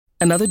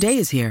Another day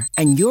is here,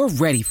 and you're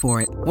ready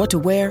for it. What to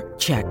wear?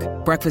 Check.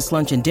 Breakfast,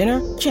 lunch, and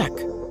dinner? Check.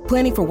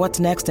 Planning for what's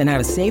next and how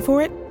to save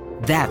for it?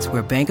 That's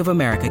where Bank of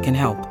America can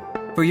help.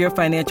 For your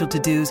financial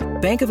to-dos,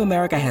 Bank of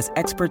America has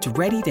experts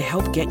ready to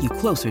help get you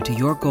closer to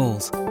your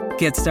goals.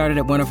 Get started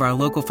at one of our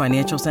local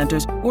financial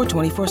centers or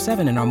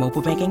 24/7 in our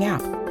mobile banking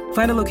app.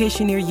 Find a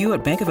location near you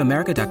at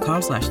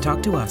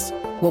bankofamerica.com/talktous.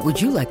 What would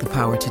you like the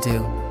power to do?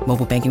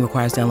 Mobile banking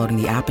requires downloading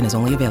the app and is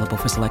only available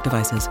for select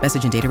devices.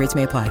 Message and data rates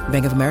may apply.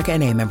 Bank of America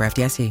N.A., member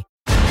FDIC.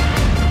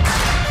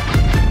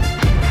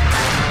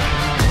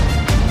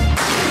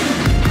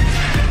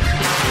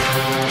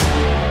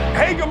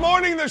 Hey, good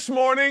morning this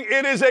morning.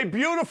 It is a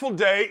beautiful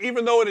day,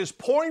 even though it is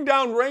pouring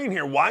down rain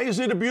here. Why is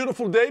it a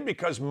beautiful day?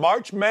 Because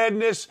March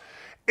Madness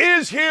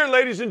is here,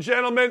 ladies and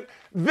gentlemen.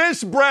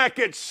 This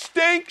bracket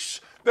stinks.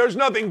 There's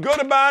nothing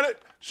good about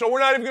it, so we're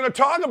not even going to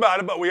talk about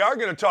it, but we are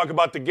going to talk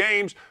about the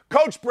games.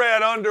 Coach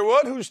Brad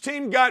Underwood, whose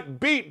team got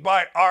beat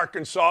by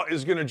Arkansas,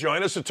 is going to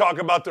join us to talk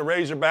about the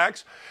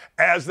Razorbacks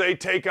as they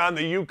take on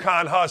the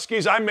UConn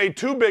Huskies. I made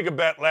too big a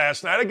bet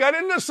last night. I got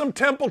into some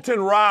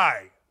Templeton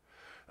Rye.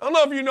 I don't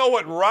know if you know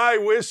what rye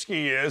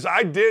whiskey is.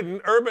 I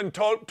didn't. Urban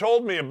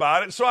told me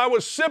about it. So I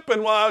was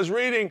sipping while I was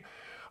reading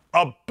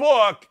a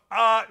book.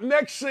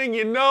 Next thing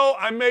you know,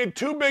 I made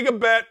too big a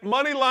bet.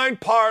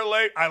 Moneyline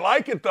parlay. I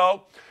like it,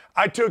 though.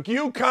 I took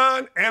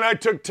UConn and I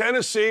took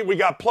Tennessee. We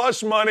got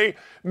plus money.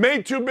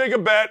 Made too big a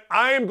bet.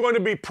 I am going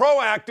to be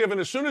proactive. And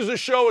as soon as the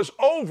show is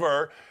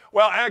over,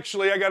 well,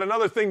 actually, I got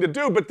another thing to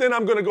do. But then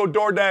I'm going to go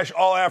DoorDash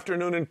all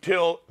afternoon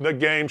until the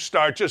game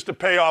starts, just to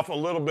pay off a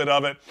little bit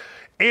of it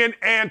in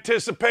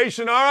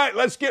anticipation. All right,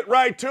 let's get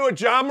right to it.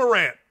 John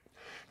Morant.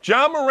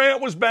 John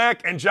Morant was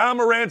back, and John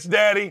Morant's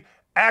daddy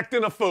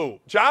acting a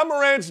fool. John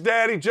Morant's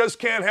daddy just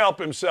can't help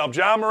himself.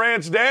 John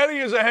Morant's daddy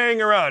is a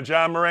hanger-on.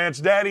 John Morant's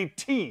daddy,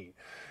 T,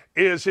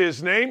 is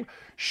his name.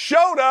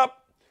 Showed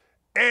up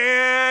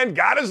and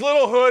got his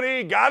little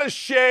hoodie, got his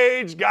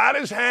shades, got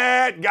his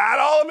hat, got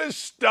all of his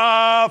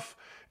stuff.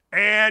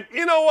 And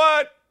you know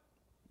what?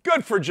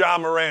 Good for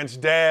John Morant's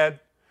dad.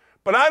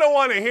 But I don't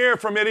want to hear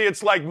from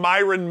idiots like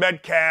Myron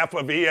Metcalf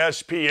of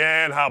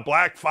ESPN how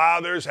black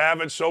fathers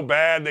have it so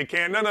bad they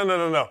can't.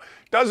 No.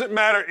 Doesn't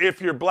matter if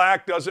you're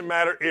black, doesn't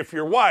matter if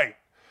you're white.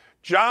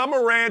 John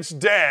Morant's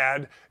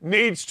dad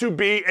needs to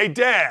be a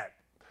dad.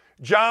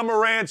 John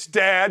Morant's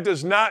dad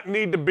does not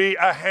need to be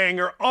a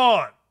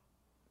hanger-on.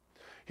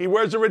 He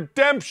wears a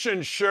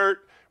redemption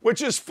shirt,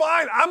 which is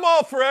fine. I'm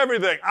all for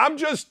everything. I'm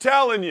just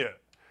telling you,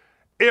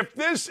 if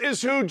this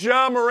is who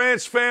John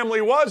Morant's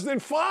family was, then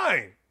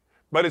fine.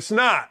 But it's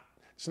not.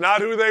 It's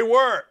not who they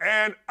were.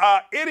 And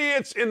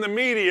idiots in the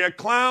media,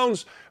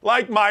 clowns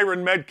like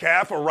Myron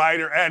Metcalf, a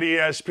writer at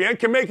ESPN,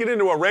 can make it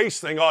into a race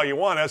thing all you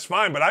want. That's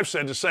fine. But I've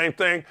said the same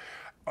thing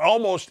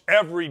almost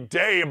every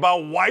day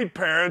about white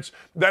parents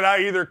that I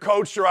either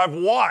coached or I've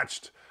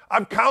watched.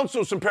 I've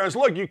counseled some parents.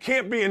 Look, you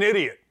can't be an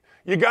idiot.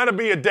 You got to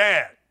be a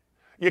dad.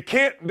 You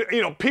can't,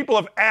 people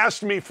have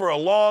asked me for a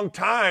long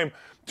time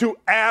to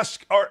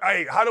ask,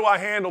 hey, how do I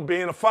handle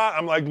being a father?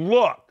 I'm like,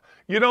 look,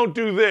 you don't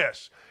do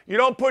this. You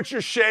don't put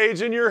your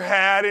shades and your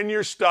hat and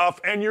your stuff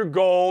and your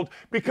gold,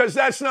 because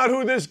that's not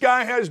who this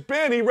guy has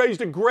been. He raised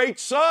a great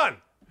son.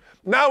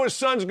 Now his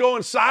son's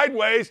going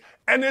sideways,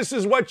 and this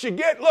is what you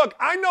get. Look,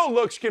 I know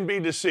looks can be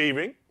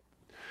deceiving,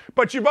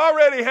 but you've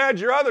already had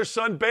your other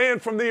son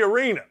banned from the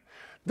arena.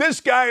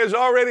 This guy has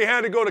already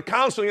had to go to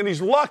counseling, and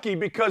he's lucky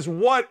because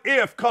what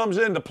if comes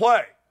into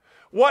play?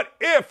 What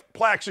if,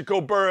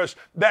 Plaxico Burress,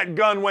 that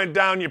gun went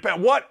down your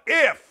pants? What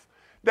if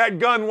that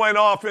gun went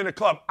off in a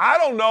club? I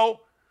don't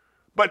know.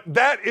 But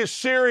that is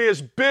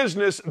serious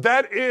business.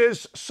 That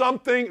is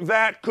something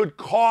that could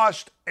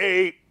cost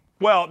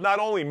not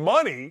only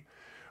money,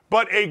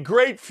 but a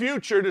great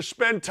future to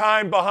spend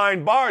time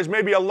behind bars,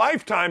 maybe a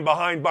lifetime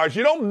behind bars.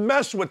 You don't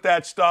mess with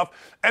that stuff.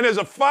 And as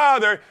a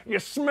father, you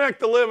smack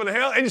the living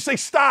hell and you say,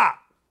 stop.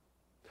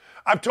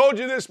 I've told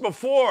you this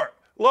before.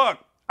 Look,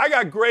 I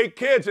got great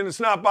kids, and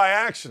it's not by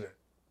accident.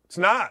 It's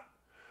not.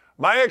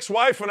 My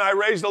ex-wife and I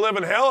raised the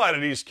living hell out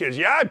of these kids.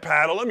 Yeah, I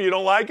paddle them. You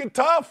don't like it?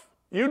 Tough.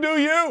 You do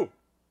you.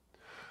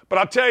 But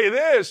I'll tell you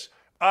this,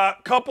 a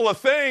couple of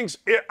things.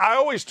 I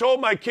always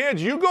told my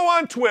kids, you go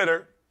on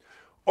Twitter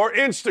or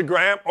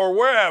Instagram or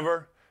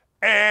wherever,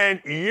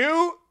 and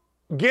you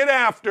get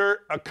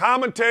after a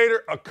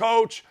commentator, a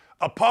coach,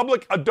 a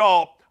public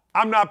adult,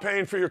 I'm not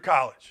paying for your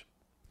college.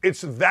 It's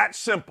that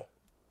simple.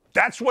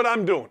 That's what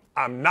I'm doing.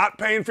 I'm not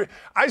paying for.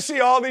 I see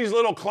all these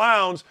little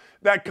clowns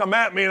that come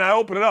at me, and I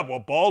open it up. Well,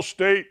 Ball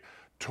State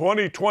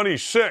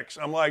 2026.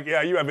 I'm like,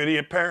 yeah, you have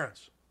idiot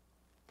parents.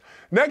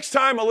 Next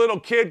time a little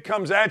kid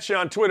comes at you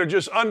on Twitter,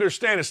 just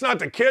understand it's not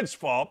the kid's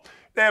fault.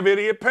 They have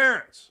idiot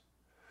parents.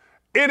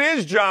 It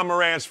is John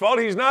Morant's fault.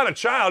 He's not a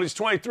child. He's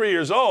 23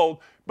 years old.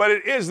 But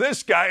it is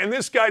this guy, and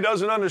this guy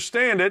doesn't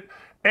understand it.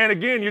 And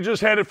again, you're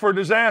just headed for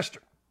disaster.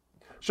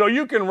 So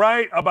you can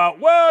write about,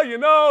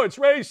 it's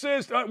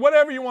racist,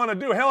 whatever you want to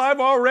do. Hell,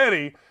 I've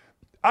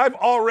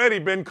already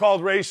been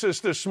called racist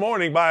this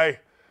morning by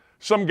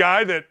some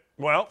guy that,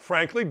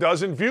 frankly,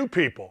 doesn't view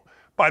people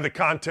by the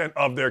content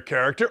of their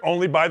character,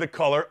 only by the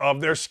color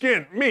of their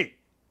skin. Me.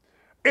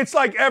 It's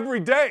like every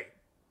day.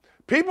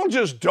 People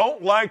just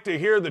don't like to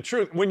hear the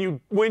truth. When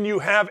you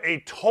have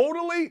a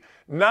totally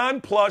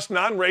non-plus,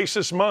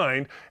 non-racist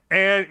mind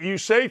and you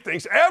say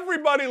things,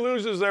 everybody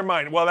loses their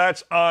mind. Well,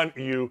 that's on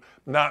you,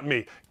 not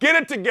me. Get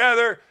it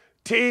together,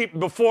 T,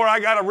 before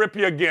I got to rip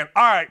you again.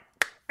 All right,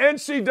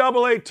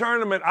 NCAA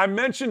tournament. I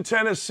mentioned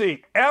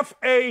Tennessee.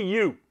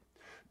 FAU.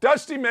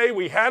 Dusty May,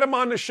 we had him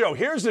on the show.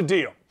 Here's the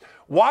deal.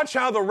 Watch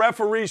how the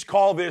referees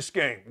call this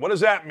game. What does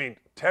that mean?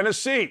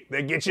 Tennessee,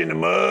 they get you in the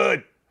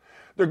mud.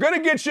 They're going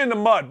to get you in the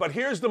mud, but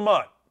here's the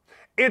mud.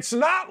 It's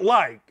not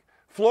like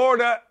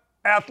Florida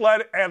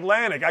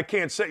Atlantic, I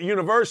can't say,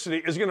 University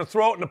is going to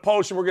throw it in the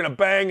post and we're going to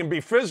bang and be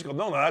physical.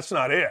 No, that's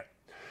not it.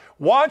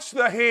 Watch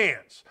the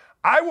hands.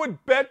 I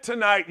would bet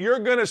tonight you're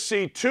going to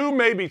see 2,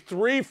 maybe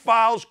 3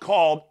 fouls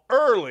called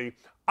early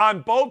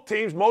on both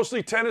teams,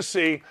 mostly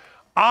Tennessee,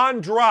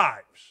 on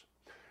drives.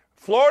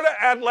 Florida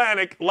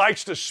Atlantic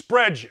likes to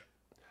spread you.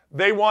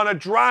 They want to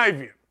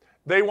drive you.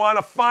 They want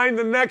to find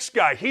the next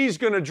guy. He's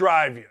going to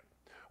drive you.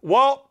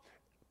 Well,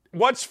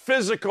 what's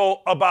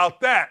physical about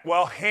that?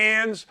 Well,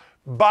 hands,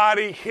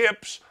 body,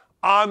 hips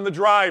on the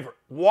driver.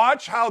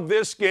 Watch how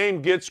this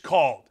game gets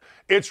called.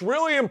 It's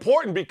really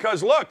important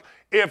because, look,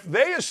 if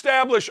they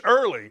establish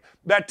early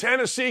that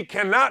Tennessee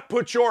cannot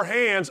put your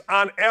hands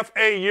on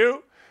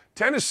FAU,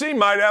 Tennessee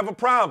might have a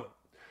problem.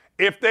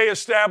 If they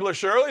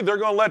establish early, they're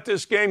going to let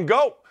this game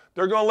go.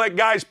 They're going to let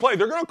guys play.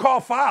 They're going to call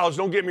fouls,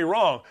 don't get me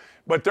wrong,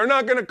 but they're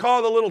not going to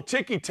call the little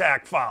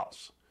ticky-tack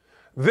fouls.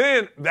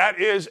 Then that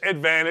is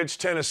advantage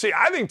Tennessee.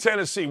 I think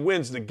Tennessee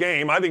wins the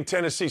game. I think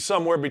Tennessee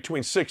somewhere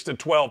between 6 to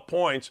 12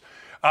 points.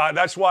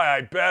 That's why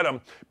I bet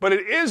them. But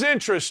it is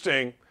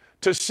interesting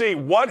to see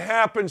what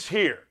happens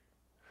here.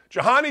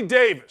 Jahani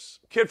Davis,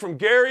 kid from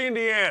Gary,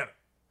 Indiana.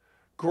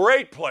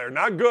 Great player.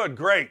 Not good,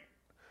 great.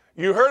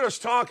 You heard us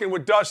talking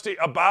with Dusty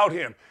about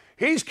him.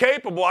 He's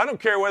capable. I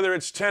don't care whether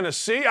it's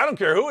Tennessee. I don't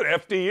care who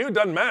at FDU.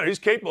 Doesn't matter. He's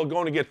capable of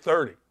going to get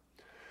 30.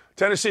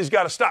 Tennessee's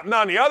got to stop.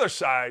 Now, on the other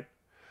side,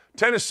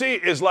 Tennessee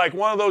is like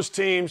one of those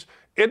teams,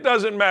 it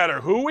doesn't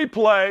matter who we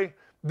play,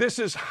 this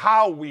is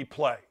how we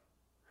play.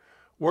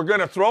 We're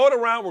going to throw it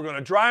around, we're going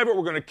to drive it,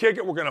 we're going to kick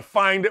it, we're going to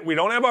find it. We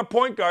don't have our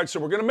point guard,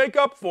 so we're going to make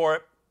up for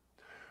it,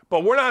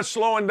 but we're not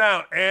slowing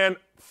down. And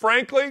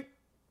frankly,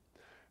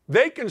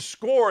 they can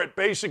score it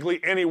basically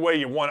any way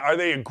you want. Are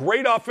they a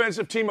great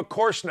offensive team? Of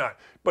course not.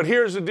 But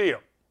here's the deal.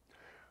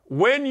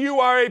 When you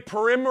are a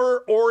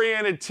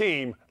perimeter-oriented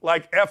team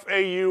like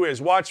FAU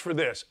is, watch for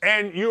this,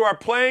 and you are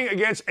playing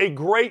against a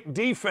great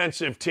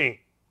defensive team,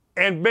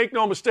 and make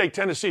no mistake,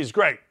 Tennessee is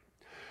great.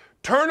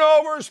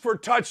 Turnovers for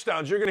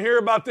touchdowns. You're going to hear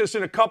about this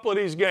in a couple of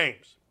these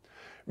games.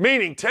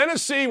 Meaning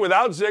Tennessee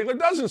without Ziegler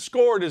doesn't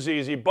score it as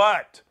easy,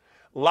 but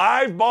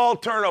live ball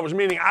turnovers,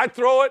 meaning I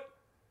throw it,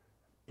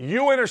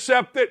 you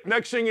intercept it,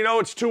 next thing you know,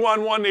 it's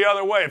 2-on-1 the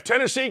other way. If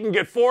Tennessee can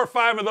get 4 or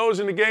 5 of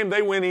those in the game,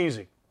 they win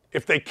easy.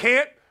 If they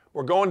can't,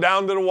 we're going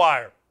down to the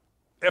wire.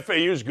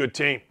 FAU's a good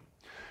team.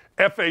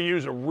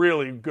 FAU's a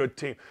really good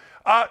team.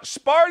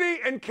 Sparty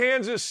and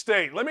Kansas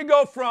State. Let me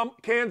go from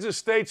Kansas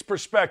State's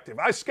perspective.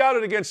 I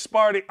scouted against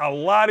Sparty a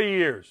lot of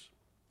years.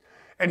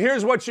 And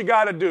here's what you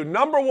got to do.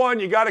 Number one,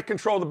 you got to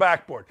control the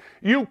backboard.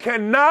 You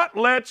cannot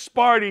let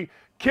Sparty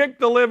kick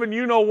the living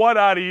you-know-what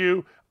out of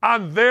you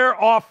on their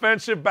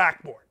offensive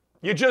backboard.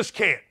 You just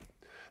can't.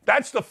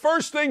 That's the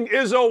first thing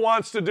Izzo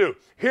wants to do.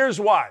 Here's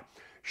why.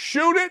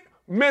 Shoot it,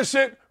 miss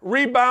it,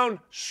 rebound,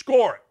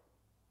 score it.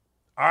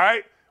 All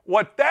right?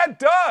 What that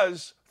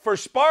does for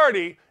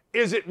Sparty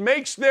is it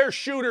makes their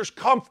shooters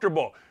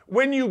comfortable.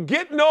 When you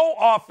get no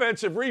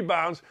offensive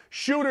rebounds,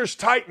 shooters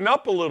tighten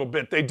up a little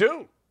bit. They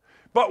do.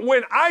 But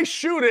when I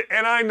shoot it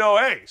and I know,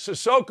 hey,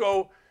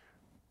 Sissoko,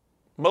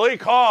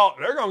 Malik Hall,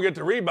 they're going to get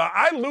the rebound,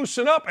 I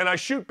loosen up and I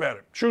shoot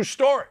better. True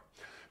story.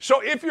 So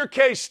if you're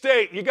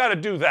K-State, you got to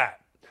do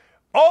that.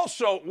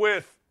 Also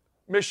with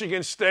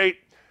Michigan State,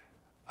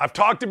 I've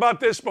talked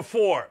about this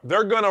before.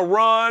 They're going to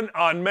run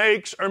on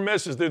makes or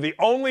misses. They're the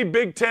only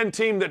Big Ten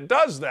team that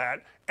does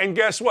that. And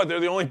guess what? They're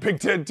the only Big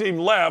Ten team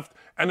left,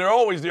 and they're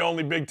always the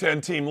only Big Ten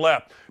team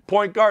left.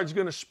 Point guard's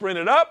going to sprint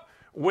it up.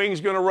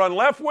 Wing's going to run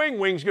left wing.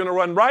 Wing's going to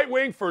run right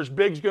wing. First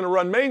big's going to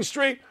run Main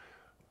Street.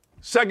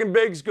 Second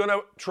big's going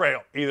to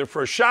trail, either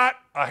for a shot,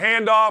 a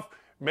handoff,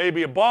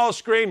 maybe a ball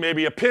screen,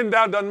 maybe a pin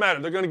down. Doesn't matter.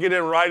 They're going to get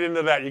in right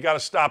into that. You got to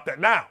stop that.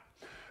 Now,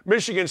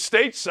 Michigan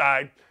State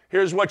side,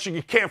 here's what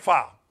you can't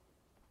foul.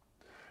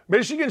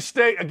 Michigan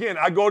State, again,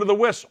 I go to the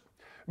whistle.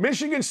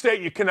 Michigan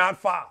State, you cannot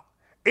foul.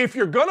 If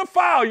you're going to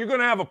foul, you're going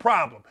to have a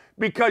problem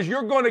because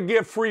you're going to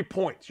give free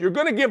points. You're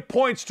going to give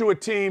points to a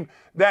team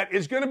that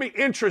is going to be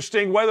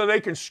interesting whether they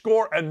can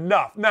score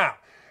enough. Now,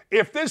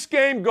 if this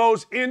game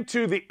goes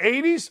into the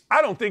 80s,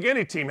 I don't think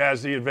any team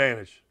has the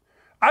advantage.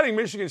 I think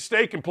Michigan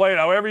State can play it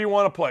however you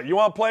want to play it. You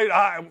want to play it?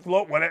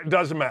 It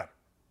doesn't matter.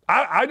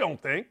 I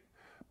don't think,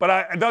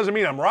 but it doesn't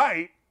mean I'm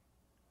right.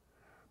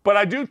 But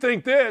I do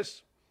think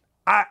this.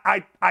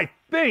 I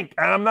think,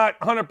 and I'm not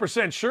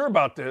 100% sure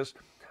about this,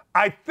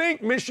 I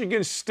think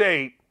Michigan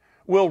State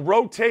will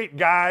rotate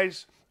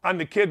guys on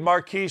the kid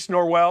Marquise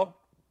Noel,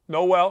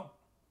 the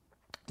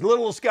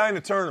littlest guy in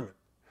the tournament,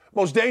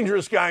 most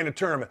dangerous guy in the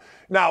tournament.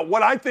 Now,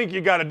 what I think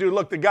you got to do,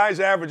 look, the guy's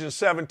averaging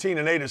 17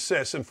 and 8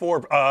 assists and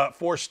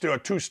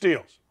 2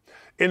 steals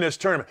in this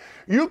tournament.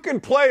 You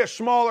can play a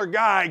smaller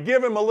guy,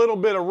 give him a little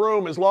bit of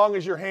room as long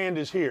as your hand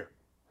is here.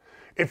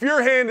 If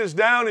your hand is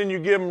down and you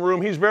give him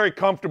room, he's very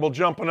comfortable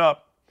jumping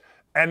up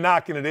and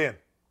knocking it in.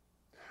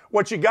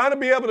 What you got to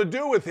be able to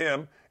do with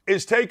him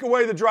is take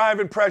away the drive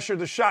and pressure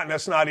the shot, and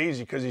that's not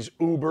easy because he's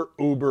uber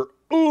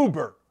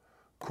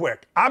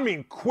quick. I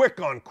mean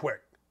quick on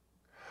quick.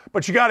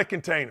 But you got to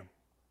contain him.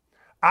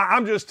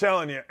 I'm just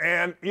telling you.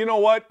 And you know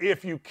what?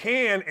 If you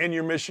can and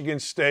you're Michigan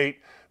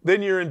State,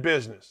 then you're in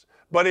business.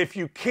 But if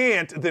you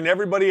can't, then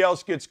everybody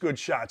else gets good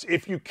shots.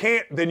 If you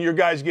can't, then your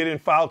guys get in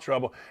foul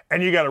trouble,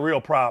 and you got a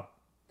real problem.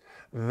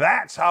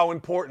 That's how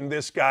important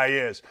this guy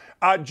is.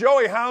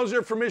 Joey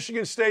Hauser from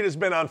Michigan State has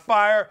been on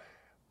fire.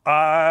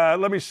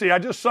 Let me see. I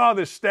just saw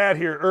this stat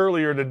here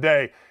earlier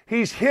today.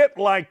 He's hit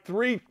like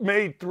 3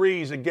 made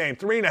threes a game,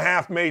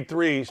 3.5 made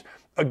threes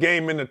a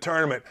game in the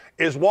tournament.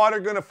 Is water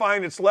going to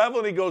find its level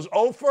and he goes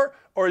over,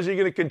 or is he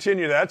going to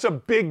continue that? That's a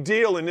big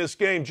deal in this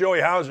game,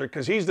 Joey Hauser,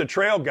 because he's the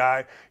trail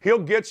guy. He'll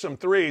get some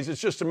threes. It's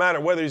just a matter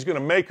of whether he's going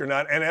to make or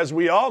not. And as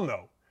we all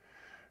know,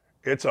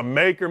 it's a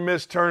make or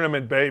miss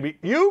tournament, baby.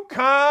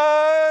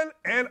 UConn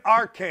and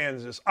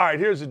Arkansas. All right,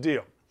 here's the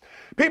deal.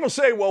 People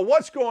say, well,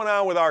 what's going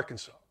on with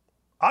Arkansas?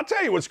 I'll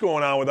tell you what's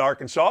going on with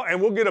Arkansas, and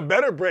we'll get a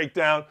better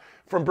breakdown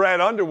from Brad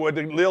Underwood,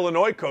 the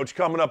Illinois coach,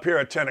 coming up here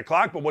at 10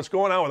 o'clock. But what's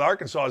going on with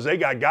Arkansas is they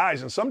got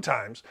guys, and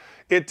sometimes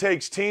it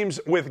takes teams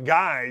with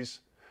guys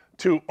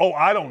to,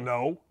 I don't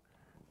know,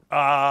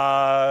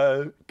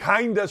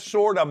 kind of,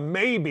 sort of,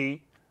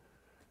 maybe,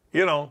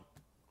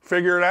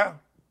 figure it out.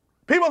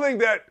 People think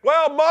that,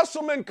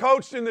 Musselman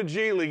coached in the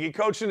G League. He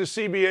coached in the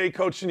CBA,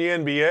 coached in the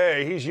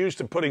NBA. He's used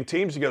to putting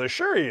teams together.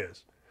 Sure he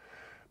is.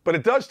 But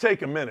it does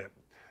take a minute.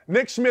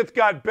 Nick Smith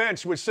got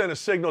benched, which sent a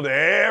signal to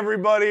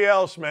everybody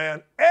else,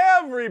 man.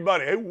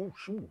 Everybody.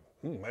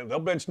 Man, they'll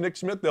bench Nick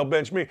Smith, they'll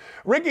bench me.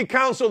 Ricky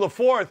Council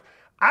IV,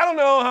 I don't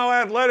know how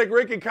athletic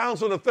Ricky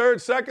Council III,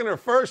 second or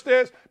first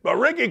is, but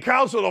Ricky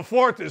Council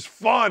IV is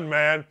fun,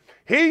 man.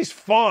 He's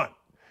fun.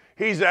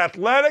 He's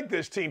athletic.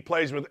 This team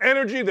plays with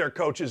energy. Their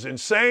coach is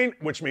insane,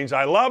 which means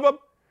I love him.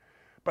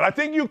 But I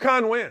think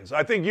UConn wins.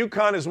 I think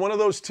UConn is one of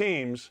those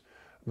teams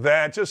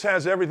that just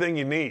has everything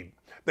you need.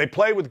 They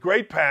play with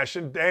great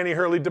passion. Danny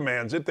Hurley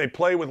demands it. They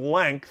play with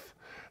length.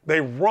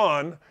 They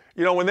run.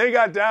 When they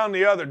got down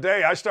the other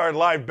day, I started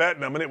live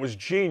betting them, and it was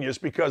genius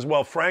because,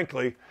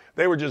 frankly,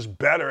 they were just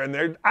better.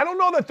 And I don't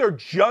know that they're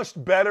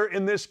just better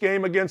in this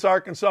game against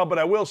Arkansas, but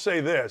I will say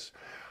this.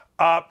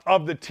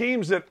 Of the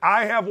teams that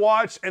I have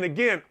watched, and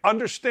again,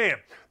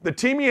 understand, the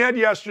team you had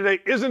yesterday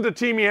isn't the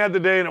team you had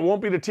today, and it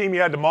won't be the team you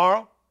had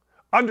tomorrow.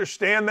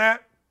 Understand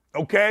that,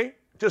 okay?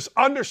 Just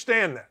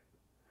understand that.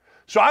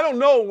 So I don't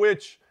know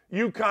which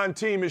UConn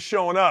team is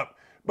showing up,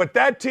 but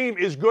that team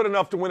is good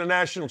enough to win a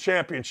national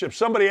championship.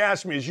 Somebody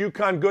asked me, is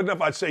UConn good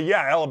enough? I'd say,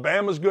 yeah,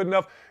 Alabama's good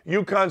enough.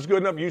 UConn's good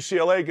enough.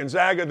 UCLA,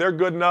 Gonzaga, they're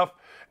good enough.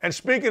 And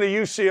speaking of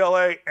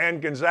UCLA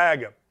and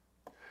Gonzaga,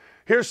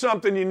 here's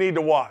something you need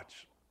to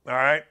watch, all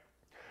right?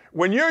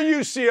 When you're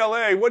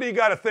UCLA, what do you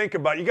got to think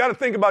about? You got to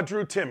think about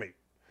Drew Timme.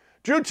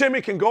 Drew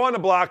Timme can go on the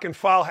block and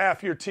foul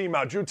half your team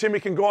out. Drew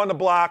Timme can go on the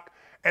block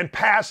and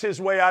pass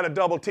his way out of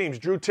double teams.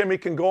 Drew Timme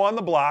can go on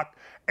the block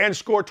and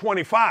score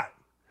 25.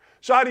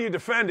 So how do you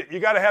defend it? You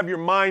got to have your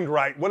mind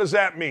right. What does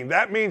that mean?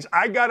 That means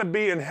I got to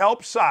be in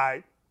help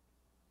side,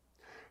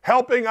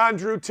 helping on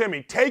Drew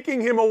Timme,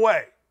 taking him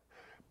away.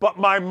 But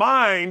my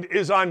mind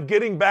is on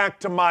getting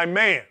back to my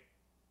man.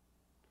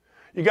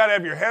 You got to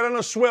have your head on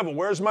a swivel.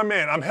 Where's my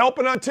man? I'm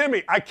helping on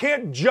Timme. I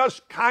can't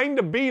just kind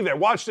of be there.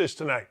 Watch this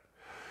tonight.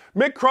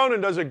 Mick Cronin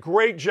does a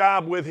great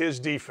job with his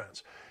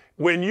defense.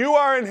 When you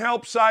are in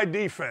help side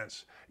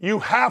defense, you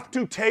have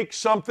to take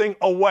something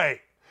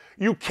away.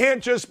 You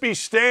can't just be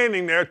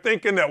standing there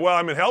thinking that,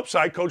 I'm in help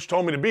side, coach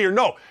told me to be here.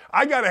 No,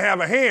 I got to have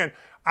a hand.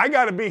 I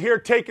got to be here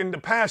taking the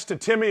pass to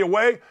Timme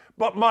away,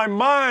 but my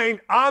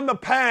mind on the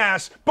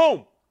pass,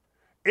 boom,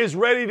 is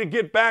ready to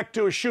get back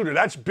to a shooter.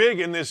 That's big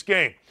in this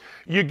game.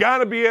 You got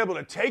to be able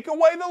to take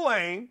away the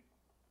lane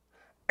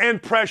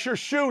and pressure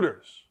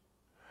shooters.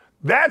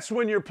 That's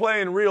when you're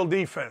playing real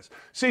defense.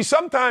 See,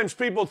 sometimes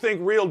people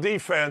think real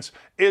defense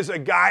is a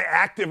guy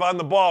active on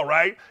the ball,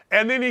 right?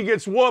 And then he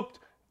gets whooped,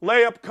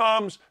 layup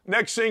comes,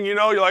 next thing you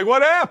know, you're like,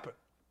 what happened?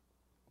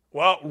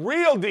 Well,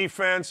 real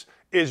defense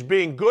is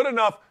being good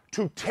enough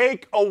to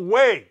take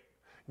away,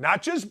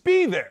 not just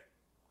be there.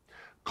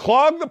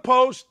 Clog the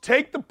post,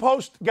 take the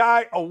post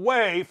guy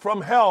away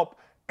from help,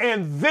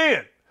 and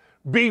then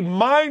be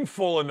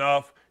mindful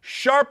enough,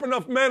 sharp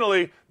enough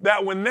mentally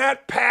that when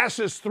that pass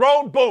is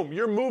thrown, boom,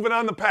 you're moving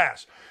on the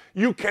pass.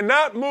 You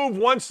cannot move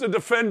once the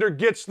defender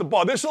gets the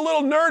ball. This is a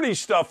little nerdy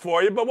stuff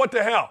for you, but what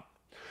the hell?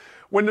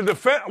 When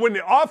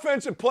the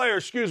offensive player,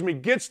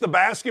 gets the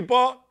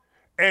basketball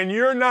and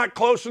you're not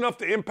close enough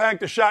to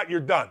impact the shot, you're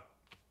done.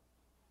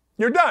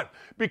 You're done.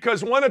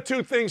 Because one of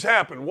two things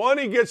happen. One,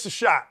 he gets a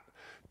shot.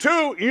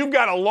 Two, you've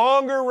got a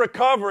longer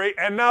recovery,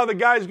 and now the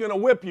guy's going to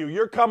whip you.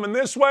 You're coming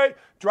this way,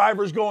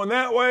 driver's going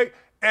that way,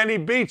 and he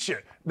beats you.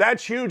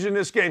 That's huge in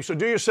this game. So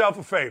do yourself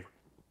a favor.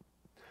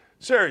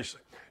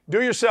 Seriously,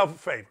 do yourself a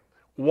favor.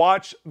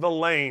 Watch the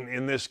lane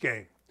in this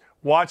game.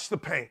 Watch the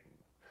paint.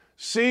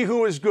 See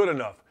who is good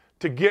enough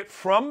to get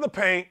from the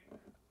paint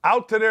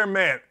out to their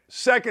man.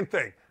 Second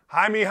thing,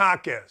 Jaime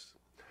Jaquez.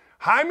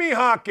 Jaime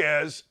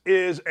Jaquez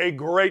is a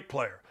great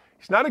player.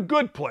 He's not a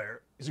good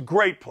player. He's a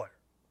great player.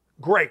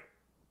 Great.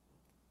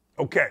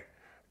 Okay.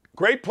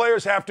 Great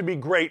players have to be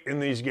great in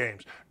these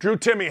games. Drew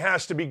Timme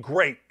has to be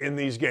great in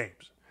these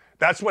games.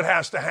 That's what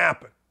has to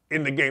happen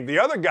in the game. The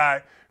other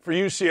guy for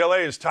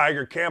UCLA is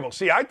Tiger Campbell.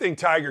 See, I think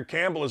Tiger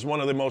Campbell is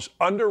one of the most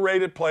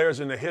underrated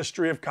players in the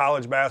history of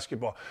college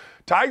basketball.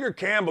 Tiger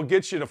Campbell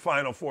gets you to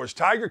Final Fours.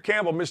 Tiger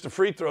Campbell missed a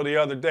free throw the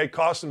other day,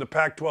 cost him the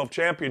Pac-12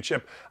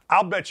 championship.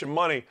 I'll bet you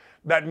money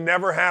that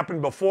never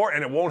happened before,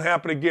 and it won't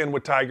happen again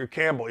with Tiger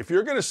Campbell. If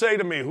you're going to say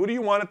to me, who do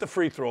you want at the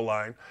free throw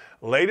line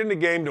late in the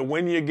game to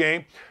win you a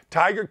game,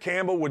 Tiger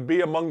Campbell would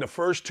be among the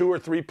first 2 or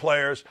 3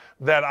 players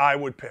that I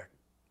would pick.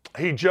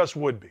 He just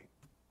would be.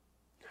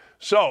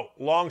 So,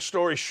 long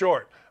story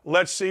short,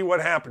 let's see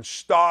what happens.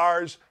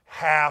 Stars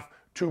have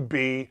to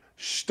be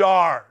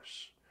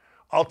stars.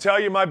 I'll tell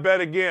you my bet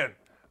again.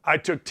 I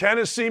took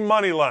Tennessee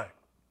money line.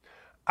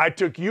 I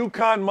took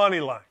UConn money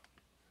line.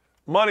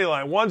 Money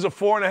line. One's a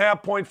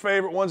 4.5-point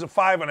favorite. One's a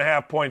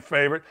 5.5-point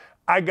favorite.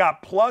 I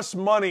got plus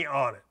money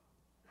on it,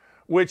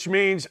 which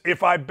means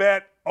if I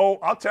bet,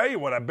 I'll tell you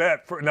what I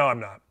bet. No,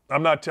 I'm not.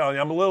 I'm not telling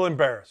you. I'm a little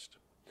embarrassed.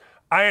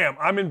 I am.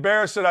 I'm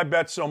embarrassed that I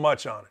bet so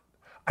much on it.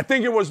 I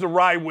think it was the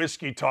rye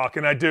whiskey talk,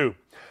 and I do.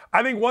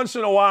 I think once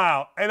in a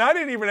while, and I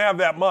didn't even have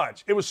that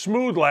much. It was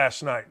smooth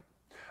last night.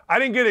 I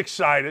didn't get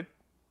excited.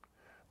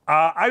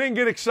 I didn't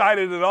get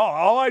excited at all.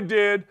 All I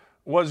did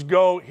was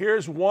go,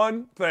 here's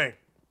one thing.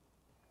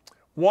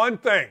 One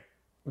thing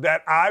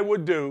that I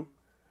would do,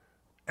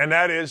 and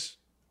that is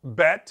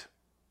bet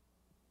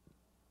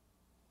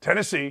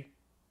Tennessee,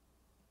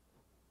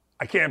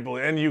 I can't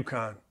believe, and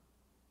UConn,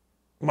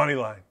 money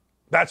line.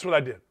 That's what I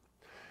did.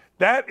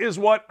 That is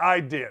what I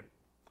did.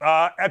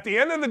 At the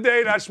end of the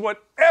day, that's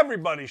what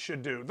everybody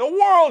should do. The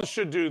world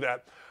should do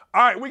that.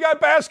 All right, we got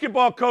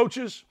basketball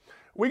coaches.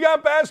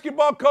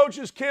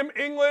 Kim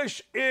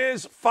English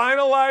is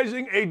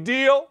finalizing a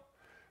deal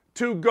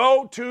to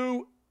go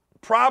to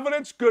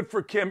Providence. Good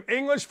for Kim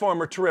English,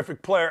 former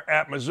terrific player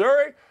at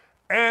Missouri.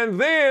 And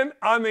then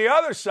on the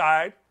other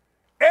side,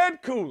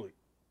 Ed Cooley,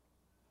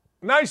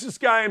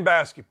 nicest guy in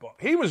basketball.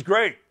 He was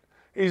great.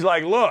 He's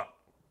like, look,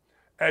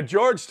 at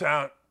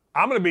Georgetown,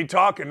 I'm going to be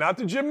talking, not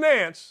to Jim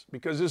Nance,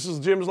 because this is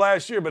Jim's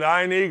last year, but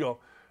Iron Eagle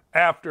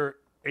after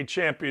a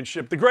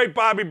championship. The great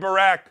Bobby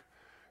Burack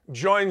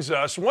joins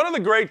us. One of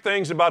the great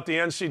things about the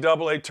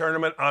NCAA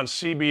tournament on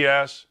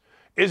CBS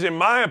is, in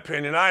my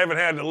opinion, I haven't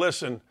had to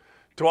listen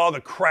to all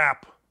the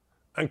crap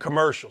and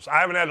commercials. I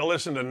haven't had to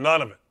listen to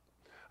none of it.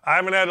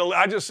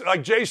 I just,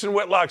 like Jason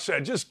Whitlock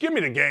said, just give me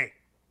the game.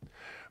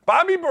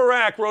 Bobby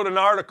Burack wrote an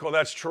article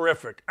that's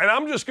terrific, and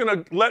I'm just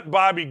going to let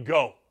Bobby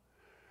go.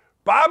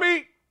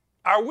 Bobby,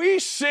 are we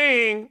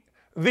seeing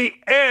the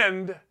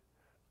end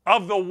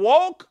of the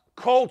woke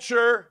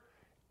culture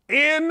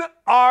in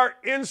our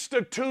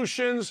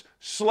institutions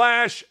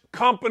 /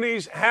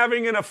 companies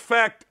having an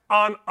effect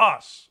on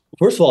us?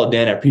 First of all,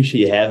 Dan, I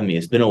appreciate you having me.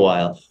 It's been a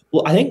while.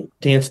 Well, I think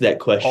to answer that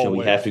question, Always.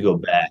 We have to go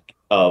back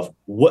of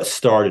what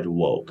started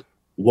woke,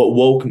 what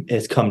woke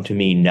has come to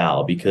mean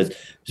now, because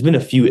there's been a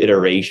few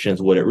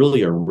iterations. What it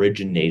really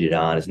originated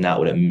on is not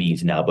what it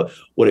means now, but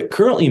what it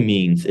currently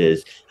means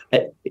is,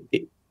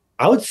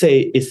 I would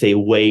say it's a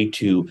way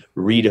to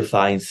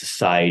redefine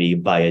society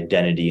by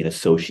identity and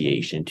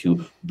association,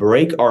 to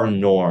break our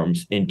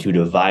norms into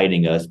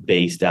dividing us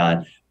based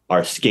on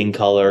our skin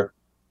color,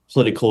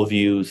 political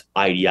views,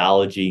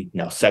 ideology,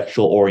 now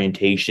sexual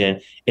orientation,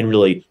 and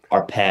really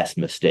our past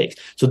mistakes.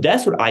 So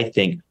that's what I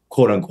think,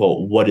 quote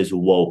unquote, what is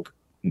woke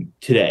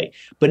today.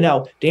 But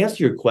now, to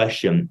answer your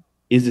question,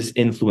 is this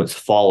influence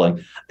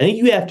falling? I think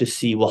you have to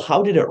see, well,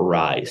 how did it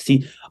rise?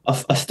 See,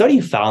 a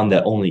study found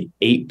that only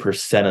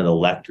 8% of the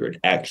electorate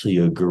actually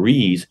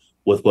agrees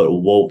with what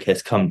woke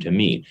has come to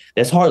mean.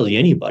 That's hardly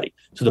anybody.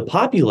 So the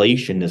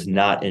population does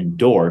not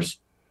endorse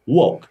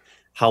woke.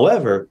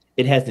 However,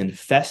 it has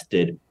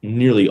infested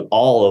nearly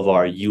all of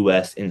our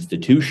U.S.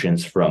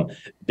 institutions, from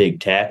big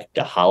tech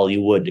to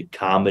Hollywood to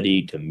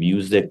comedy to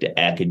music to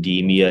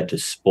academia to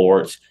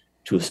sports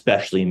to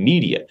especially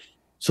media.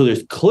 So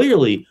there's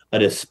clearly a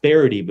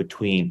disparity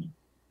between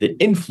the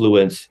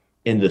influence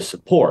and the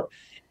support.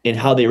 And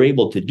how they were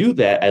able to do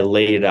that, I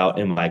laid it out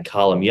in my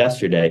column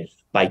yesterday,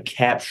 by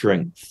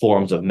capturing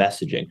forms of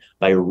messaging,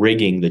 by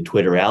rigging the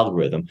Twitter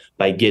algorithm,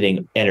 by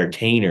getting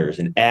entertainers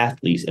and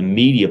athletes and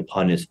media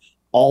pundits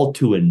all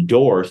to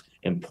endorse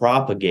and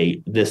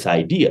propagate this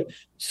idea.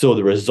 So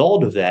the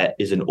result of that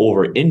is an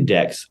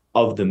over-index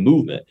of the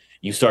movement.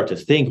 You start to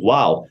think,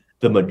 wow,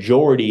 the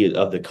majority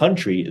of the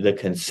country, the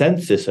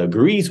consensus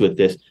agrees with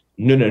this.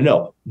 no, no,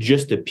 no.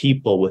 Just the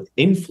people with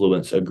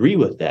influence agree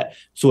with that.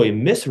 So a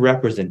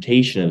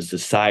misrepresentation of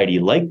society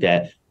like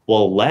that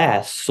will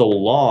last so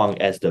long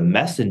as the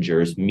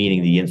messengers,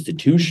 meaning the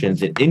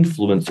institutions and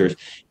influencers,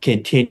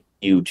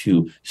 continue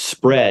to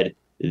spread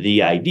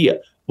the idea.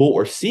 What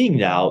we're seeing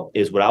now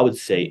is what I would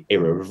say a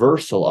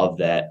reversal of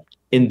that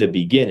in the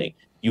beginning.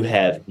 You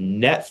have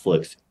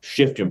Netflix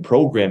shifting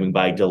programming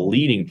by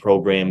deleting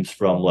programs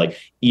from like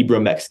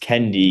Ibram X.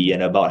 Kendi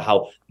and about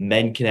how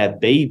men can have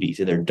babies,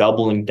 and they're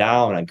doubling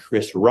down on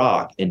Chris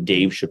Rock and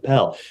Dave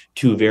Chappelle,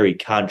 two very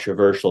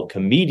controversial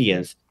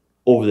comedians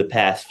over the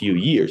past few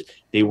years.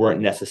 They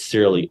weren't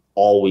necessarily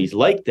always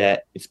like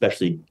that,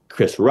 especially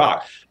Chris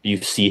Rock. You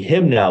see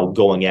him now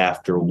going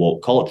after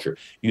woke culture.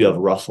 You have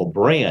Russell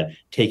Brand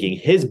taking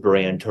his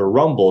brand to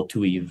Rumble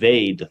to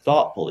evade the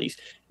thought police.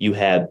 You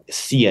have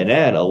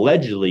CNN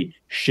allegedly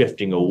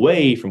shifting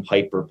away from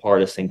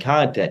hyper-partisan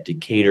content to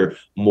cater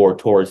more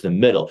towards the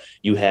middle.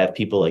 You have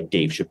people like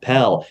Dave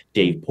Chappelle,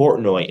 Dave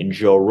Portnoy, and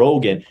Joe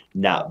Rogan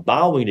not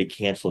bowing to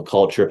cancel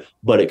culture,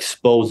 but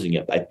exposing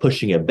it by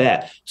pushing it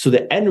back. So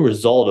the end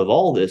result of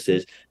all this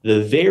is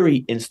the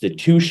very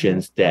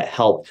institutions that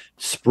help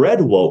spread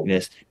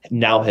wokeness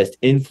now has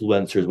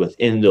influencers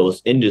within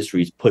those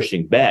industries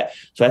pushing back.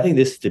 So I think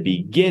this is the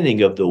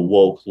beginning of the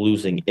woke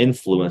losing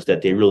influence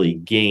that they really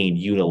gained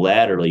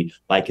unilaterally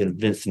by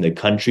convincing the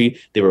country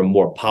they were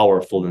more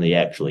powerful than they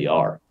actually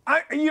are.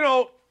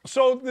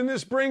 So then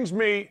this brings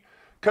me,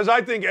 because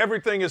I think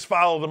everything is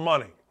follow the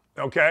money,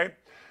 okay?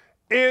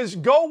 Is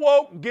go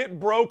woke, get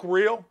broke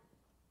real?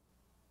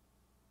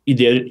 You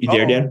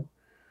there, Dan?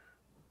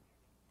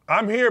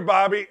 I'm here,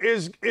 Bobby.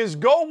 Is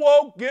go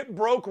woke, get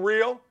broke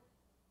real?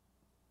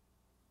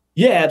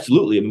 Yeah,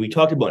 absolutely. I mean, we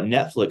talked about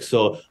Netflix.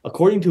 So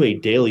according to a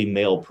Daily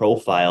Mail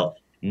profile,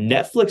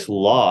 Netflix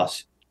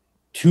lost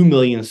 2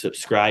 million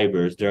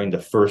subscribers during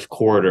the first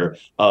quarter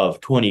of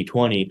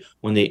 2020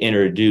 when they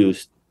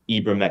introduced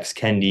Ibram X.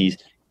 Kendi's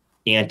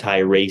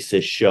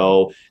anti-racist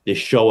show, this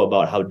show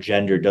about how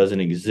gender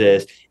doesn't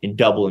exist, and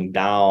doubling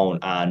down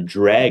on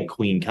drag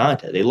queen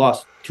content. They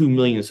lost 2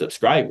 million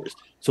subscribers.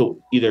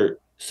 So either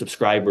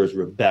subscribers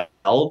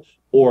rebelled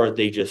or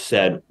they just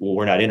said, well,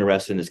 we're not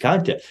interested in this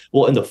content.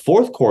 Well, in the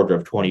fourth quarter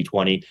of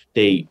 2020,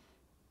 they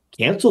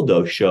canceled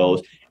those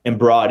shows and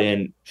brought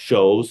in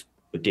shows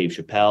with Dave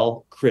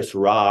Chappelle, Chris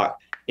Rock,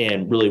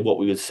 and really what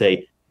we would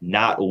say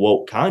not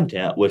woke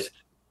content, which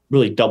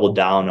really doubled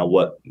down on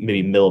what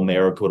maybe middle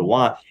America would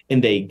want.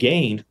 And they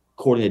gained,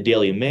 according to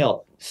Daily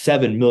Mail,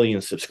 7 million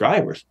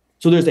subscribers.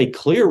 So there's a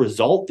clear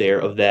result there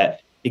of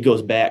that. It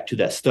goes back to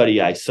that study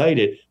I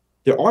cited.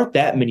 There aren't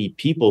that many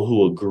people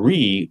who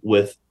agree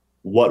with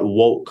what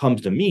woke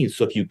comes to mean.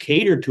 So if you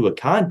cater to a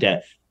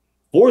content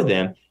for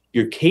them,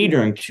 you're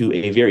catering to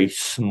a very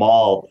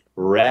small,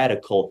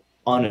 radical,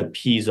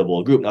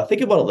 unappeasable group. Now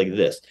think about it like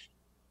this.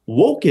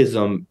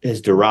 Wokeism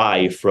is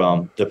derived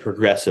from the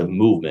progressive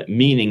movement,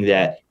 meaning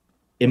that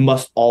it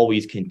must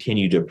always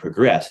continue to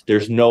progress.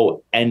 There's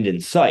no end in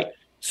sight.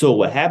 So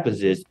what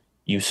happens is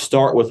you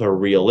start with a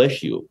real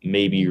issue,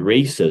 maybe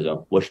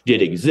racism, which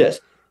did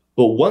exist.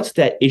 But once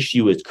that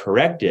issue is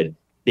corrected,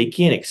 they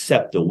can't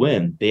accept the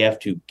win. They have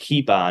to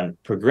keep on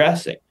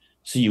progressing.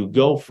 So you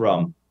go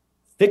from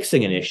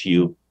fixing an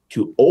issue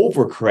to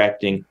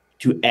overcorrecting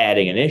to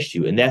adding an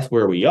issue. And that's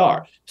where we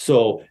are.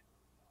 So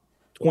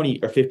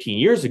 20 or 15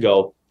 years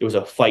ago, there was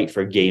a fight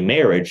for gay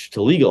marriage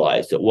to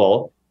legalize it.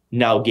 Well,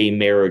 now gay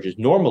marriage is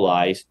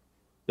normalized,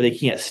 but they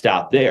can't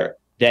stop there.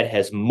 That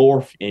has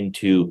morphed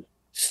into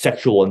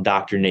sexual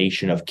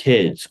indoctrination of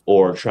kids,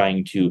 or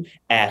trying to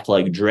act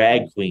like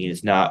drag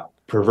queens, not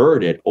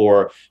perverted,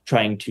 or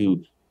trying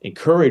to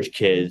encourage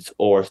kids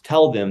or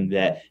tell them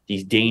that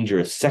these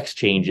dangerous sex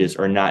changes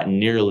are not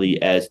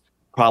nearly as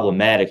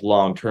problematic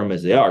long-term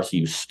as they are. So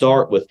you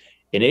start with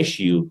an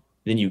issue,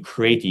 then you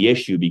create the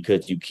issue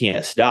because you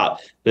can't stop.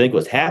 I think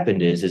what's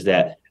happened is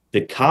that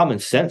the common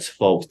sense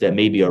folks that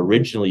maybe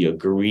originally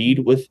agreed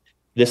with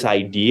this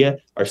idea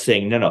are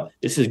saying, no,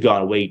 this has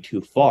gone way too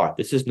far.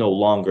 This is no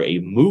longer a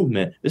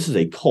movement. This is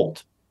a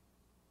cult.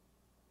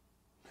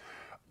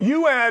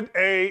 You had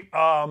a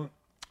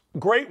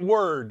great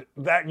word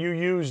that you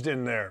used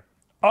in there,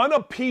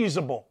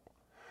 unappeasable.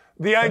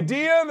 The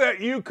idea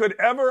that you could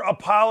ever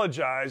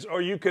apologize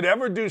or you could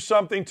ever do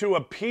something to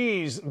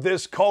appease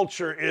this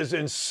culture is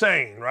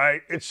insane,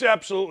 right? It's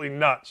absolutely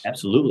nuts.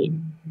 Absolutely.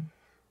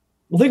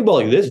 Well, think about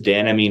it like this,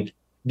 Dan. I mean,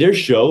 there's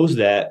shows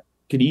that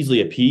could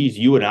easily appease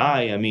you and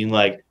I. I mean,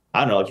 like, I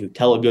don't know, if you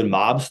tell a good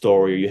mob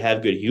story or you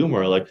have good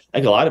humor, like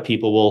a lot of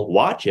people will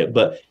watch it.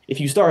 But if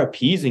you start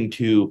appeasing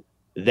to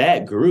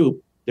that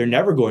group, they're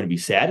never going to be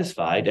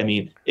satisfied. I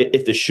mean,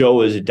 if the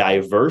show is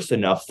diverse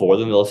enough for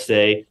them, they'll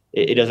say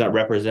it doesn't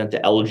represent the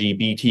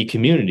LGBT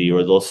community,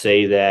 or they'll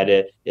say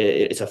that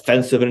it's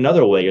offensive in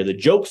another way, or the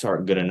jokes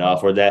aren't good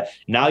enough, or that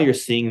now you're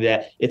seeing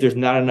that if there's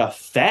not enough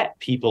fat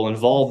people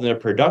involved in their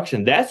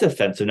production, that's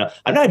offensive. Now,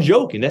 I'm not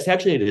joking. That's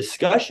actually a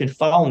discussion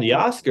following the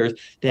Oscars,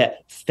 that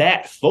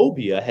fat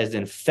phobia has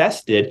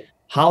infested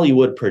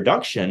Hollywood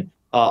production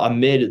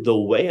amid the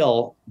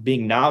whale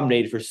being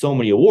nominated for so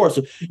many awards.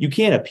 So you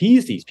can't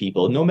appease these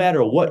people. No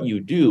matter what you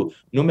do,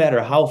 no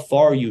matter how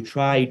far you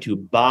try to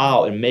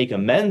bow and make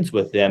amends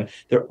with them,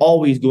 they're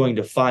always going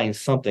to find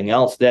something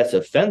else that's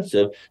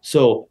offensive.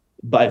 So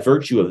by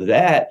virtue of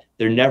that,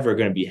 they're never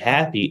going to be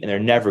happy and they're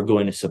never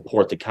going to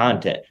support the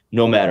content,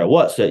 no matter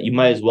what. So you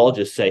might as well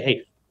just say,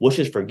 hey, let's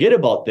just forget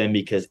about them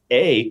because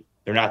A,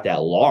 they're not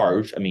that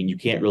large. I mean, you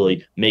can't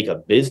really make a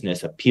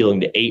business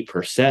appealing to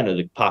 8% of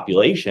the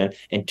population.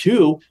 And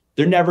two,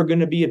 they're never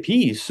going to be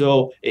appeased.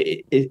 So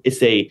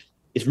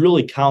it's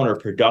really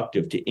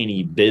counterproductive to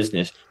any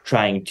business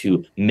trying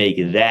to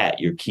make that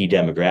your key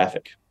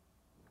demographic.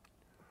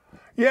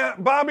 Yeah,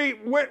 Bobby,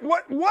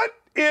 what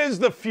is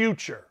the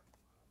future?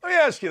 Let me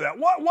ask you that.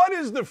 What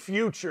is the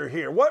future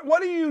here?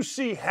 What do you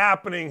see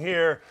happening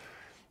here,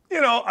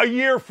 a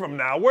year from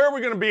now? Where are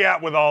we going to be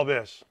at with all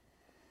this?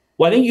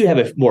 Well, I think you have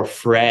a more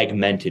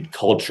fragmented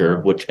culture,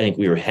 which I think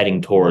we were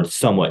heading towards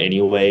somewhat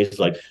anyways.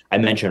 Like I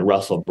mentioned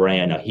Russell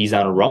Brand, he's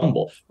on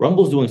Rumble.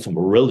 Rumble's doing some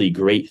really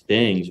great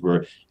things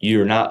where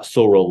you're not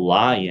so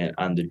reliant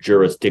on the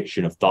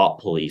jurisdiction of thought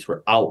police,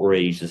 where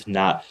outrage does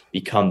not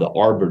become the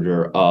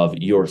arbiter of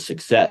your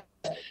success.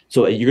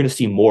 So you're going to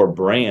see more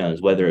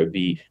brands, whether it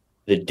be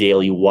the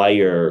Daily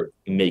Wire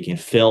making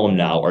film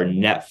now or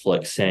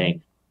Netflix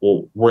saying,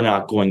 well, we're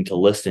not going to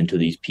listen to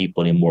these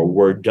people anymore.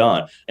 We're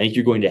done. I think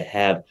you're going to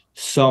have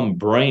some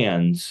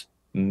brands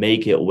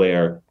make it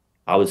where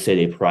I would say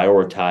they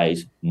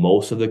prioritize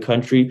most of the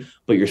country,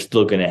 but you're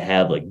still going to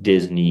have like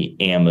Disney,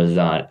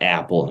 Amazon,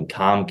 Apple, and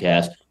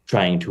Comcast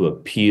trying to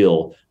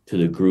appeal to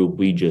the group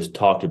we just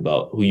talked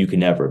about, who you can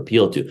never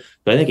appeal to.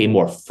 But I think a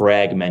more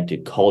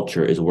fragmented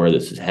culture is where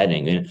this is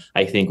heading. And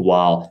I think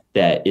while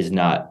that is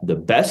not the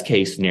best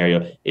case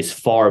scenario, it's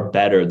far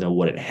better than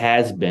what it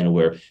has been,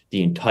 where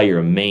the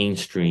entire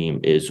mainstream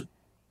is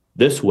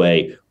this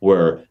way,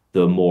 where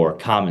the more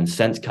common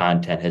sense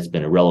content has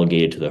been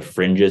relegated to the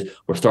fringes.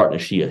 We're starting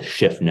to see a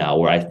shift now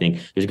where I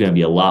think there's going to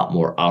be a lot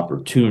more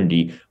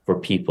opportunity for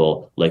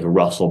people like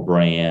Russell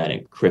Brand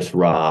and Chris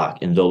Rock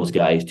and those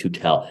guys to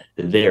tell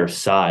their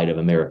side of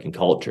American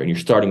culture. And you're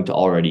starting to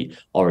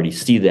already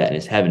see that, and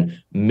it's having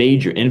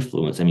major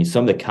influence. I mean,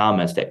 some of the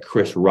comments that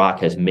Chris Rock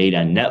has made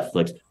on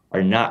Netflix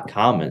are not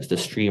comments the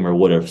streamer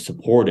would have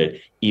supported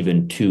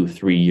even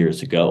 2-3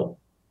 years ago.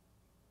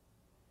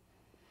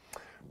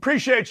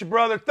 Appreciate you,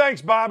 brother.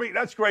 Thanks, Bobby.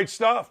 That's great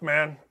stuff,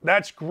 man.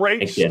 That's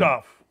great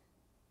stuff.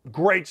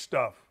 Great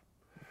stuff.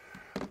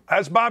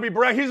 That's Bobby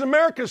Burack. He's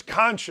America's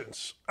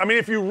conscience. I mean,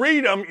 if you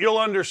read him, you'll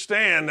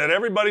understand that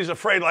everybody's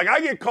afraid. Like,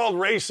 I get called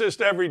racist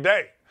every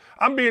day.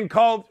 I'm being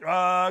called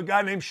a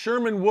guy named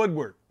Sherman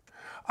Woodward.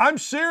 I'm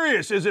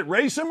serious. Is it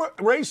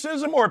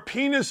racism or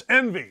penis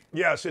envy?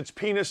 Yes, it's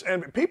penis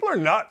envy. People are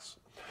nuts.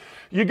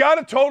 You got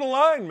to toe the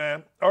line,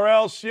 man, or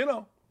else,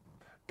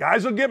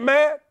 guys will get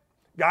mad.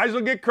 Guys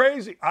will get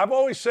crazy. I've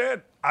always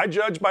said I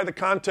judge by the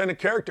content of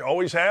character.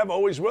 Always have,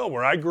 always will.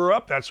 Where I grew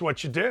up, that's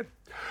what you did.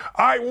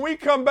 All right, when we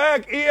come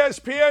back,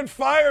 ESPN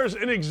fires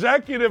an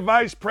executive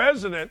vice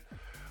president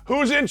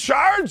who's in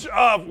charge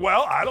of,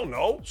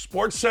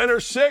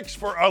 SportsCenter 6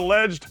 for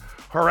alleged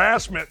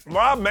harassment.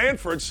 Rob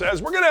Manfred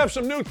says we're going to have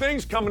some new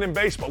things coming in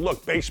baseball.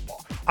 Look,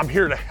 baseball, I'm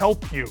here to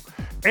help you.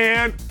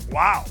 And,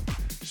 wow,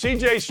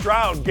 C.J.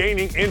 Stroud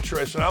gaining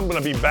interest, and I'm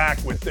going to be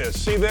back with this.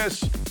 See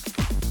this?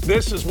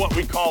 This is what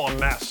we call a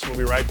mess. We'll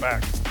be right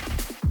back.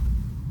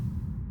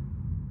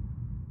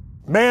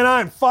 Man,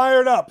 I'm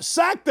fired up.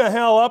 Sack the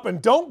hell up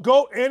and don't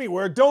go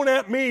anywhere. Don't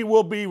at me.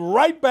 We'll be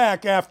right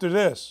back after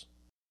this.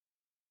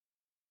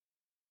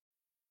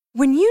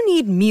 When you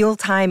need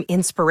mealtime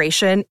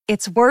inspiration,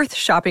 it's worth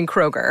shopping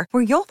Kroger,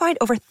 where you'll find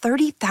over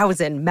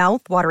 30,000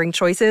 mouth-watering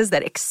choices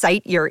that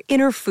excite your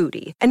inner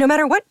foodie. And no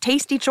matter what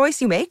tasty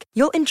choice you make,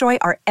 you'll enjoy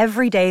our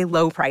everyday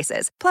low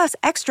prices, plus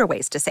extra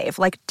ways to save,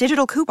 like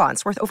digital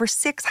coupons worth over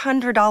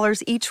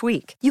 $600 each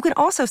week. You can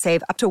also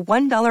save up to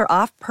 $1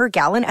 off per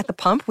gallon at the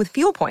pump with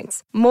fuel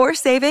points. More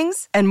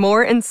savings and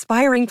more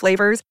inspiring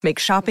flavors make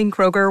shopping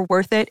Kroger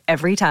worth it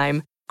every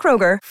time.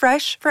 Kroger,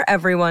 fresh for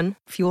everyone.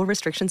 Fuel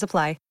restrictions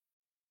apply.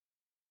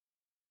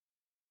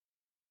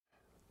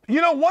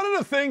 One of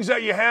the things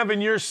that you have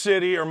in your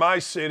city or my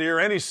city or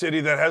any city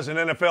that has an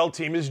NFL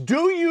team is,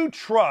 do you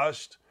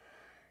trust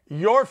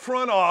your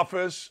front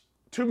office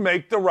to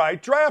make the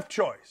right draft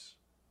choice?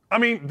 I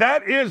mean,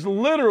 that is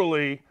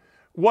literally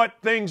what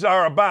things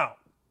are about.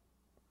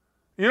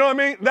 You know what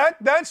I mean?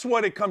 That's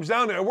what it comes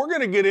down to. And we're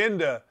going to get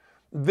into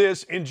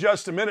this in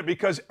just a minute,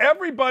 because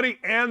everybody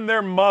and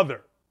their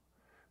mother,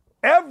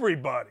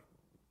 everybody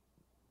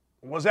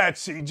was at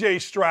C.J.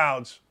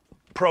 Stroud's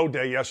pro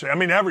day yesterday. I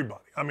mean,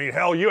 everybody. I mean,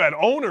 hell, you had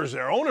owners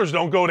there. Owners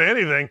don't go to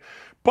anything,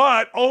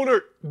 but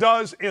owner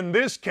does in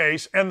this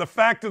case. And the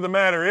fact of the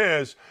matter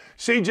is,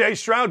 C.J.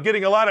 Stroud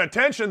getting a lot of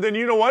attention. Then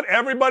you know what?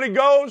 Everybody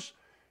goes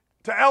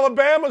to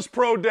Alabama's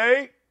pro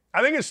day.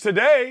 I think it's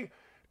today.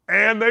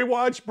 And they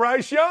watch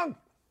Bryce Young.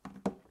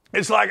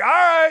 It's like, all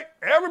right,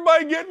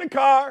 everybody get in the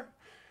car,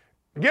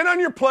 get on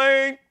your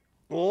plane,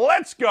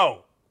 let's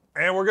go.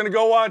 And we're going to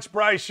go watch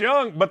Bryce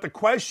Young. But the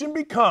question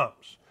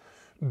becomes,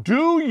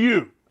 Do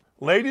you,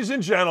 ladies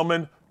and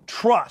gentlemen,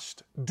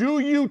 do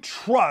you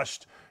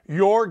trust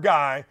your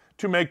guy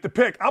to make the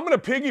pick? I'm going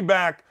to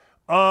piggyback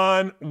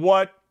on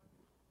what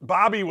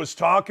Bobby was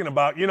talking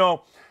about. You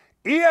know,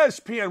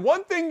 ESPN,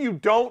 one thing you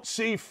don't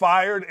see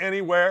fired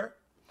anywhere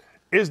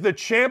is the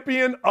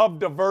champion of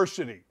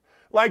diversity.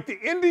 Like the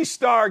Indy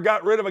Star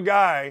got rid of a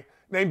guy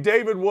named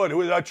David Wood, who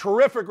was a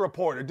terrific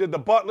reporter, did the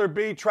Butler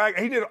Beat track.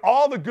 He did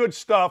all the good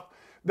stuff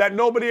that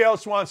nobody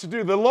else wants to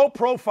do, the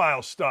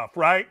low-profile stuff,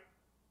 right?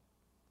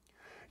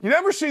 You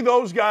never see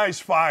those guys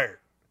fired.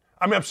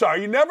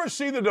 You never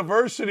see the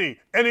diversity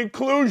and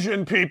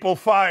inclusion people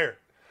fired.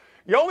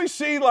 You only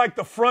see like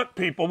the front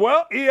people.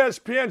 Well,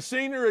 ESPN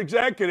senior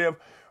executive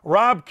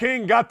Rob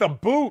King got the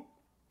boot.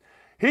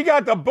 He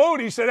got the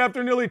boot. He said,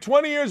 after nearly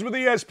 20 years with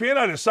ESPN,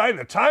 I decided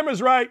the time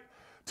is right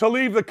to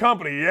leave the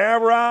company. Yeah,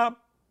 Rob?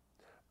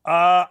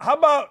 How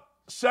about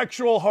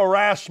sexual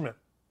harassment?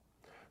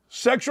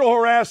 Sexual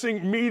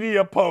harassing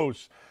media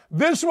posts.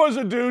 This was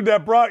a dude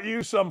that brought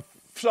you some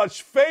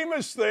such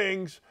famous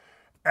things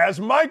as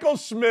Michael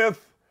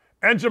Smith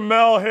and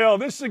Jamel Hill.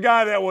 This is a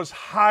guy that was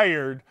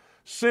hired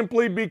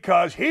simply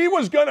because he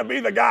was going to be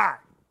the guy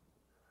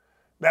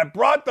that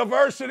brought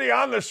diversity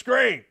on the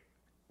screen.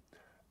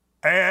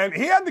 And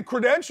he had the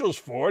credentials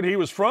for it. He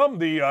was from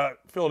the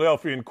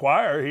Philadelphia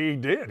Inquirer. He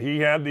did. He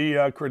had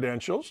the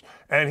credentials,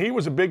 and he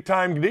was a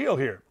big-time deal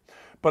here.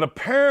 But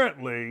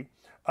apparently,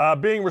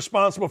 being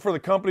responsible for the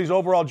company's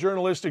overall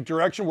journalistic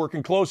direction,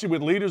 working closely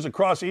with leaders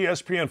across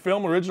ESPN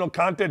film, original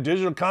content,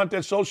 digital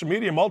content, social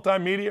media,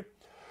 multimedia.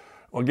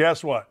 Well,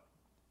 guess what?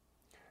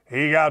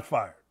 He got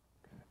fired.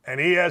 And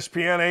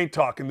ESPN ain't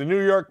talking. The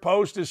New York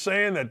Post is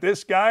saying that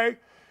this guy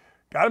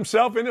got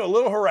himself into a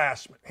little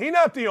harassment. He's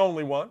not the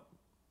only one.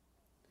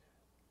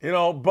 You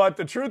know, but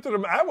the truth of the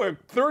matter, I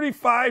worked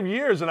 35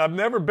 years and I've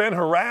never been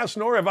harassed,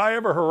 nor have I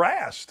ever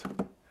harassed.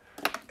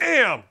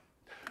 Damn.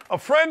 A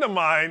friend of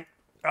mine,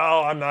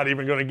 I'm not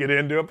even going to get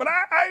into it, but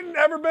I've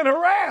never been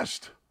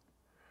harassed.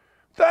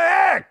 The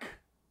heck?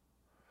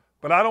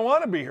 But I don't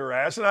want to be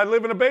harassed, and I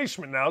live in a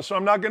basement now, so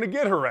I'm not going to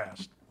get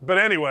harassed. But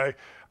anyway,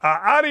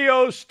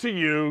 adios to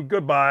you.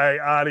 Goodbye.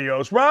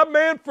 Adios. Rob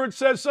Manfred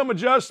says some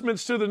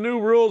adjustments to the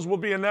new rules will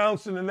be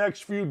announced in the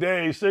next few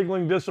days,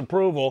 signaling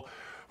disapproval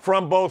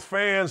from both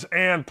fans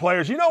and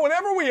players. You know,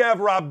 whenever we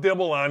have Rob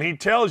Dibble on, he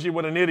tells you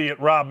what an idiot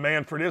Rob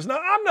Manfred is. Now,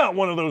 I'm not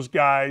one of those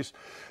guys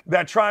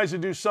that tries to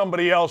do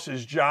somebody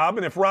else's job.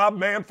 And if Rob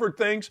Manfred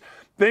thinks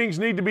things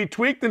need to be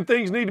tweaked, then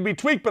things need to be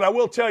tweaked. But I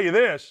will tell you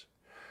this.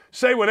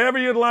 Say whatever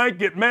you'd like,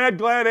 get mad,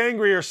 glad,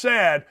 angry, or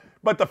sad.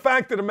 But the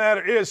fact of the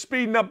matter is,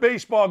 speeding up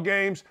baseball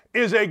games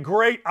is a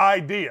great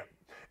idea.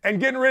 And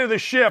getting rid of the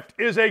shift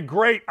is a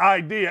great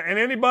idea. And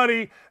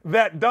anybody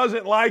that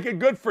doesn't like it,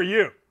 good for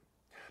you.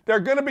 There are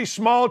going to be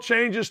small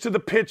changes to the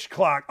pitch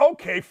clock.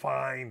 Okay,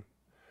 fine.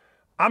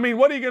 I mean,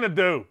 what are you going to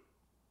do?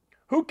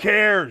 Who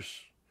cares?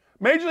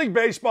 Major League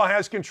Baseball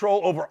has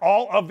control over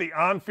all of the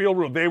on-field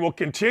rules. They will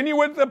continue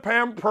with the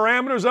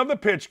parameters of the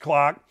pitch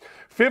clock.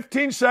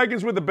 15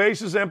 seconds with the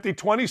bases empty,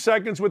 20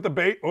 seconds with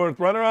the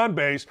runner on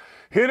base.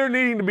 Hitter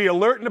needing to be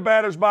alert in the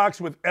batter's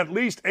box with at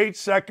least 8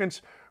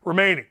 seconds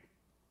remaining.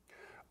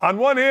 On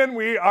one end,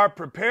 we are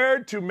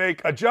prepared to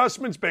make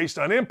adjustments based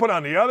on input.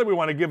 On the other, we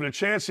want to give it a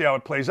chance, see how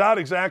it plays out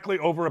exactly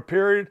over a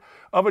period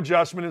of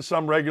adjustment in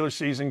some regular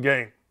season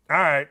game. All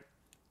right.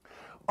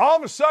 All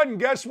of a sudden,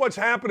 guess what's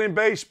happening in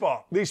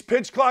baseball? These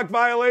pitch clock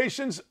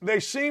violations, they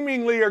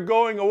seemingly are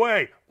going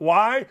away.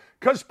 Why?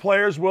 Because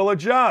players will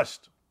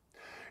adjust.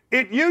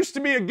 It used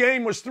to be a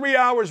game was 3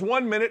 hours,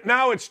 1 minute.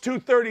 Now it's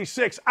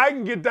 2:36. I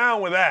can get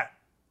down with that.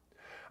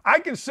 I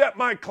can set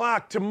my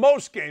clock to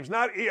most games,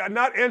 not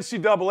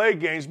NCAA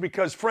games,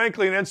 because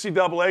frankly in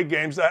NCAA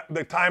games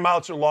the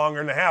timeouts are longer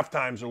and the half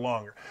times are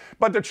longer.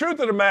 But the truth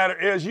of the matter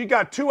is you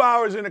got 2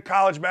 hours in a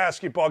college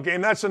basketball game,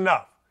 that's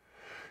enough.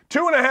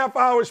 2.5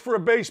 hours for a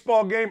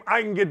baseball game,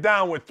 I can get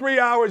down with. 3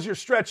 hours, you're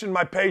stretching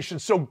my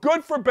patience. So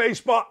good for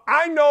baseball.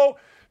 I know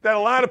that a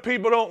lot of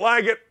people don't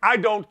like it. I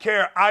don't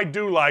care. I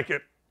do like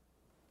it.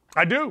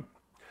 I do.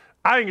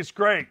 I think it's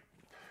great.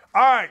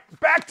 All right,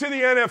 back to the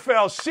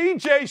NFL.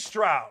 C.J.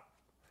 Stroud.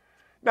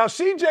 Now,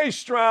 C.J.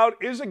 Stroud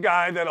is a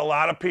guy that a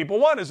lot of people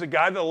want, is a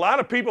guy that a lot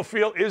of people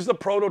feel is the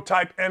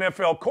prototype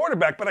NFL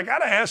quarterback. But I got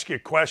to ask you a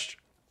question.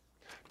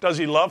 Does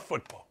he love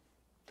football?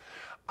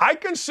 I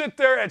can sit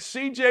there at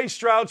C.J.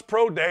 Stroud's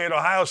pro day at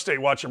Ohio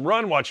State, watch him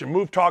run, watch him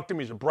move, talk to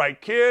him. He's a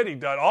bright kid. He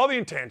done all the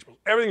intangibles.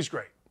 Everything's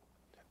great.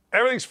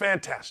 Everything's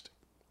fantastic.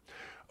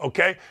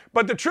 Okay?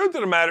 But the truth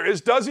of the matter is,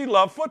 does he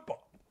love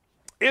football?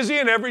 Is he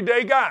an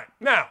everyday guy?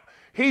 Now,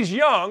 he's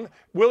young.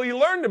 Will he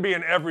learn to be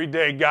an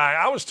everyday guy?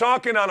 I was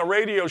talking on a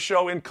radio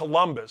show in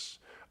Columbus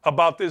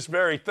about this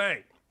very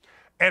thing.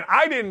 And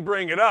I didn't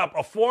bring it up.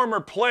 A former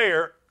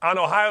player on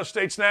Ohio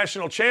State's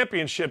national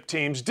championship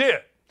teams did.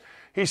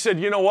 He said,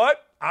 you know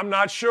what? I'm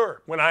not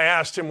sure, when I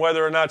asked him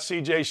whether or not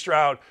C.J.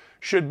 Stroud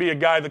should be a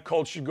guy the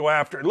Colts should go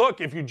after. Look,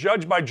 if you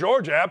judge by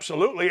Georgia,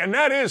 absolutely. And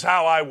that is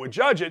how I would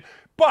judge it.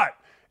 But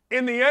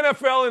in the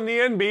NFL and the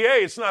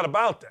NBA, it's not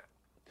about that.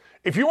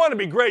 If you want to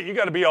be great, you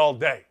got to be all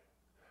day.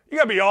 You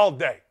got to be all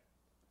day.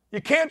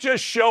 You can't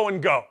just show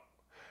and go.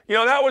 You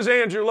know, that was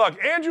Andrew Luck.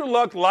 Andrew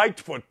Luck liked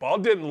football,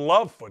 didn't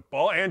love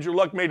football. Andrew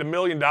Luck made $1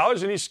 million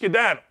and he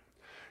skedaddled.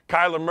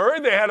 Kyler Murray,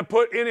 they had to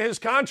put in his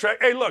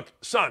contract, hey, look,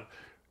 son,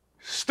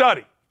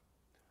 study.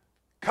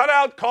 Cut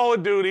out Call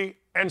of Duty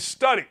and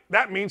study.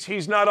 That means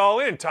he's not all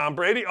in. Tom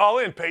Brady, all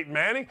in. Peyton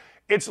Manning.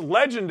 It's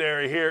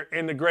legendary here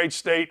in the great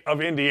state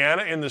of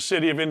Indiana, in the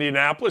city of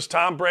Indianapolis.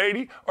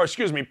 Peyton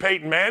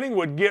Manning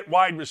would get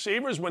wide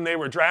receivers when they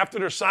were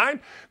drafted or signed,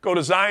 go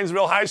to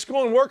Zionsville High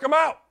School and work them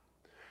out,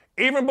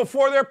 even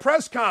before their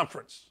press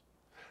conference.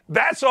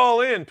 That's all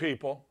in,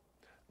 people.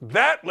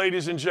 That,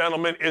 ladies and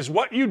gentlemen, is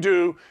what you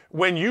do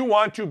when you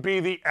want to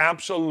be the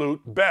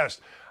absolute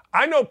best.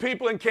 I know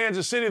people in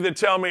Kansas City that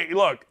tell me,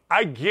 look,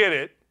 I get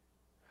it.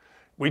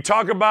 We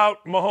talk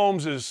about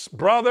Mahomes'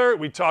 brother,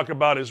 we talk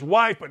about his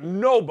wife, but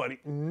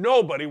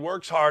nobody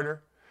works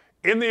harder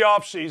in the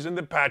offseason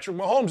than Patrick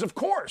Mahomes, of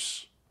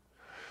course.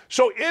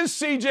 So is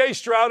C.J.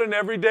 Stroud an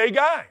everyday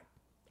guy?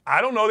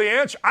 I don't know the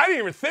answer. I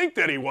didn't even think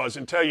that he was,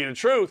 and tell you the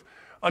truth,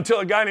 until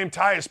a guy named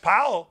Tyus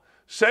Powell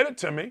said it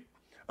to me,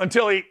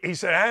 until he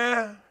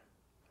said,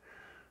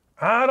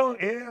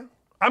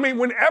 I mean,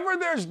 whenever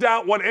there's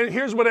doubt,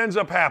 here's what ends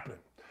up happening.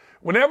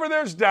 Whenever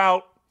there's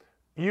doubt,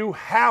 you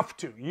have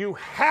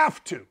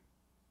to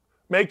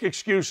make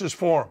excuses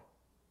for him.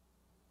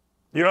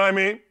 You know what I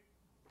mean?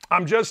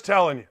 I'm just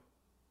telling you.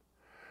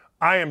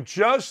 I am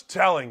just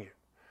telling you.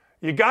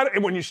 You got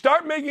when you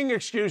start making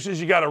excuses,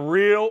 you got a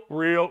real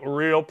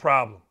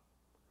problem.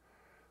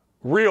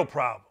 Real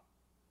problem.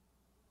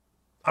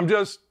 I'm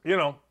just,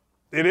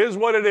 it is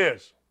what it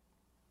is.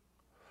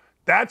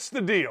 That's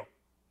the deal.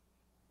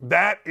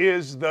 That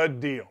is the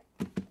deal.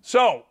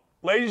 So,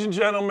 ladies and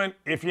gentlemen,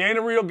 if you ain't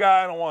a real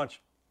guy, I don't want you.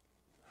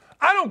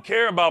 I don't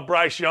care about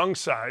Bryce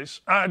Young's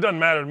size. It doesn't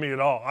matter to me at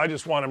all. I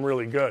just want him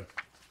really good.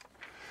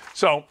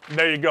 So,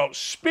 there you go.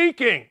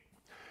 Speaking.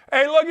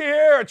 Hey, looky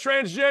here, a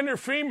transgender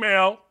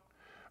female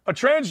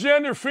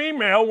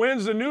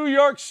wins the New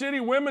York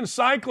City women's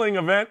cycling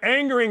event,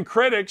 angering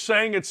critics,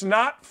 saying it's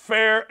not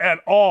fair at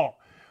all.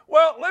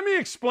 Well, let me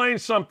explain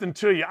something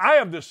to you. I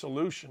have the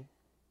solution.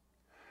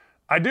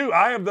 I do.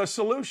 I have the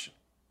solution.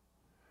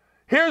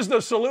 Here's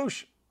the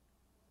solution.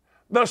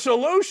 The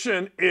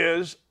solution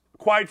is,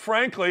 quite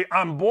frankly,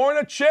 I'm born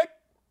a chick,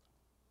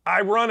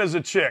 I run as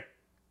a chick.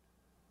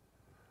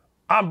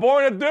 I'm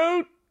born a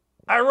dude,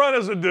 I run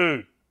as a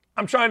dude.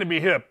 I'm trying to be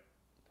hip.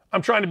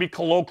 I'm trying to be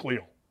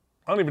colloquial.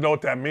 I don't even know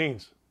what that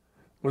means.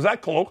 Was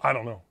that colloquial? I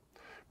don't know.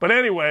 But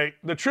anyway,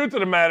 the truth of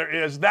the matter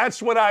is that's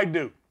what I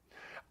do.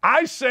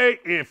 I say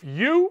if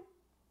you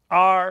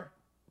are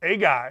a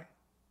guy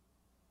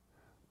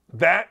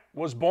that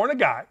was born a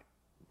guy,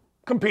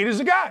 compete as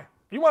a guy.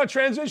 You want to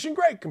transition?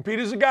 Great. Compete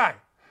as a guy.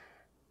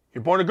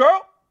 You're born a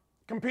girl?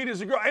 Compete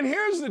as a girl. And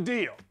here's the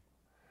deal.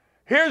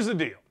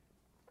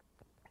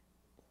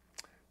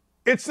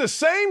 It's the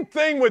same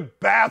thing with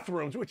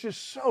bathrooms, which is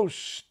so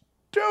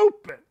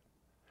stupid.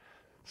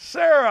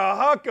 Sarah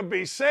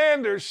Huckabee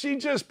Sanders, she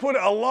just put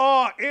a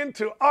law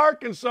into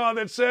Arkansas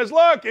that says,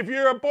 look, if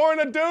you're born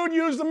a dude,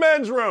 use the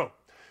men's room.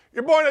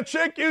 You're born a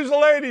chick, use the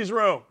ladies'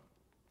 room.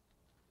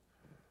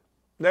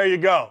 There you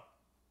go.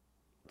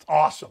 It's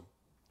awesome.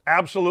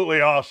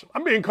 Absolutely awesome.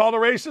 I'm being called a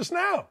racist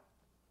now.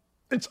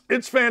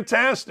 It's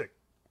fantastic.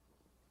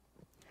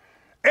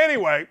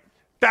 Anyway,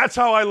 that's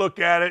how I look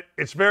at it.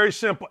 It's very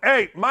simple.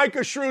 Hey,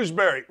 Micah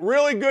Shrewsbury,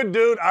 really good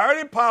dude. I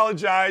already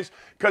apologized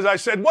because I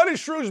said, what has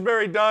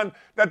Shrewsbury done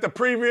that the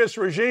previous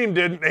regime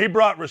didn't? He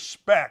brought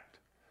respect.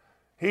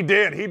 He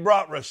did. He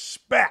brought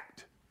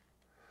respect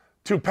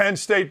to Penn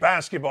State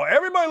basketball.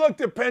 Everybody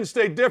looked at Penn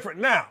State different.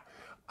 Now,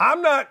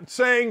 I'm not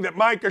saying that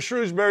Micah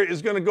Shrewsbury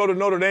is going to go to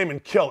Notre Dame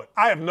and kill it.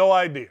 I have no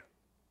idea.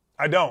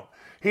 I don't.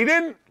 He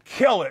didn't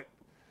kill it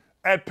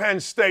at Penn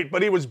State,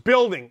 but he was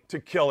building to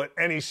kill it,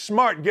 and he's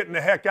smart getting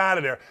the heck out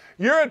of there.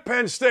 You're at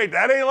Penn State.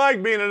 That ain't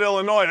like being at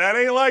Illinois. That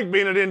ain't like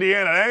being at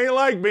Indiana. That ain't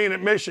like being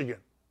at Michigan.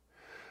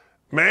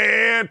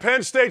 Man,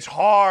 Penn State's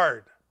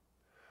hard.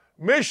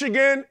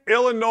 Michigan,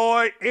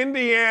 Illinois,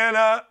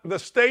 Indiana, the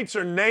states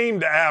are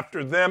named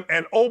after them.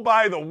 And oh,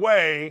 by the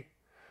way,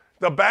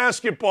 the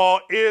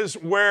basketball is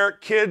where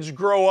kids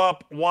grow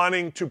up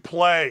wanting to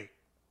play.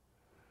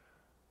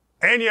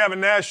 And you have a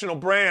national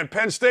brand.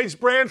 Penn State's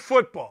brand,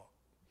 football.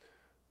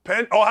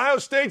 Ohio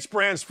State's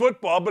brand's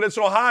football, but it's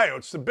Ohio.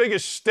 It's the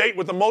biggest state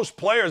with the most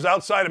players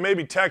outside of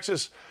maybe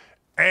Texas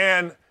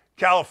and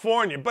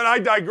California. But I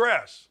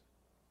digress.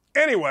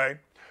 Anyway,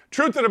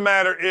 truth of the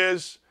matter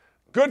is,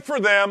 good for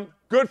them,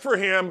 good for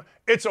him.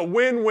 It's a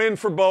win-win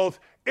for both.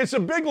 It's a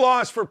big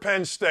loss for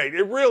Penn State.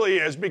 It really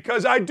is,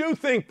 because I do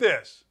think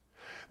this.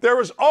 There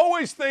was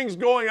always things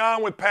going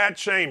on with Pat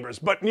Chambers.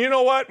 But you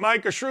know what?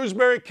 Micah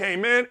Shrewsbury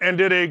came in and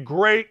did a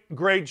great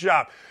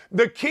job.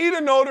 The key to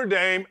Notre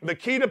Dame, the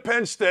key to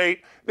Penn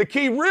State, the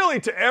key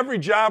really to every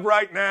job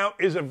right now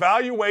is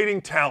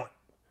evaluating talent.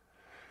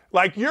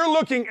 Like, you're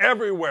looking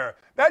everywhere.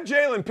 That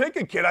Jalen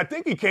Pickett kid, I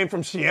think he came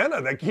from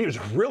Siena. He was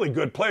a really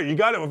good player. You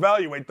got to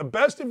evaluate. The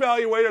best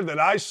evaluator that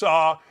I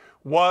saw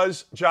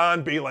was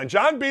John Beilein.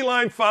 John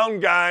Beilein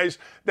found guys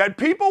that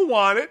people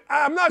wanted.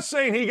 I'm not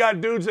saying he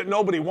got dudes that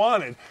nobody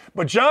wanted,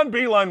 but John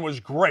Beilein was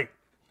great.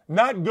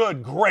 Not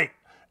good, great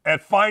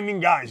at finding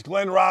guys.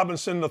 Glenn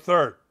Robinson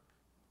III.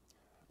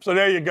 So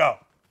there you go.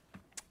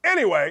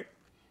 Anyway,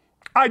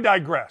 I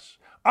digress.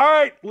 All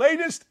right,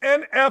 latest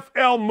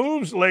NFL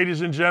moves,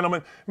 ladies and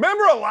gentlemen.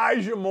 Remember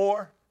Elijah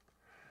Moore?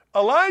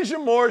 Elijah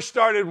Moore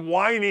started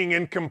whining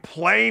and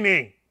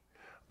complaining.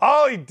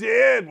 All he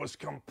did was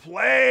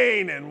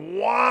complain and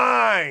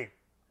whine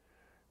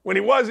when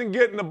he wasn't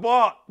getting the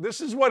ball.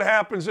 This is what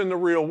happens in the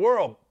real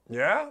world.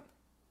 Yeah?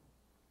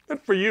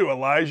 Good for you,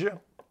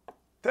 Elijah.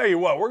 Tell you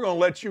what, we're going to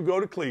let you go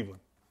to Cleveland.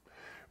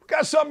 We've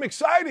got something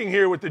exciting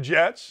here with the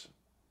Jets.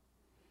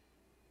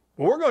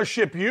 We're going to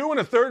ship you and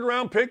a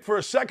third-round pick for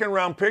a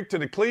second-round pick to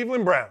the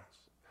Cleveland Browns.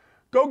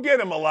 Go get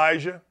him,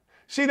 Elijah.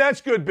 See, that's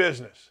good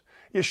business.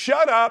 You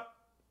shut up,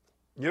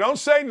 you don't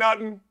say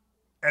nothing,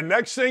 and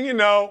next thing you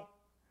know,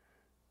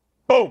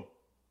 boom,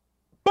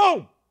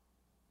 boom,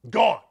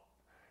 gone.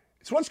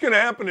 It's what's going to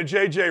happen to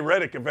J.J.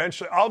 Redick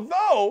eventually,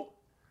 although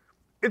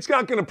it's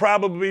not going to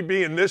probably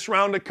be in this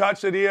round of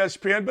cuts at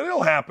ESPN, but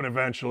it'll happen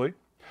eventually.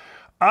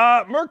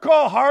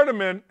 Mecole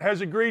Hardman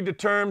has agreed to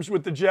terms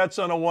with the Jets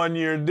on a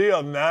one-year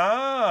deal.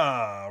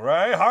 Nah,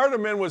 right?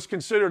 Hardman was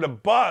considered a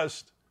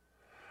bust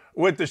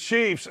with the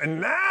Chiefs. And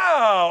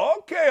now,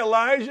 okay,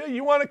 Elijah,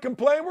 you want to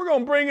complain? We're going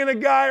to bring in a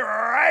guy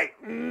right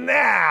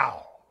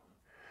now.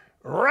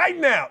 Right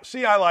now.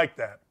 See, I like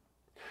that.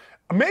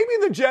 Maybe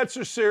the Jets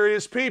are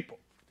serious people.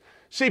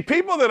 See,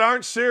 people that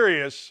aren't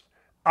serious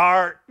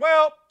are,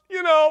 well,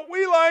 you know,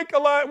 we like a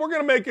lot. We're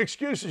going to make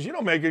excuses. You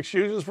don't make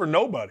excuses for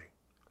nobody.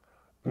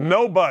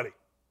 Nobody.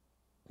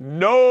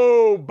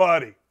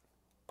 Nobody.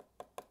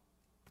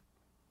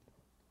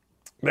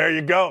 There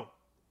you go.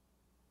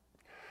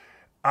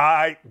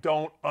 I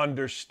don't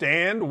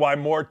understand why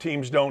more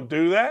teams don't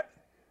do that.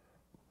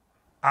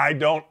 I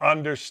don't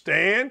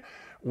understand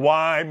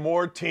why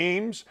more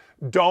teams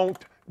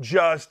don't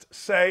just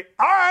say,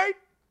 all right,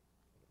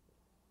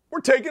 we're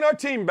taking our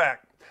team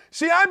back.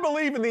 See, I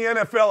believe in the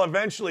NFL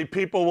eventually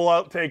people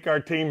will take our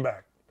team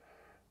back.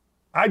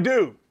 I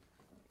do.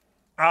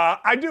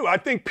 I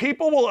think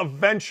people will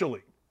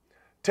eventually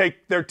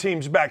take their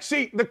teams back.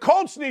 See, the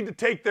Colts need to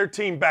take their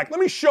team back. Let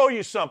me show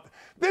you something.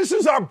 This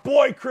is our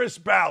boy, Chris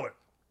Ballard.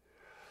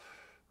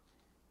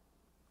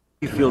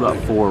 You feel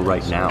about 4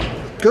 right now?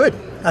 Good.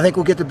 I think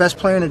we'll get the best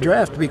player in the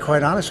draft, to be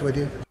quite honest with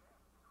you.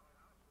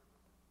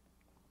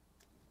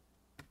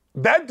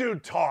 That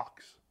dude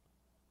talks.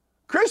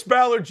 Chris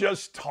Ballard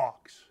just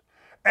talks.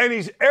 And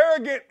he's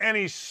arrogant and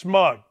he's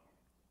smug.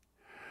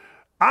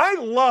 I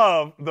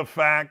love the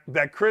fact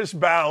that Chris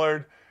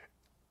Ballard,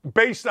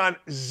 based on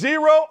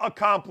zero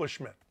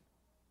accomplishment,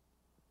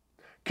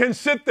 can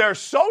sit there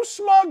so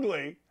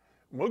smugly,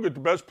 we'll get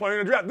the best player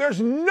in the draft. There's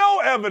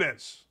no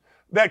evidence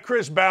that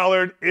Chris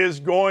Ballard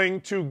is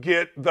going to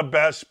get the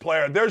best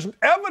player. There's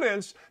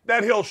evidence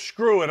that he'll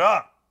screw it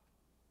up.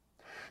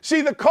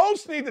 See, the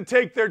Colts need to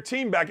take their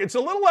team back. It's a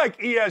little like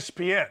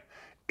ESPN.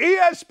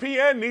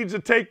 ESPN needs to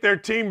take their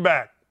team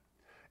back.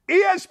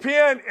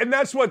 ESPN, and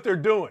that's what they're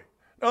doing.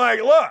 They're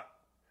like, look,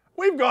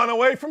 we've gone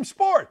away from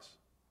sports.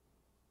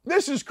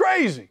 This is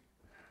crazy.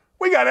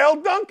 We got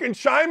L. Duncan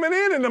chiming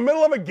in the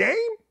middle of a game.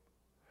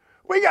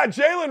 We got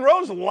Jalen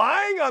Rose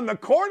lying on the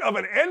court of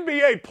an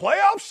NBA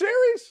playoff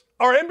series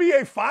or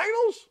NBA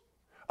finals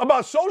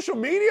about social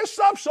media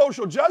stuff,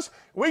 social justice.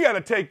 We got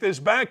to take this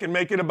back and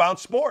make it about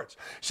sports.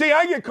 See,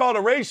 I get called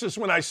a racist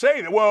when I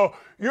say that. Well,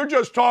 you're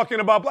just talking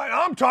about black.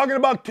 I'm talking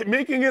about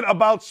making it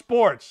about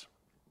sports.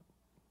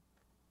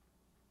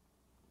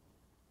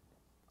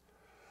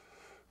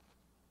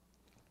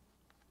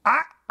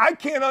 I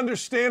can't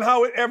understand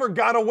how it ever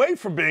got away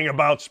from being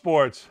about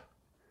sports.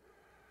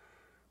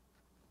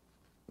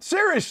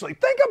 Seriously,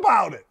 think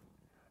about it.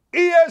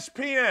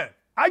 ESPN,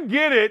 I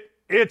get it,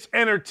 it's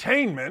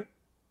entertainment.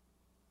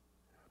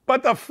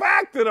 But the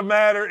fact of the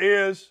matter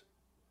is,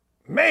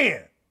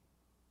 man,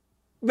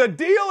 the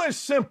deal is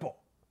simple.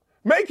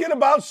 Make it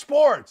about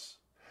sports.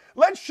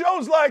 Let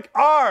shows like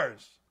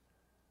ours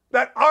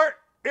that aren't,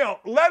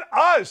 let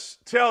us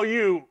tell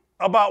you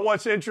about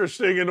what's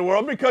interesting in the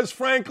world because,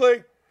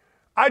 frankly,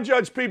 I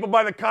judge people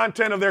by the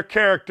content of their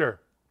character,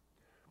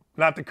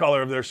 not the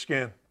color of their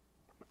skin.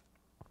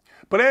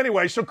 But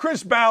anyway, so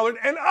Chris Ballard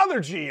and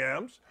other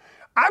GMs,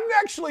 I've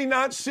actually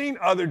not seen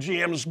other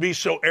GMs be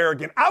so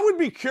arrogant. I would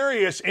be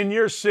curious in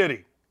your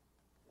city.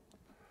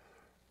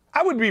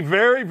 I would be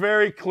very,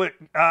 very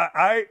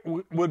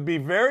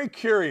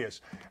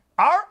curious.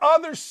 Are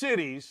other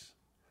cities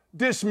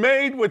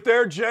dismayed with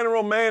their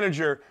general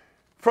manager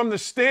from the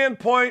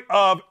standpoint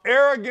of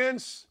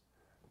arrogance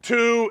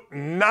to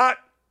not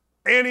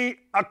any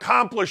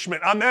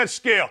accomplishment on that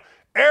scale?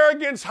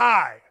 Arrogance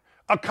high,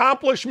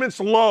 accomplishments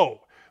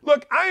low.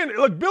 Look,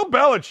 Bill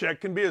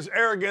Belichick can be as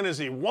arrogant as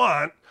he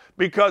wants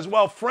because,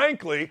 well,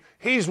 frankly,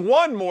 he's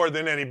won more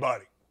than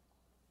anybody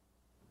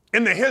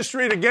in the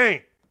history of the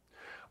game.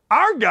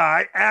 Our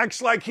guy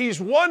acts like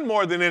he's won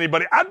more than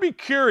anybody. I'd be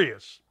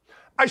curious.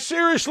 I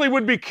seriously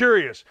would be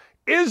curious.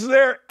 Is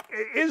there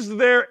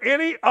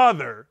any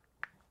other,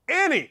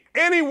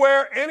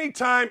 anywhere,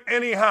 anytime,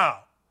 anyhow,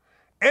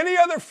 any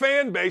other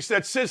fan base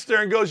that sits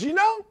there and goes, you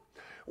know,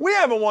 we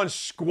haven't won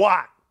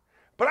squat,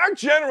 but our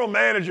general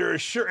manager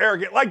is sure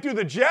arrogant. Like, do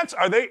the Jets,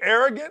 are they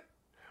arrogant?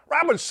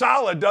 Robert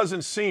Saleh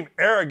doesn't seem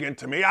arrogant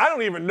to me. I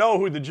don't even know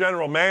who the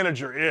general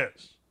manager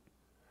is.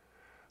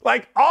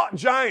 Like, all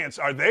Giants,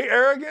 are they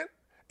arrogant?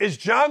 Is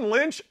John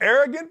Lynch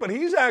arrogant? But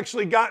he's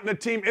actually gotten a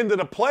team into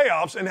the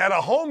playoffs and had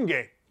a home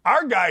game.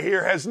 Our guy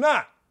here has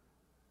not.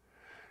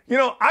 You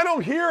know, I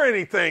don't hear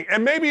anything,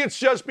 and maybe it's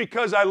just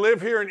because I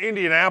live here in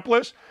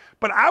Indianapolis,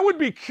 but I would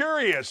be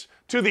curious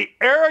to the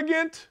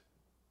arrogant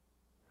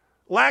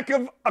lack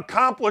of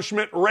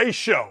accomplishment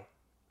ratio.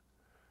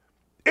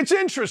 It's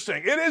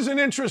interesting. It is an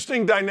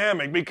interesting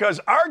dynamic because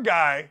our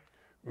guy,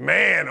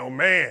 man, oh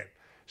man,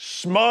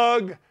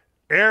 smug,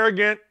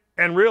 arrogant,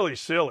 and really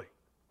silly.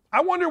 I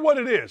wonder what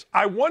it is.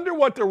 I wonder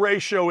what the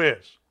ratio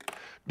is.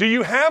 Do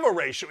you have a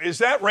ratio? Is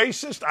that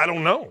racist? I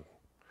don't know.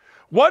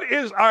 What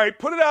is, all right,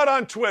 put it out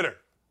on Twitter.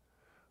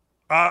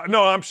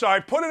 No, I'm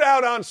sorry, put it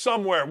out on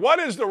somewhere. What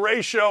is the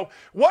ratio?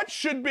 What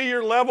should be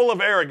your level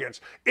of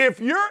arrogance? If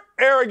you're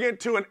arrogant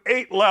to an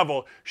 8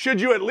 level, should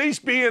you at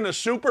least be in the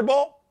Super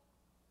Bowl?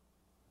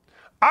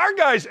 Our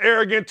guy's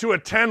arrogant to a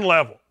 10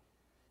 level.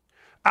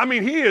 I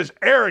mean, he is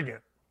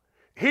arrogant.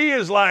 He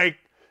is like,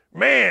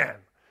 man,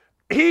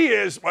 he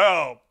is,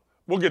 well,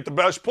 we'll get the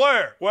best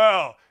player.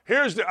 Well,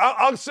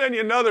 I'll send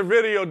you another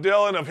video,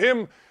 Dylan, of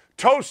him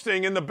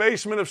toasting in the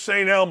basement of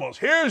St. Elmo's.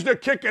 Here's the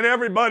kicking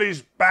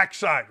everybody's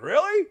backside.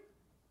 Really?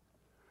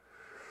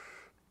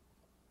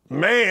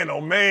 Man,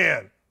 oh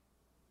man.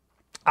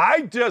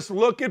 I just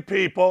look at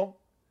people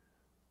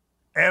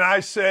and I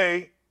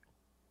say,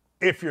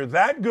 if you're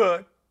that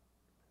good,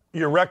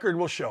 your record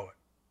will show it.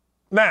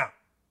 Now,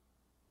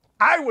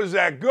 I was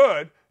that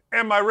good,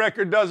 and my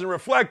record doesn't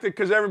reflect it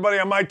because everybody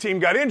on my team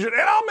got injured,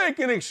 and I'll make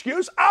an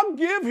excuse. I'll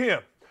give him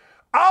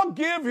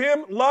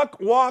luck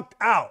walked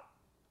out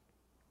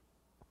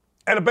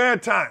at a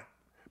bad time.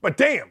 But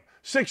damn,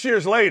 6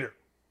 years later,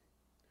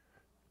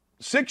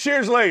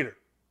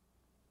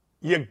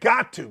 you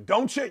got to,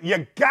 don't you?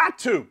 You got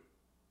to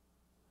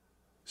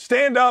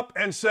stand up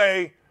and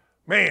say,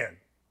 man,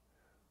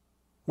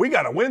 we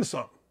got to win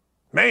something.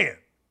 Man.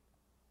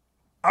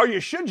 Or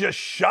you should just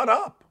shut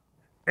up.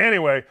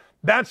 Anyway,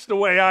 that's the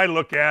way I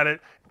look at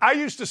it. I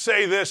used to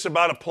say this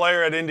about a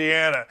player at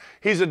Indiana.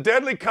 He's a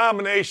deadly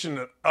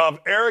combination of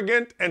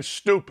arrogant and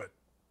stupid.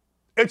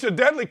 It's a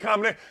deadly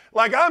combination.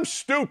 Like, I'm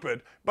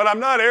stupid, but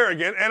I'm not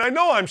arrogant, and I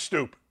know I'm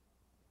stupid.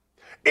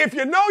 If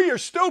you know you're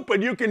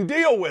stupid, you can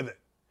deal with it.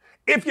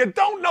 If you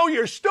don't know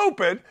you're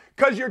stupid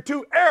because you're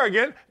too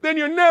arrogant, then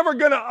you're never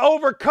going to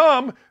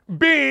overcome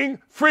being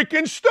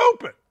freaking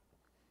stupid.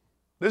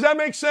 Does that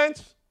make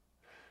sense?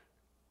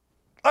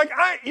 Like,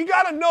 you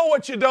got to know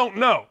what you don't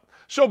know.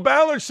 So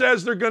Ballard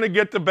says they're going to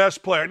get the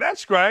best player.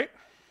 That's great.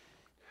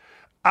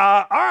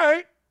 All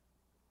right.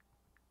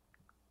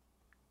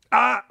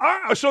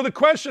 So the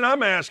question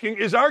I'm asking,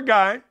 is our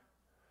guy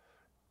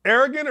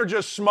arrogant or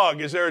just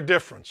smug? Is there a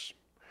difference?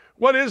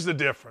 What is the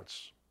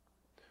difference?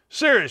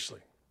 Seriously,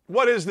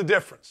 what is the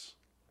difference?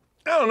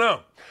 I don't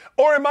know.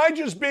 Or am I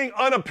just being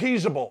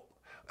unappeasable?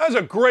 That's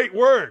a great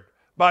word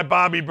by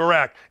Bobby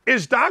Burack.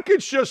 Is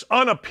Dockich just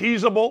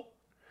unappeasable?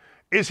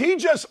 Is he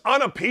just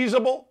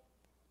unappeasable?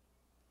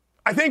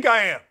 I think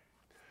I am.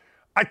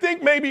 I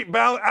think maybe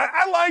Ballard,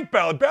 I like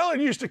Ballard. Ballard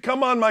used to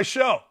come on my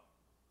show.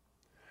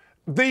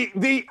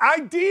 The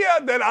idea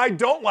that I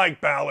don't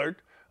like Ballard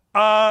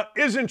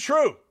isn't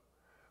true.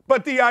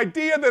 But the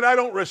idea that I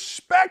don't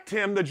respect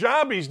him, the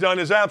job he's done,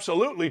 is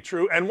absolutely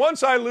true. And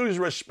once I lose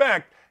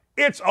respect,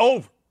 it's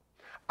over.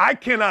 I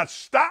cannot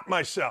stop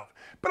myself.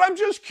 But I'm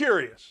just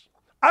curious.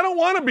 I don't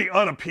want to be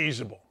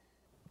unappeasable.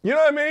 You know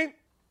what I mean?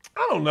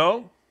 I don't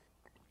know.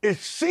 It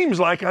seems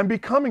like I'm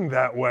becoming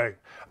that way.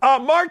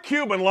 Mark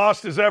Cuban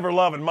lost his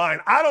ever-loving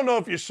mind. I don't know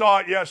if you saw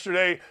it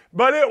yesterday,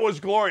 but it was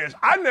glorious.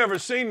 I've never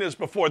seen this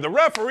before. The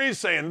referee's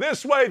saying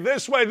this way,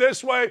 this way,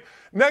 this way.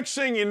 Next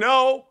thing you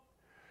know,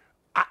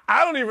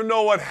 I don't even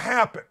know what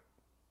happened.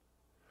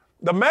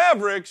 The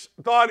Mavericks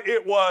thought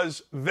it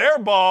was their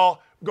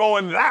ball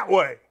going that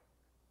way.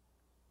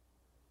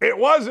 It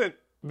wasn't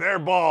their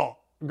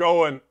ball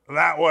going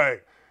that way.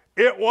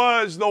 It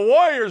was the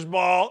Warriors'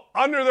 ball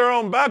under their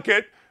own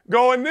bucket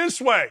going this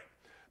way.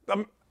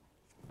 The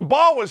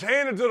ball was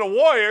handed to the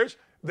Warriors.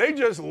 They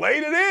just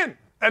laid it in.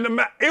 And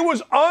it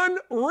was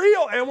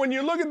unreal. And when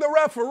you look at the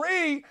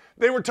referee,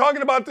 they were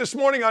talking about this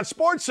morning on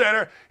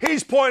SportsCenter,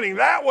 he's pointing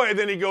that way,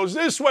 then he goes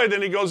this way,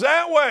 then he goes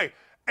that way.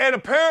 And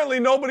apparently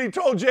nobody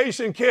told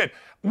Jason Kidd,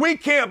 we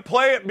can't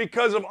play it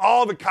because of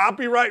all the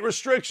copyright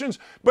restrictions,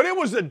 but it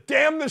was the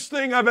damnedest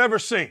thing I've ever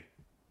seen.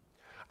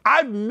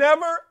 I've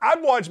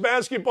watched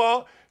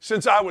basketball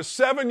since I was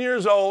 7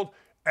 years old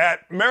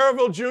at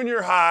Maryville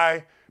Junior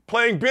High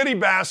playing biddy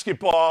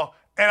basketball,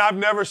 and I've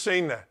never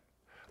seen that.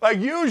 Like,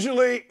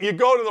 usually you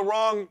go to the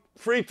wrong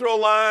free throw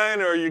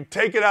line or you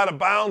take it out of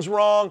bounds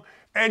wrong,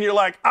 and you're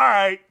like, all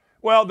right,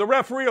 well, the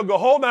referee will go,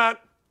 hold on,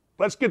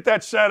 let's get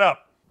that set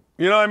up.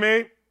 You know what I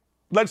mean?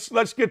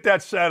 Let's get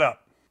that set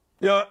up.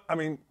 You know, I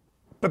mean,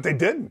 but they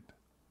didn't.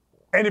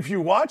 And if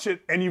you watch it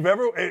and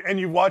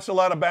you've watched a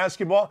lot of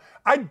basketball,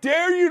 I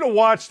dare you to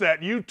watch that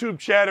YouTube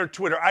chat or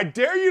Twitter. I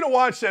dare you to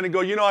watch that and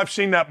go, you know, I've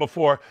seen that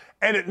before,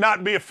 and it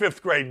not be a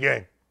fifth grade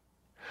game.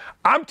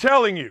 I'm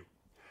telling you,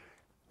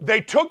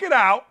 they took it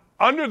out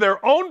under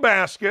their own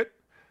basket.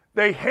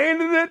 They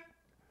handed it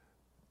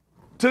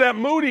to that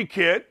Moody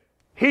kid.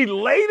 He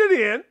laid it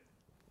in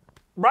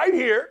right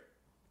here,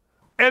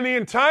 and the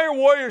entire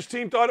Warriors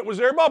team thought it was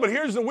their ball. But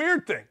here's the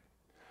weird thing.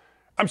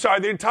 I'm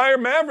sorry, the entire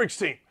Mavericks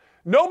team.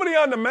 Nobody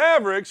on the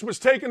Mavericks was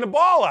taking the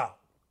ball out.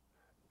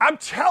 I'm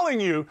telling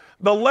you,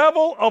 the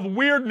level of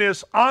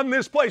weirdness on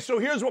this play. So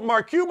here's what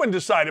Mark Cuban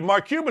decided.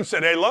 Mark Cuban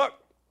said, hey, look,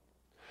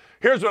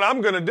 here's what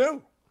I'm going to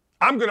do.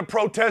 I'm going to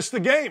protest the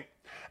game.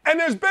 And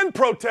there's been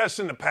protests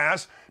in the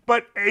past,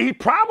 but he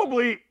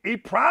probably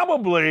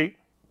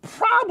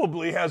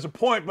has a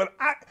point. But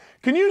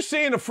can you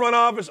see in the front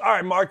office, all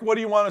right, Mark, what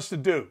do you want us to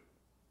do?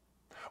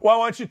 Well,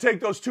 why don't you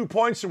take those 2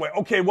 points away?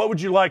 Okay, what would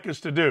you like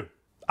us to do?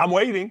 I'm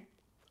waiting.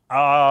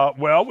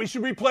 Well, we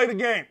should replay the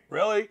game.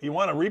 Really? You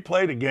want to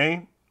replay the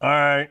game? All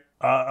right.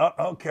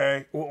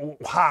 Okay.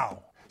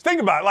 How?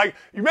 Think about it. Like,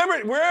 you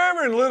remember, we're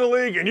ever in Little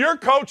League and your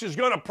coach is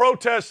going to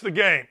protest the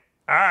game.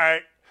 All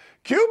right.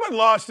 Cuban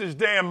lost his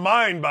damn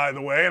mind, by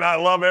the way, and I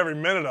love every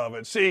minute of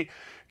it. See,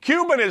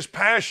 Cuban is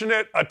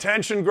passionate,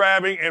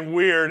 attention-grabbing, and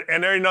weird,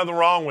 and there ain't nothing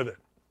wrong with it.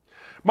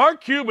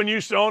 Mark Cuban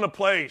used to own a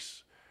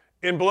place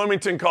in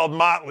Bloomington called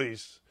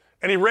Motley's,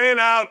 and he ran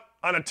out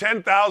on a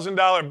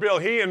 $10,000 bill.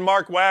 He and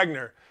Mark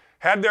Wagner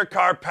had their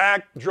car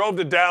packed, drove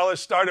to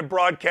Dallas, started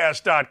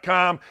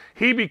broadcast.com.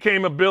 He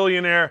became a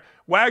billionaire.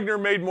 Wagner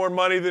made more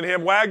money than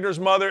him. Wagner's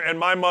mother and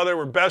my mother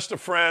were best of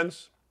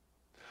friends.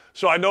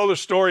 So I know the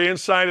story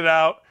inside and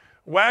out.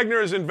 Wagner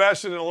is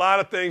invested in a lot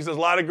of things, does a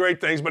lot of great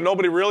things, but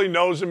nobody really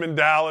knows him in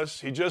Dallas.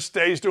 He just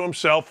stays to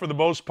himself for the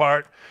most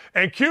part.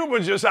 And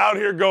Cuban's just out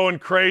here going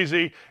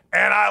crazy,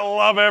 and I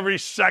love every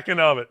second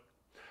of it.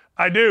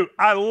 I do.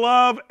 I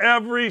love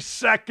every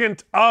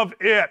second of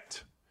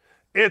it.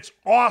 It's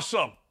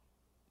awesome.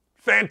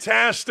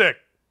 Fantastic.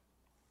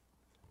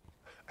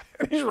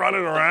 He's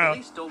running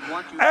around.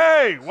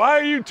 Hey, why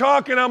are you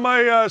talking on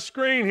my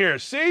screen here?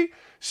 See?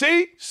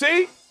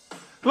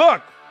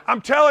 Look, I'm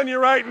telling you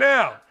right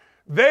now,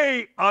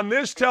 they, on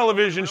this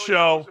television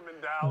show,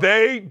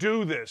 they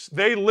do this.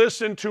 They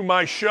listen to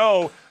my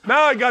show.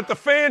 Now I got the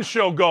fan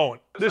show going.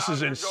 This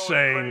is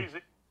insane.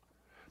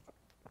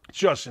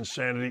 Just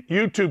insanity.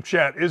 YouTube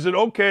chat. Is it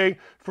okay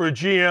for a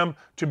GM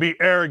to be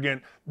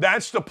arrogant?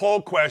 That's the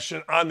poll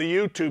question on the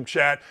YouTube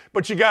chat,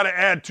 but you got to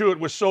add to it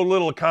with so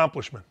little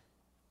accomplishment.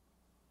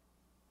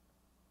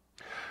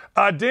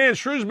 Dan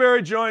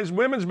Shrewsbury joins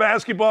women's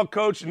basketball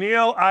coach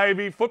Neil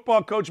Ivey,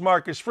 football coach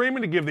Marcus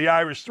Freeman to give the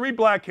Irish 3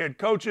 black head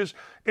coaches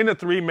in the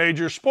 3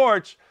 major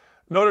sports.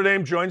 Notre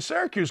Dame joins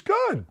Syracuse.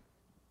 Good.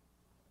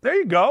 There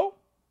you go.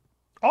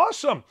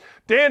 Awesome.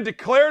 Dan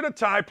declared a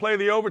tie, play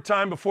the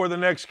overtime before the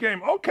next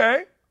game.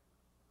 Okay.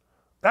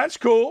 That's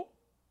cool.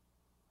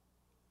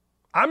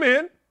 I'm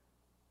in,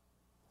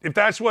 if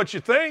that's what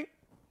you think.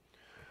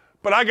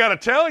 But I got to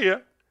tell you,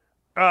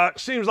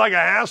 seems like a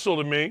hassle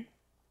to me.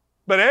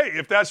 But hey,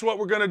 if that's what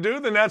we're going to do,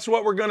 then that's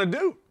what we're going to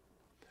do.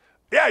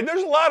 Yeah,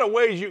 there's a lot of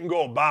ways you can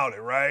go about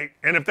it, right?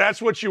 And if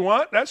that's what you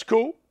want, that's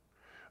cool.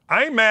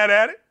 I ain't mad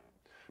at it.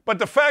 But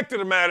the fact of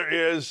the matter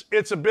is,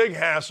 it's a big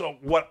hassle.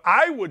 What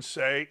I would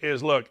say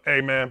is, look,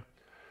 hey, man,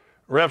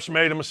 refs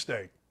made a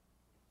mistake.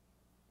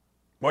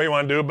 What do you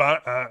want to do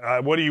about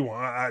it? What do you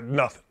want?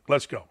 Nothing.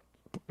 Let's go.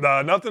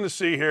 Nothing to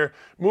see here.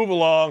 Move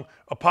along.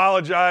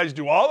 Apologize.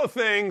 Do all the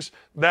things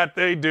that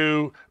they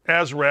do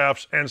as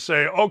refs and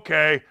say,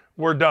 okay,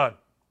 we're done.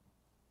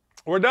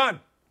 We're done.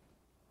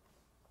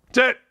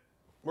 That's it.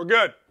 We're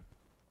good.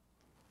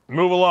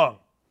 Move along.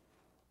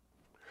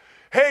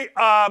 Hey,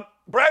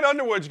 Brad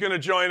Underwood's going to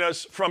join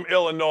us from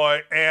Illinois,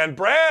 and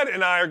Brad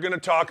and I are going to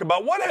talk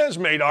about what has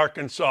made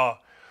Arkansas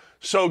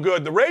so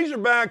good. The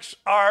Razorbacks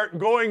are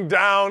going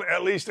down,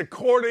 at least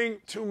according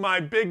to my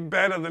big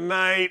bet of the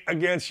night,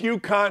 against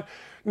UConn.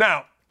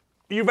 Now,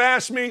 you've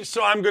asked me,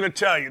 so I'm going to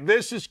tell you,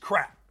 this is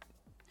crap.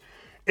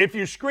 If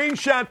you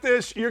screenshot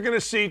this, you're going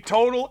to see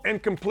total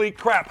and complete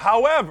crap.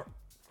 However,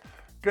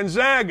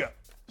 Gonzaga,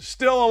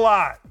 still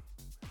alive.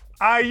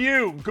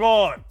 IU,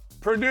 gone.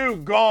 Purdue,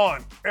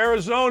 gone.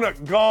 Arizona,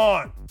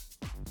 gone.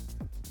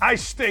 I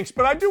stinks.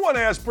 But I do want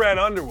to ask Brad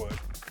Underwood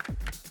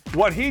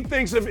what he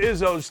thinks of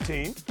Izzo's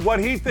team, what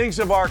he thinks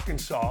of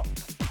Arkansas.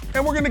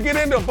 And we're going to get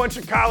into a bunch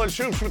of college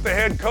hoops with the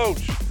head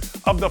coach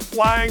of the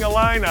Flying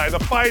Illini, the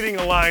Fighting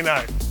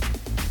Illini.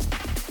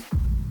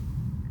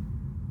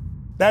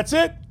 That's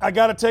it. I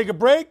got to take a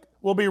break.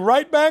 We'll be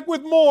right back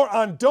with more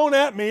on Don't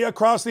At Me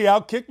across the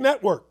OutKick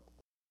Network.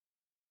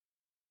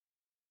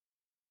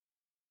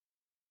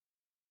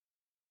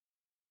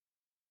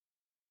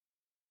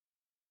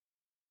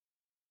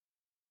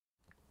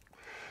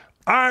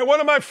 All right, one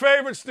of my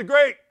favorites, the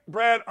great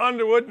Brad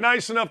Underwood,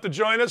 nice enough to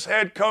join us,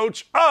 head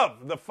coach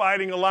of the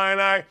Fighting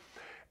Illini.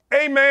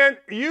 Hey, man,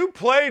 you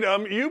played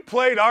them. You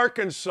played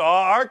Arkansas.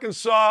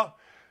 Arkansas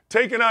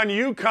taking on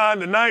UConn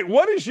tonight.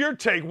 What is your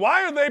take?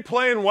 Why are they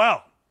playing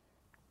well?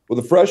 Well,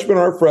 the freshmen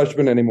aren't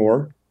freshmen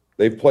anymore.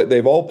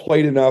 They've all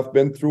played enough,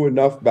 been through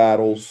enough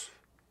battles.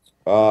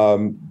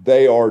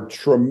 They are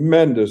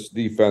tremendous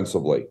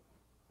defensively.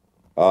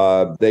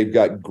 They've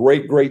got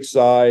great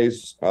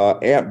size.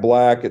 Ant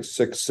Black at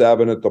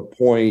 6'7" at the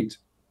point.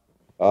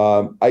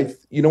 And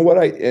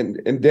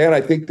Dan,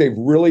 I think they've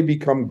really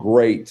become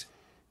great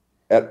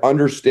at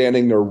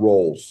understanding their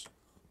roles.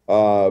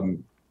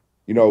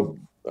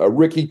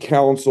 Ricky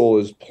Council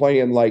is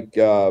playing like,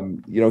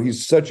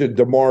 he's such a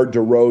DeMar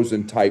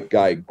DeRozan type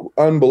guy.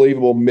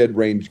 Unbelievable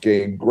mid-range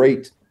game.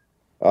 Great.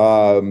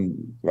 Devo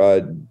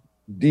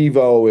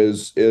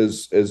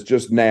is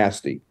just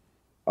nasty.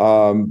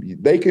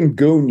 They can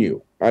goon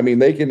you. I mean,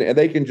 they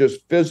can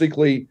just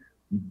physically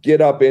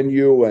get up in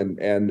you. And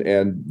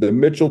the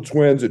Mitchell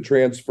twins that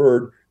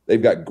transferred,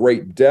 they've got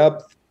great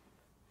depth.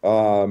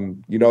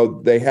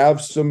 They have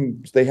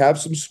some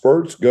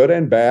spurts, good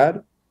and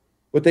bad,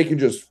 but they can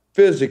just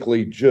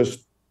physically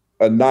just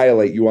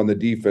annihilate you on the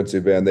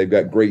defensive end. They've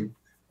got great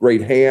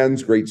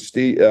hands, great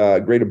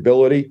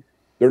ability.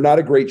 They're not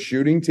a great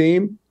shooting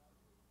team,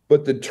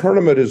 but the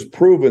tournament has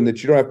proven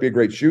that you don't have to be a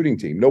great shooting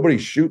team.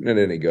 Nobody's shooting it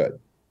any good,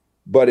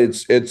 but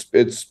it's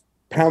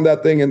pound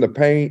that thing in the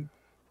paint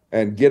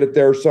and get it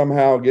there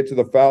somehow, get to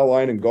the foul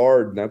line and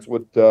guard. And that's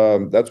what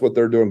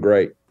they're doing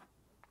great.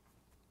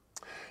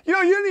 You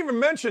didn't even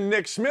mention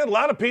Nick Smith. A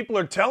lot of people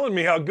are telling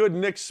me how good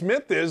Nick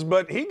Smith is,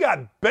 but he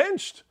got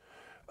benched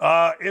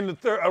in the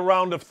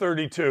round of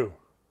 32.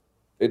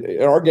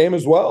 In our game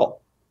as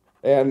well,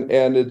 and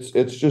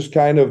it's just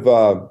kind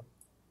of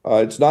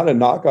it's not a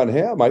knock on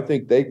him. I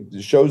think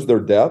it shows their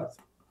depth.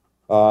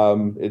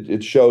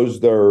 It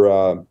shows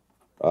their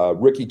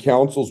Ricky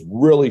Council's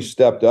really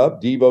stepped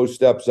up. Devo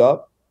steps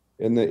up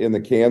in the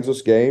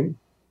Kansas game.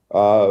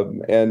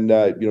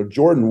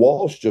 Jordan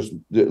Walsh, just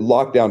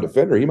lockdown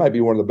defender. He might be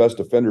one of the best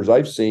defenders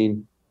I've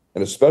seen,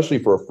 and especially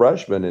for a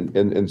freshman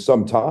in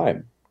some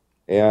time.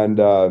 And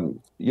they're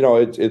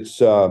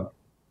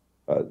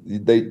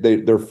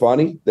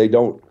funny. They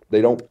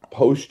don't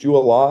post you a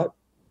lot,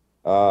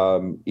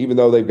 even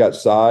though they've got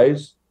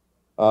size.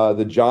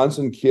 The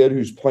Johnson kid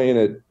who's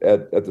playing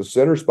at the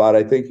center spot,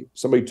 I think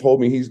somebody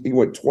told me he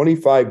went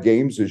 25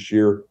 games this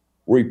year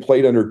where he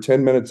played under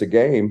 10 minutes a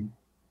game.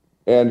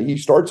 And he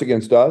starts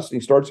against us,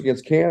 and he starts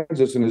against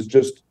Kansas, and he's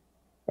just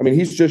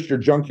your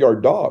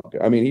junkyard dog.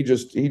 I mean, he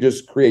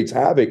just creates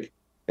havoc,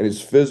 and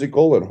is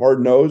physical and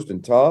hard-nosed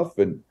and tough.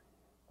 And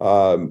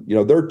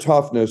their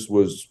toughness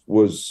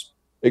was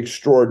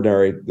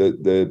extraordinary.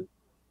 The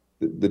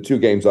two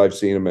games I've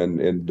seen them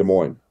in Des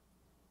Moines.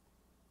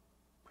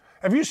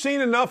 Have you seen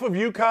enough of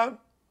UConn?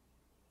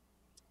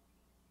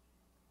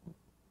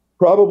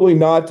 Probably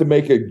not to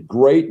make a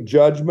great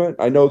judgment.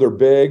 I know they're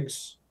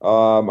bigs.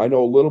 I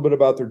know a little bit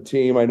about their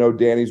team. I know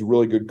Danny's a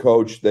really good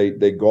coach. They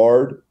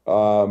guard.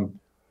 They're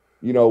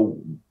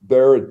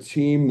a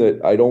team that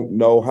I don't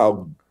know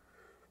how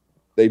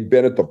they've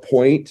been at the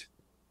point.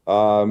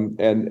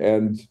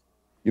 That's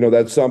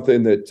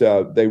something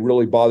that they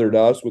really bothered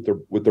us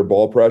with their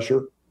ball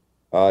pressure,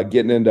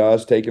 getting into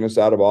us, taking us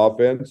out of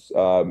offense.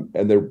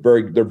 And they're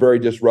very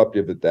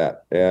disruptive at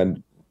that.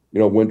 And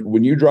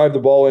when you drive the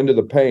ball into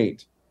the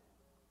paint,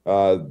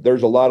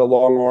 there's a lot of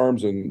long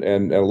arms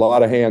and a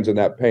lot of hands in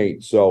that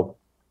paint. So,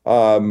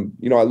 I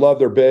love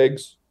their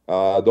bigs.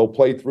 They'll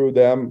play through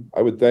them,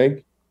 I would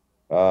think.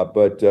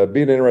 But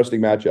be an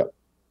interesting matchup.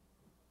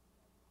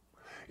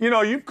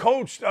 You've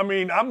coached. I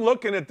mean, I'm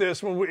looking at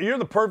this. You're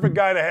the perfect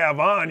guy to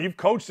have on. You've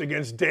coached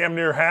against damn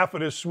near half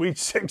of this Sweet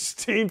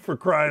 16, for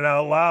crying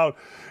out loud,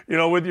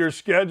 with your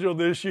schedule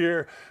this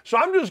year. So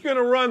I'm just going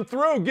to run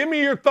through. Give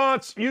me your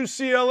thoughts.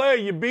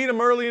 UCLA, you beat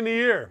them early in the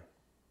year.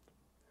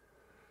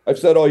 I've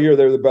said all year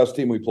they're the best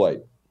team we played.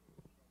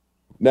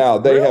 Now,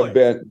 they have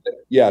been,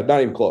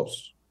 not even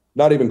close.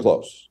 Not even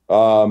close.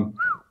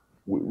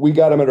 We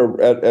got them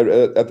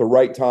at the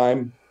right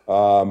time.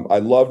 I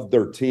loved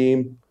their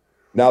team.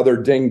 Now they're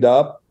dinged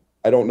up.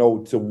 I don't know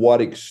to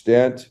what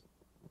extent.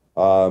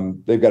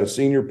 They've got a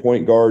senior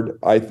point guard.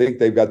 I think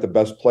they've got the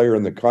best player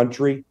in the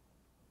country,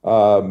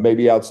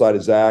 maybe outside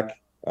of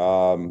Zach,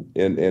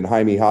 in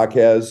Jaime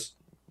Jaquez.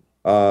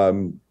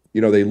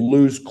 They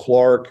lose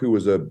Clark, who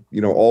was a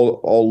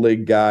all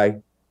league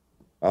guy,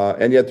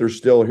 and yet they're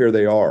still here.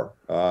 They are.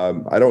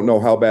 I don't know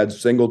how bad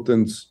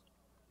Singleton's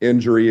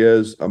injury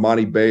is.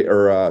 Amani Bay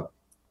or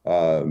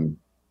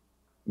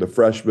the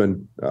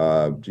freshman,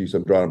 I'm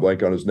drawing a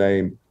blank on his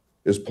name,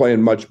 is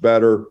playing much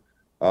better.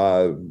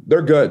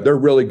 They're good. They're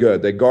really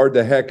good. They guard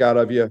the heck out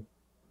of you,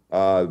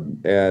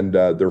 and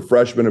their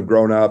freshmen have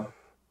grown up,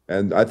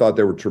 and I thought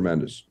they were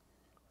tremendous.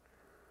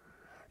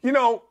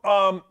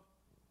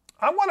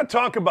 I want to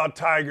talk about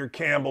Tiger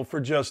Campbell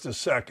for just a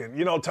second.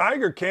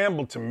 Tiger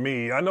Campbell, to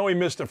me, I know he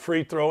missed a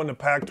free throw in the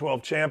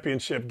Pac-12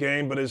 championship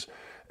game, but as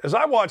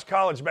I watch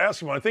college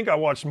basketball, I think I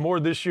watched more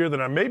this year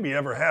than I maybe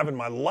ever have in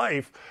my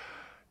life.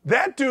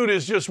 That dude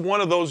is just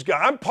one of those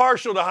guys. I'm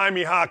partial to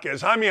Jaime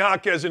Jaquez. Jaime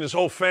Jaquez and his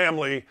whole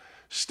family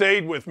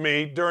stayed with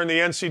me during the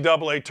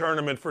NCAA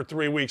tournament for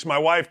 3 weeks. My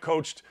wife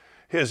coached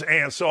his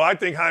aunt. So I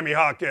think Jaime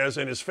Jaquez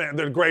and his family,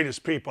 they're the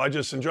greatest people. I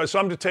just enjoy. So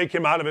I'm to take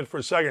him out of it for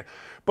a second.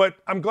 But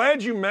I'm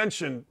glad you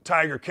mentioned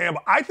Tiger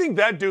Campbell. I think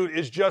that dude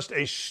is just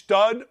a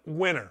stud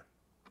winner.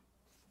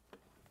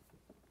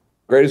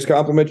 Greatest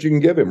compliment you can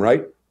give him,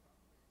 right?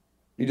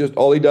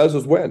 All he does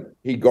is win.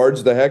 He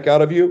guards the heck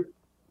out of you.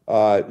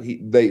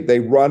 They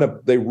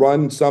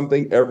run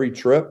something every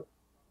trip.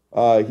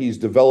 He's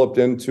developed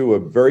into a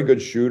very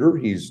good shooter.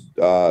 He's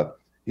a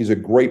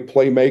great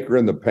playmaker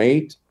in the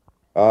paint.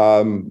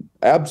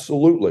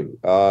 Absolutely.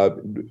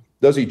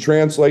 Does he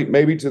translate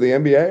maybe to the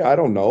NBA? I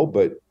don't know,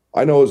 but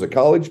I know as a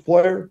college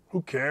player,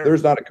 who cares?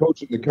 There's not a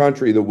coach in the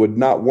country that would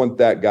not want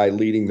that guy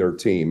leading their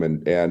team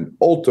and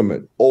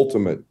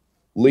ultimate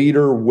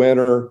leader,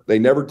 winner. They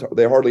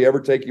hardly ever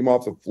take him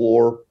off the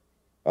floor.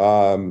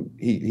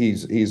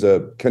 He's a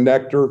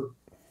connector,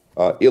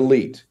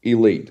 elite.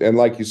 And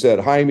like you said,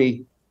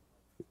 Jaime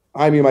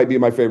might be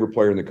my favorite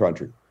player in the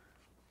country.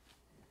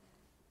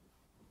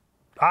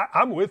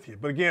 I'm with you,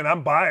 but again,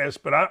 I'm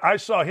biased, but I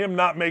saw him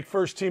not make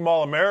first-team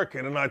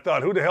All-American, and I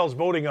thought, who the hell's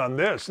voting on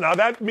this? Now,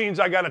 that means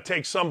I got to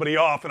take somebody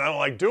off, and I don't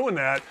like doing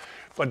that,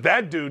 but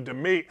that dude to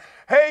me.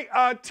 Hey,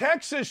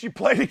 Texas, you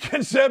played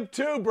against them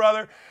too,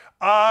 brother.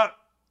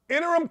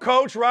 Interim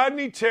coach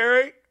Rodney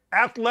Terry,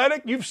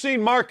 athletic. You've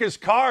seen Marcus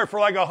Carr for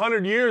like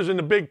 100 years in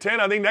the Big Ten.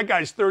 I think that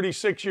guy's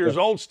 36 years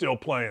old still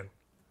playing.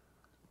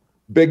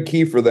 Big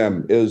key for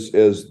them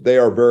is they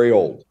are very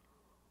old.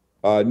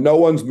 No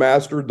one's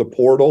mastered the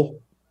portal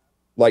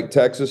like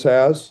Texas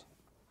has.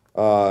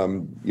 They're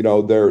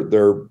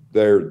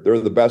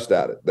the best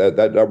at it.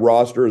 That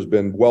roster has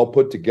been well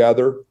put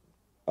together.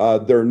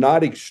 They're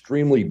not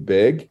extremely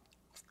big,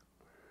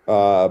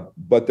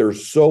 but they're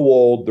so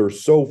old. They're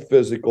so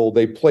physical.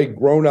 They play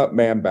grown-up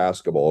man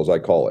basketball, as I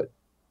call it,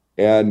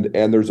 and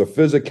there's a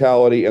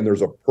physicality and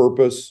there's a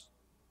purpose.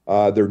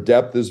 Their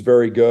depth is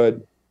very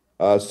good.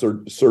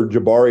 Sir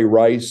Jabari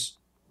Rice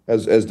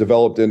has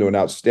developed into an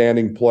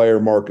outstanding player.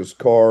 Marcus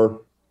Carr,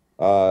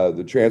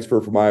 the transfer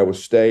from Iowa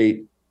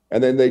State.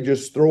 And then they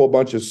just throw a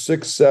bunch of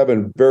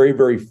 6'7", very,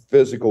 very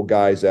physical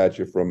guys at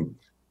you, from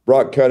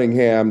Brock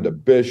Cunningham to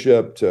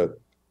Bishop to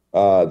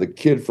the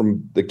kid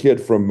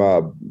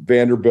from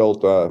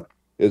Vanderbilt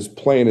is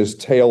playing his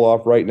tail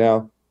off right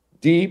now.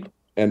 Deep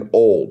and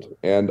old.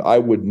 And I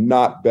would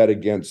not bet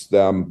against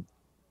them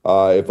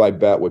if I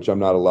bet, which I'm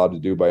not allowed to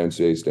do by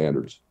NCAA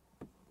standards.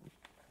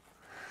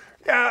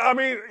 Yeah, I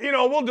mean,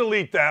 we'll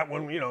delete that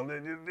when,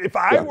 if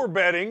I were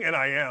betting, and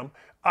I am,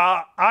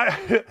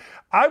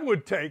 I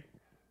would take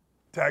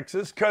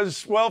Texas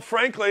because, well,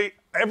 frankly,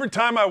 every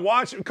time I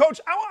watch – Coach,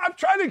 I've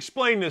tried to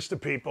explain this to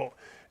people.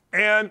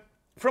 And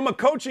from a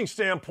coaching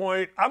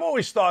standpoint, I've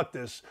always thought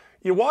this.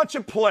 You watch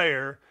a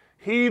player,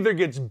 he either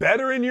gets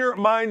better in your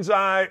mind's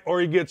eye or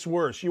he gets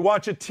worse. You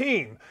watch a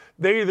team,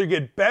 they either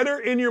get better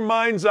in your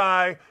mind's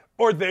eye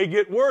or they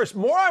get worse. The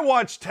more I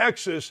watch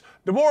Texas,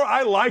 the more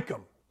I like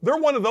them. They're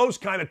one of those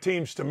kind of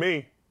teams to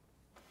me.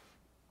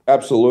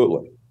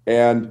 Absolutely.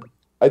 And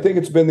I think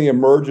it's been the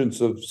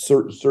emergence of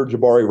Sir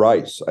Jabari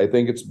Rice. I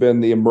think it's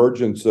been the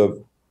emergence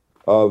of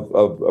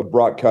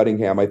Brock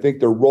Cunningham. I think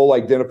their role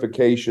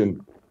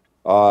identification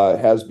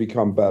has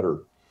become better.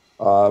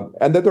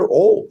 And that they're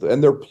old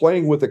and they're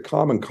playing with a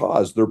common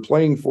cause. They're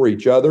playing for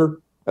each other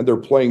and they're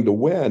playing to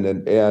win.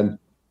 And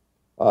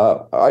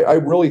I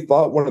really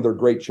thought one of their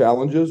great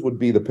challenges would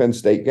be the Penn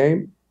State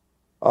game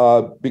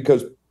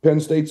because Penn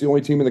State's the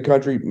only team in the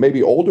country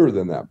maybe older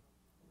than them.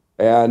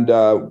 And,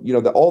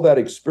 all that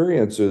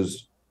experience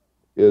is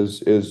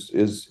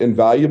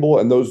invaluable.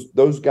 And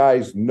those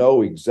guys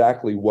know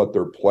exactly what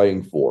they're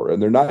playing for.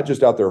 And they're not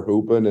just out there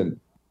hooping and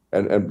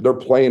they're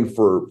playing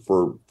for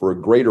a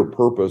greater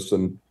purpose.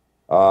 And,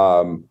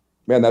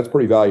 man, that's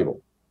pretty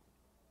valuable.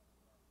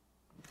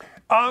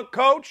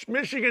 Coach,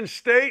 Michigan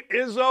State,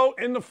 Izzo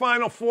in the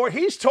Final Four.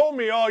 He's told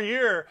me all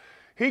year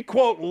he,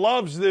 quote,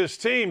 loves this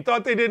team.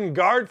 Thought they didn't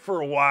guard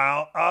for a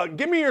while.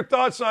 Give me your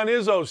thoughts on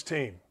Izzo's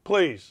team,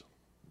 please.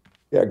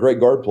 Yeah, great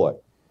guard play.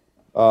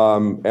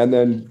 And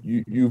then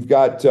you've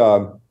got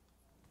the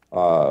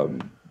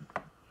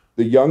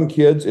young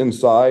kids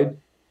inside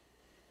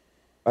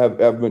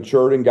have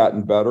matured and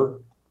gotten better.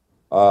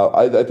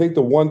 I think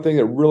the one thing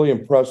that really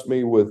impressed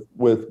me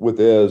with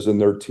Iz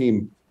and their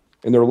team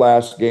in their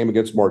last game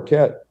against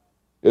Marquette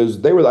is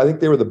I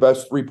think they were the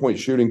best three-point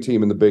shooting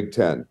team in the Big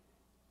Ten.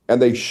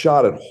 And they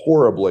shot it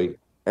horribly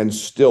and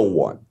still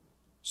won.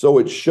 So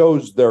it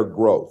shows their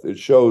growth. It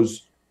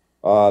shows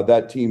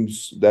that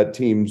team's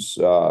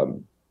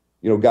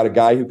got a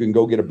guy who can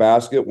go get a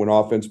basket when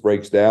offense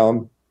breaks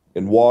down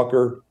in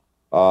Walker.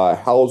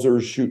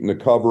 Hauser's shooting the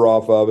cover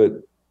off of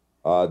it.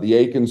 The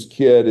Akins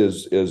kid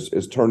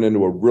is turned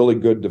into a really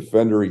good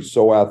defender. He's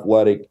so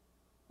athletic.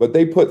 But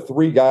they put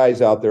three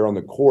guys out there on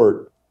the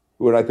court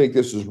who, and I think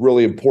this is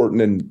really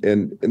important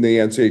in the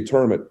NCAA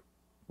tournament,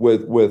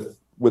 with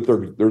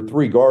their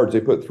three guards, they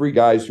put three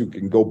guys who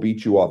can go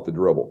beat you off the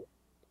dribble.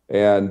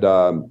 And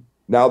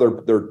now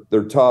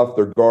they're tough.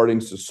 They're guarding.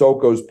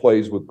 Sissoko's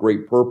plays with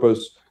great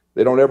purpose.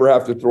 They don't ever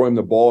have to throw him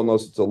the ball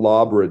unless it's a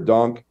lob or a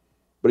dunk,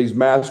 but he's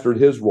mastered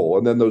his role.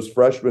 And then those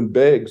freshman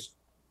bigs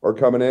are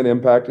coming in,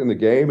 impacting the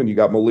game. And you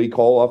got Malik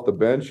Hall off the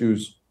bench,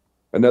 who's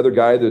another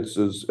guy that's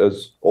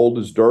as old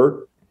as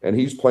dirt, and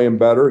he's playing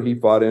better. He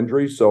fought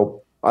injuries.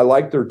 So I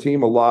like their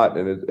team a lot,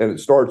 and it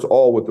starts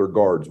all with their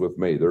guards with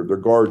me. Their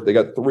guards, they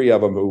got 3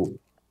 of them who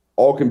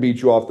all can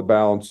beat you off the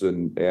bounce,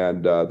 and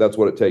that's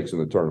what it takes in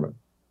the tournament.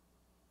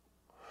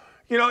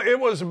 You know, it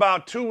was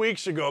about 2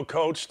 weeks ago,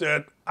 Coach,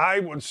 that I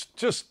was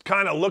just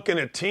kind of looking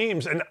at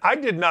teams, and I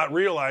did not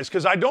realize,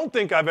 because I don't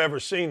think I've ever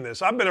seen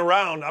this. I've been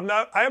around.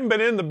 I haven't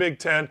been in the Big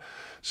Ten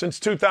since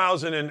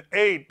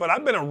 2008, but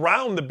I've been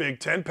around the Big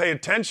Ten, pay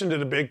attention to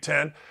the Big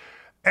Ten,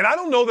 and I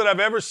don't know that I've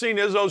ever seen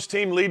Izzo's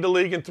team lead the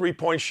league in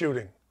three-point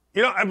shooting.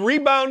 You know, and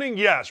rebounding,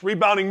 yes.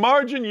 Rebounding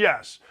margin,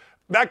 yes.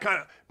 That kind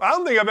of. But I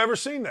don't think I've ever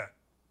seen that.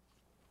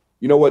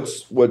 You know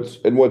what's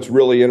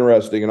really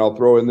interesting, and I'll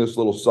throw in this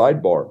little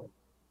sidebar.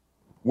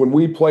 When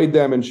we played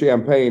them in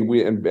Champaign,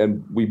 we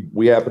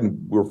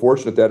were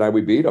fortunate that night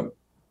we beat them.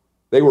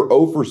 They were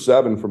 0 for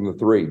 7 from the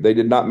 3. They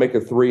did not make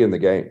a 3 in the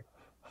game.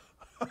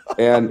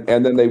 And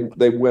then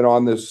they went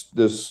on this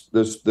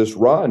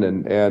run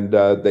and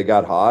they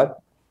got hot.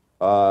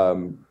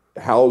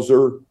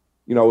 Hauser,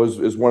 you know,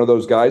 is one of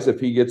those guys. If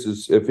he gets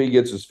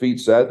his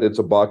feet set, it's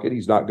a bucket.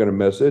 He's not going to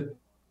miss it.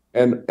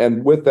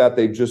 And with that,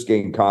 they've just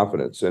gained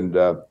confidence. And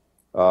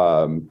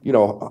you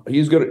know,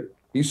 he's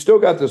still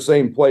got the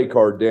same play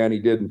card Dan he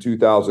did in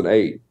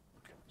 2008.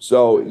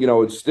 So you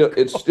know, it's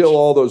still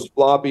all those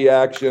floppy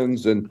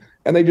actions, and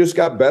they just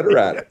got better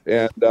at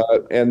it.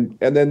 And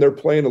then they're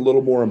playing a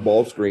little more in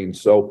ball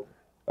screens. So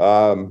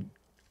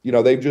you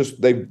know,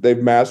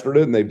 they've mastered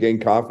it, and they've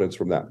gained confidence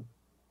from that.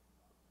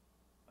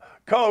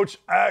 Coach,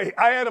 I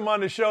had him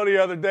on the show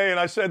the other day, and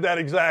I said that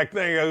exact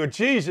thing. I go,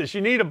 Jesus, you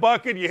need a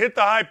bucket. You hit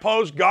the high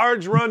post,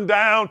 guards run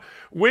down,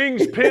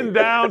 wings pinned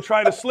down,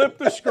 try to slip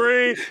the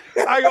screen.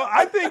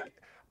 The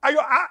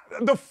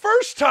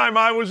first time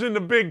I was in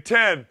the Big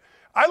Ten,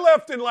 I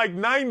left in like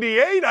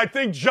 98. I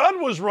think Judd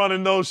was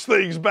running those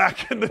things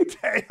back in the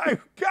day.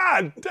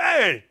 God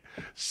dang,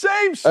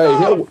 same stuff.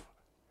 Hey,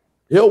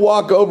 he'll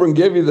walk over and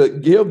give you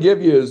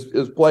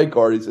his play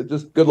card. He said,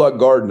 just good luck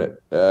guarding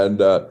it.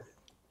 And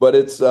but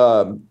it's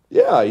they're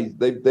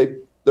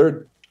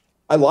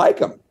I like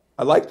them.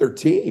 I like their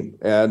team,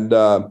 and you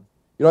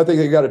know, I think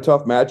they got a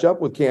tough matchup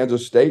with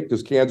Kansas State,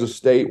 because Kansas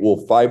State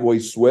will 5-way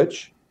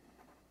switch,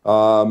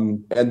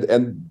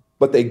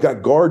 but they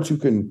got guards who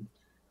can.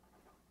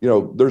 You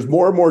know, there's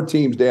more and more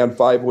teams, Dan,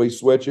 5-way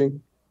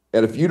switching.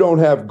 And if you don't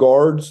have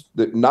guards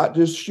that not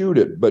just shoot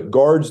it, but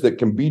guards that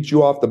can beat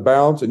you off the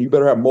bounce, and you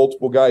better have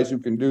multiple guys who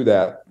can do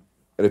that.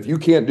 And if you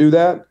can't do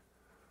that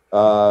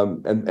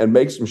and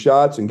make some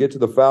shots and get to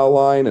the foul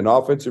line and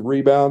offensive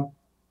rebound,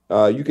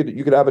 you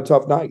could have a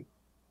tough night.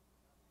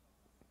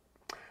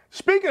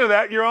 Speaking of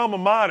that, your alma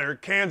mater,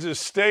 Kansas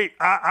State,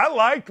 I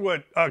liked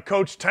what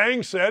Coach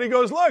Tang said. He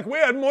goes, look, we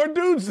had more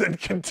dudes than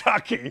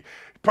Kentucky.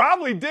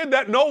 Probably did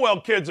that. Noel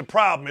kid's a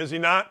problem, is he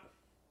not?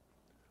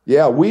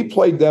 Yeah, we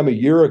played them a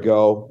year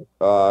ago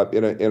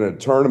in a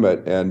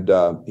tournament, and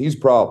he's a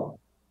problem.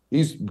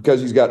 He's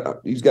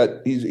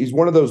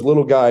one of those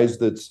little guys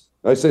that's,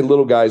 I say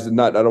little guys, and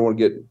not, I don't want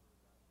to get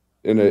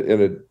in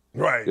a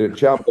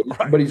challenge,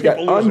 but he's got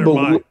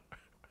unbelievable.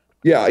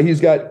 Yeah, he's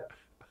got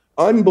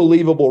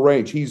unbelievable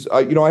range. He's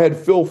I had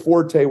Phil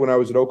Forte when I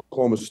was at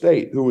Oklahoma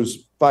State, who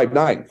was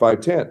 5'9",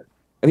 5'10",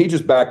 and he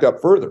just backed up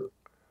further.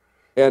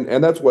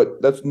 And that's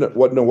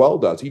what Noel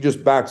does. He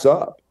just backs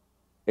up,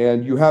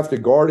 and you have to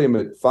guard him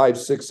at 5,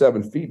 6,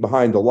 7 feet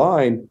behind the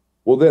line.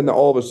 Well, then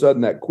all of a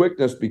sudden that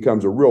quickness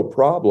becomes a real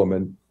problem.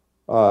 And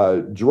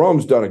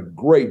Jerome's done a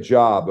great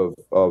job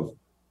of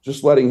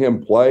just letting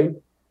him play.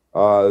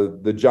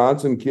 The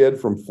Johnson kid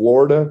from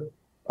Florida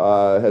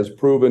has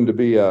proven to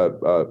be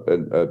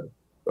a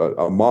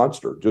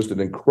monster, just an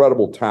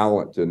incredible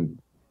talent. And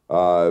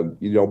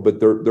but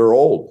they're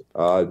old.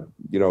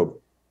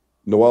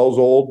 Noel's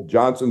old,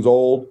 Johnson's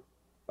old.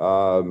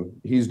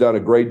 He's done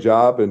a great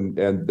job,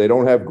 and they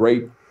don't have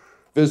great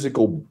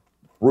physical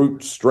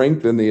brute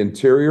strength in the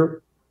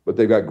interior, but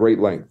they've got great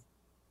length.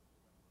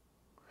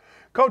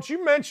 Coach,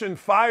 you mentioned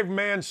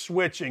 5-man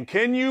switching.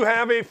 Can you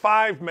have a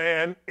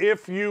 5-man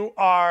if you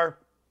are,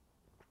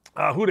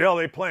 who the hell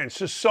are they playing?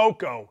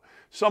 Sissoko,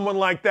 someone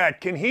like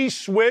that. Can he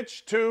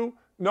switch to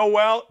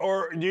Noel,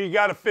 or do you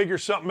got to figure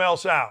something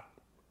else out?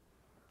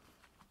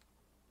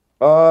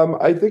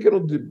 I think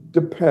it'll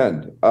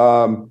depend.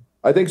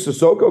 I think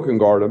Sissoko can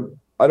guard him.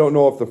 I don't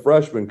know if the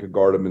freshman could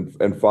guard him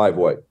in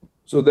 5-way.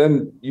 So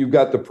then you've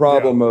got the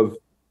problem of,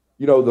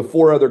 the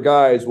 4 other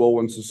guys. Well,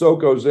 when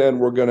Sissoko's in,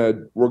 we're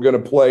gonna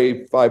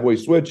play 5-way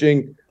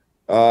switching.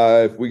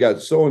 If we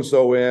got so and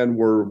so in,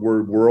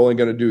 we're only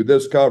gonna do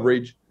this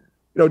coverage.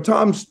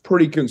 Tom's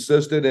pretty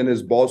consistent in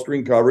his ball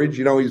screen coverage.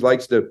 He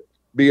likes to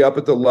be up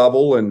at the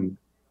level and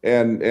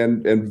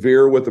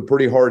veer with a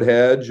pretty hard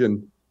hedge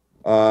and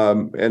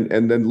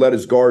then let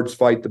his guards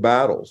fight the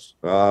battles.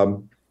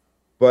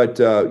 But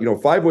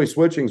five-way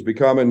switching is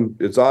becoming.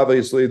 It's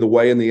obviously the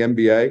way in the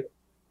NBA,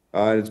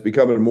 and it's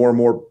becoming more and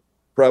more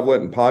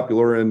prevalent and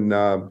popular in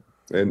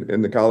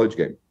the college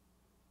game.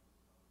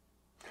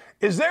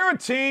 Is there a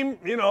team,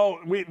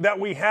 that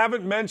we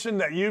haven't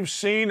mentioned that you've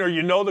seen or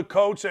the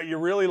coach that you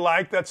really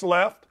like that's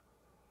left?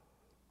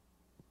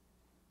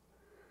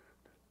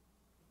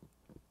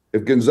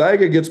 If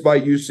Gonzaga gets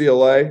by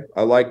UCLA,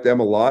 I like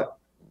them a lot.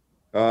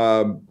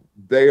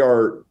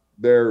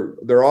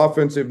 Their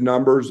offensive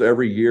numbers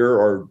every year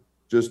are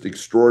just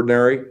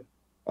extraordinary.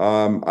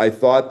 I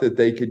thought that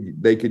they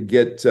could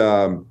get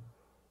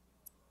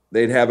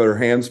they'd have their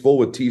hands full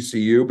with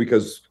TCU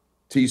because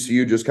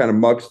TCU just kind of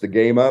mucks the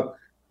game up.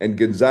 And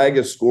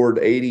Gonzaga scored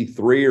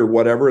 83 or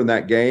whatever in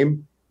that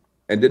game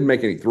and didn't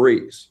make any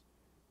threes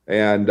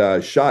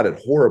and shot it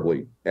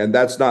horribly. And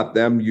that's not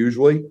them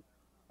usually.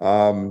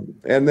 And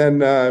then,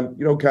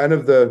 kind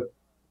of the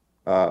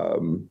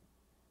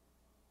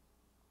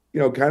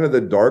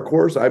dark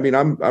horse. I mean,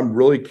 I'm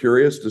really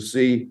curious to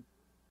see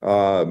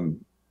the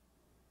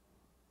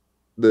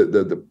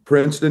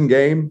Princeton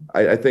game.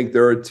 I think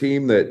they're a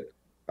team that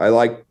I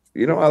like.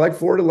 I like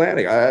Florida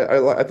Atlantic.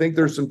 I think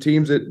there's some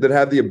teams that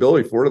have the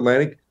ability. Florida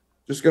Atlantic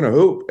just going to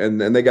hoop, and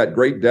they got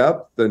great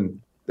depth,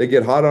 and they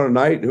get hot on a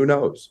night. Who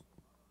knows?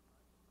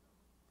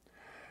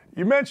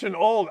 You mentioned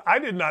old. I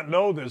did not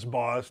know this,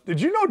 boss. Did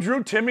you know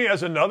Drew Timme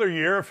has another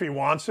year if he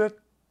wants it?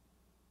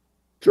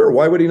 Sure.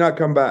 Why would he not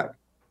come back?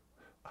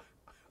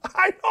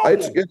 I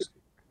know.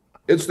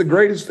 It's the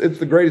greatest. It's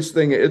the greatest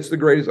thing. It's the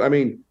greatest. I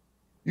mean,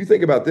 you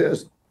think about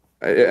this,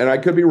 and I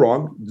could be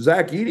wrong.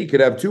 Zach Edey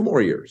could have 2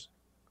 more years.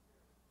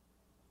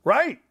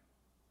 Right.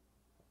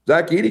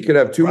 Zach Edey could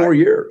have 2 more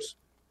years,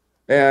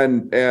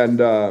 and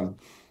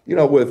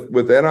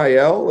with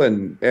NIL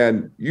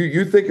and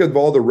you think of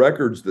all the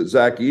records that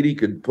Zach Edey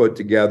could put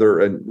together,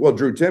 and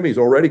Drew Timme's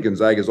already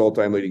Gonzaga's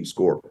all-time leading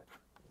scorer.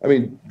 I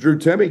mean, Drew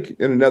Timme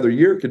in another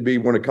year could be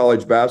one of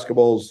college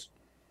basketball's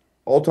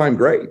all-time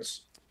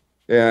greats,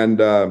 and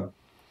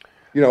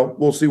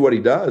we'll see what he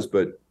does.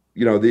 But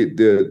the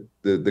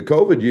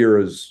COVID year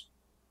has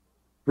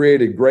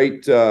created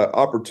great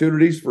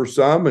opportunities for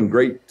some and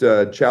great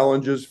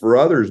challenges for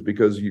others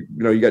because you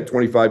got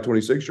 25,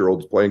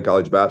 26-year-olds playing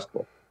college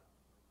basketball.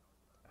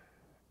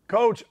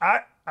 Coach,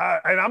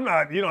 and I'm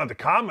not, you don't have to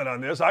comment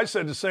on this. I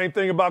said the same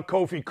thing about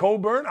Kofi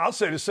Cockburn. I'll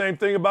say the same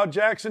thing about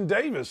Jackson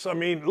Davis. I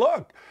mean,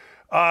 look,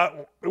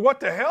 what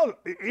the hell?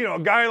 A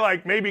guy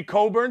like maybe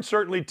Cockburn,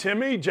 certainly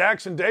Timme,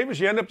 Jackson Davis,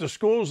 you end up the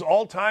school's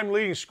all-time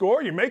leading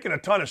scorer. You're making a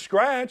ton of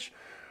scratch.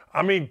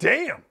 I mean,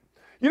 damn.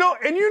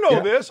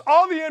 This,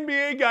 all the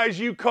NBA guys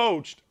you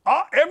coached,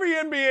 every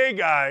NBA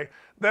guy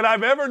that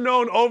I've ever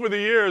known over the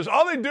years,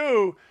 all they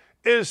do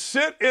is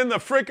sit in the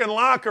freaking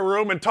locker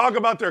room and talk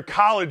about their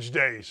college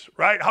days,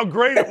 right? How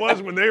great it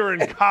was when they were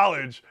in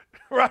college,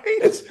 right?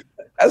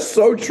 That's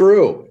so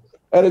true.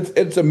 And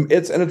it's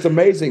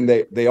amazing.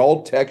 They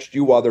all text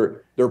you while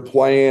they're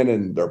playing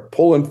and they're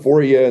pulling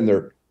for you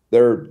and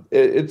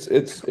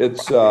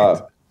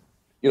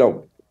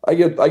I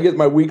get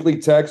my weekly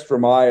text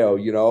from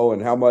Io,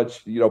 and how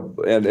much,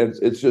 and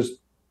it's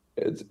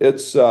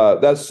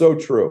that's so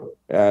true.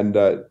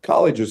 And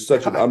college is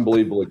such an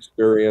unbelievable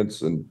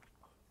experience, and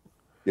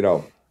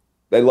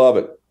they love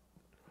it.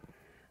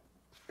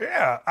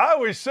 Yeah, I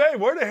always say,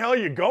 where the hell are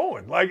you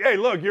going? Like, hey,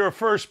 look, you're a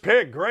first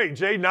pick, great,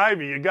 Jay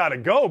Ivey, you got to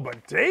go.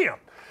 But damn,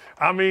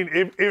 I mean,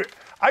 if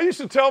I used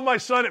to tell my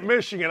son at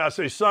Michigan, I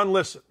say, son,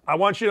 listen, I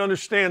want you to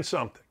understand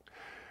something.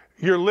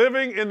 You're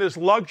living in this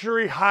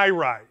luxury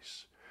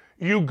high-rise.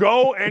 You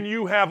go and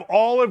you have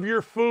all of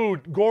your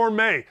food,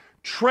 gourmet,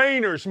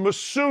 trainers,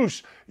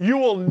 masseuse. You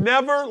will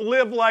never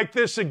live like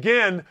this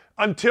again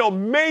until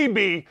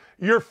maybe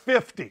you're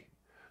 50.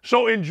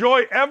 So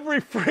enjoy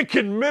every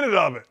freaking minute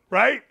of it,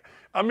 right?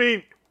 I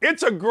mean,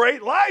 it's a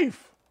great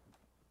life.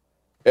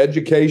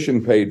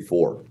 Education paid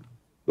for,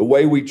 the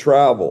way we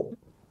travel.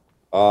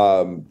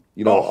 I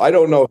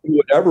don't know who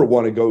would ever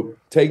want to go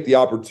take the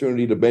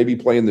opportunity to maybe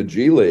play in the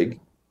G League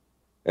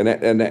and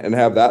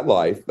have that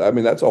life. I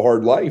mean, that's a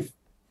hard life.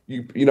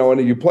 And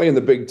you play in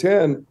the Big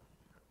Ten,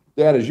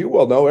 Dan, as you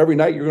well know, every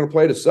night you're going to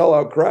play to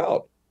sellout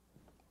crowd.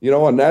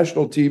 On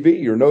national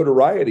TV, your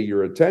notoriety,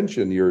 your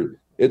attention,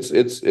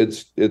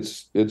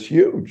 it's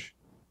huge.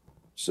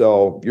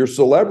 So your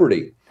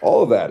celebrity,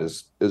 all of that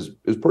is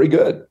pretty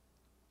good.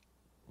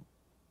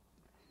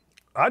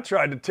 I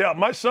tried to tell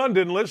my son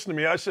didn't listen to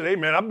me. I said, hey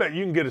man, I bet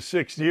you can get a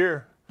 6th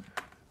year.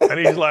 And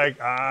he's like,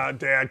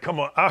 Dad, come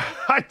on.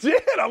 I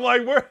did. I'm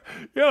like, where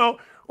the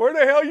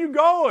hell are you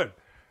going?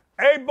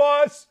 Hey,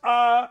 boss,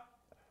 I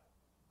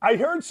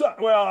heard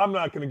something. Well, I'm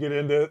not going to get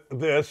into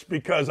this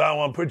because I don't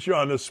want to put you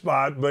on the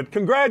spot, but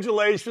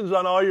congratulations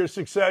on all your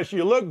success.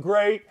 You look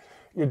great.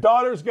 Your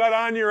daughters got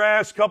on your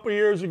ass a couple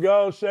years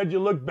ago, said you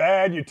look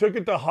bad. You took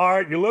it to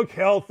heart. You look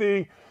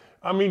healthy.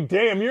 I mean,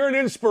 damn, you're an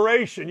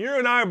inspiration. You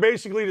and I are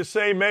basically the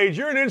same age.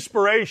 You're an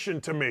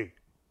inspiration to me.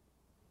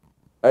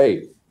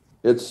 Hey,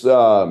 it's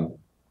a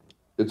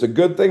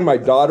good thing my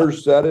daughter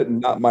said it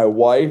and not my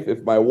wife.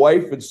 If my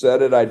wife had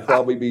said it, I'd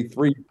probably be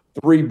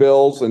three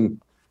bills and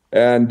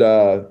and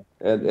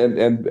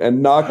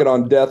knocking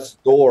on death's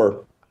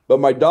door. But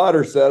my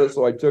daughter said it,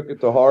 so I took it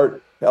to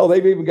heart. Hell,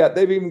 they've even got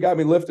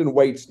me lifting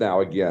weights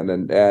now again,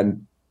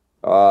 and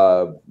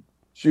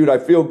shoot, I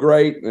feel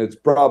great, and it's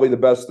probably the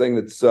best thing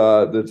that's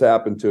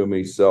happened to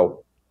me.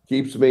 So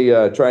keeps me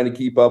trying to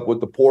keep up with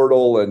the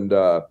portal and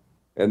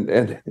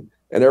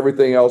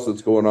everything else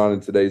that's going on in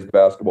today's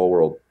basketball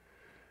world.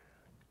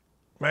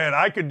 Man,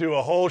 I could do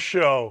a whole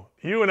show.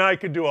 You and I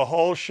could do a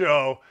whole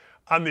show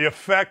on the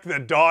effect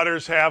that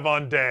daughters have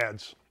on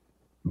dads.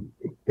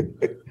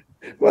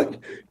 Well,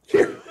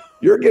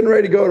 you're getting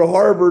ready to go to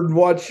Harvard and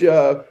watch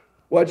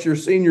your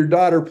senior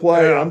daughter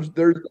play. Yeah.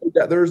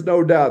 There's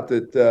no doubt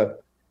that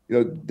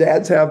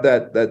dads have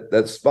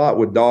that spot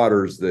with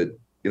daughters that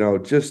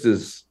just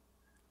is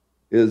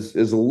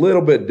a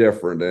little bit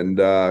different. And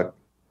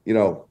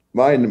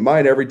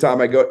mine every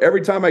time I go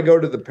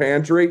to the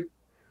pantry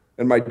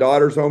and my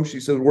daughter's home, she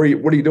says, what are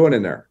you doing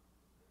in there?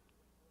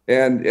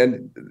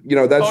 And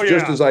that's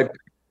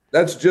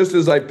just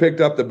as I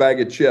picked up the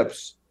bag of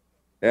chips,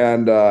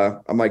 and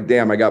I'm like,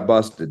 damn, I got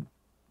busted.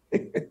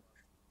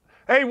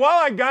 Hey, while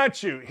I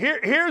got you,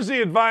 here's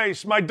the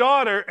advice. My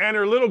daughter and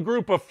her little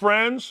group of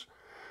friends,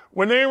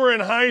 when they were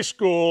in high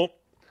school,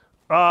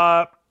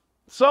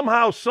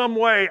 somehow, some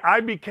way,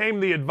 I became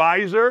the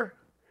advisor.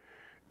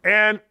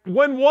 And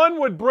when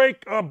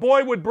a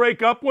boy would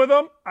break up with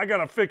them, I got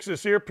to fix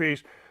this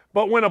earpiece.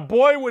 But when a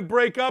boy would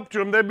break up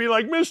to him, they'd be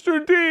like,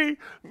 Mr. D,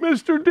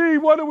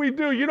 what do we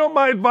do? You know what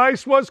my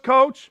advice was,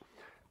 Coach?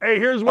 Hey,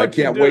 here's what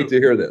you do. I can't wait to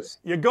hear this.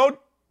 You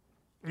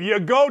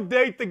go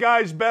date the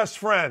guy's best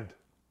friend.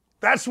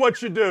 That's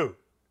what you do.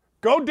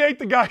 Go date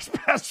the guy's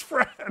best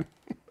friend.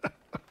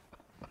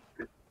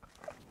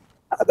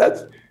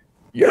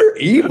 You're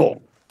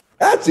evil.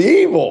 That's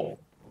evil.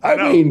 I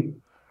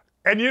mean,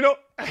 and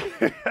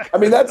I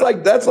mean, that's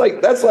like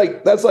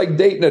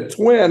dating a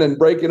twin and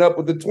breaking up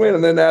with the twin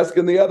and then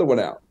asking the other one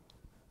out.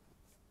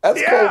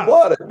 That's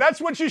cold-blooded.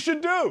 That's what you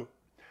should do.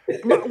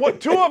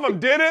 Two of them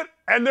did it,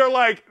 and they're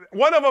like,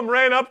 one of them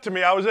ran up to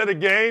me. I was at a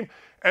game,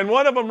 and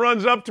one of them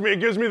runs up to me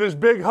and gives me this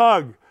big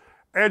hug.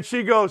 And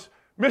she goes,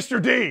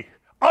 Mr. D,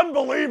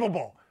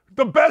 unbelievable.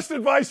 The best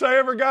advice I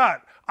ever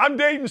got. I'm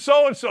dating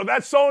so-and-so.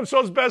 That's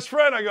so-and-so's best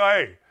friend. I go,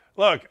 hey,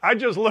 look, I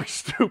just look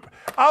stupid.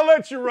 I'll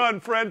let you run,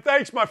 friend.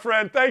 Thanks, my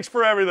friend. Thanks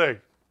for everything.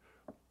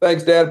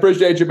 Thanks, Dan.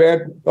 Appreciate you,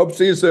 man. Hope to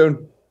see you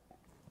soon.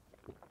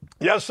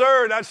 Yes,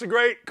 sir. That's the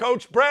great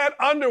Coach Brad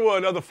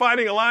Underwood of the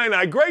Fighting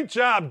Illini. Great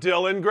job,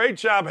 Dylan. Great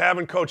job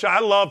having Coach. I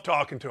love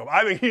talking to him.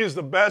 I think he's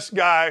the best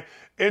guy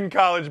in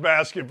college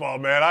basketball,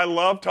 man. I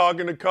love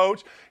talking to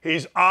Coach.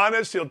 He's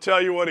honest. He'll tell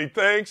you what he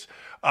thinks.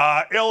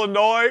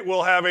 Illinois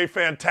will have a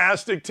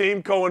fantastic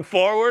team going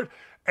forward.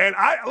 And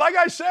like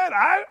I said,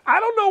 I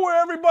don't know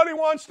where everybody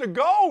wants to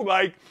go.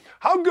 Like,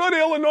 how good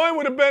Illinois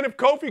would have been if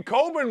Kofi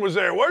Cockburn was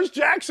there. Where's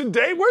Jackson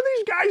Day? Where are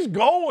these guys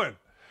going?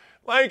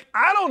 Like,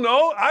 I don't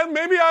know.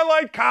 Maybe I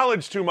like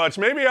college too much.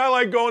 Maybe I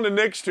like going to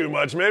Knicks too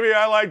much. Maybe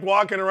I like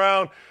walking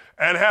around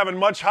and having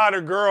much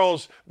hotter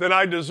girls than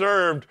I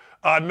deserved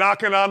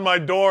knocking on my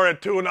door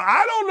at 2.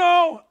 I don't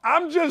know.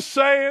 I'm just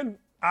saying.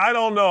 I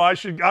don't know.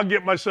 I'll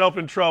get myself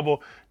in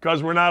trouble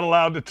because we're not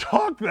allowed to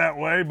talk that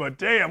way. But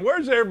damn,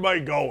 where's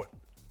everybody going?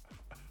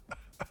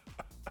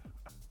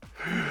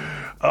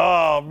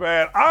 Oh,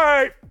 man.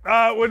 All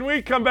right. When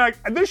we come back,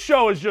 this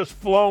show has just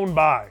flown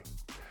by.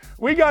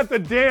 We got the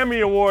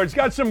Dammy Awards.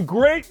 Got some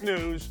great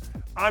news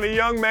on a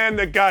young man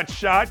that got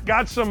shot.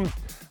 Got some,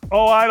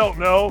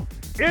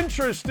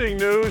 interesting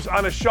news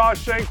on a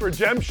Shawshank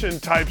Redemption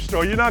type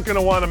story. You're not going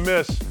to want to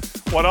miss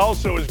what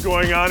also is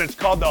going on. It's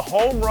called the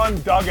Home Run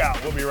Dugout.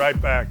 We'll be right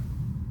back.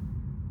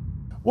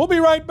 We'll be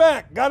right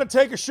back. Got to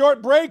take a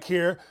short break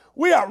here.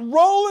 We are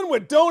rolling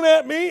with Don't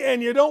At Me,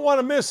 and you don't want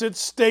to miss it.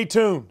 Stay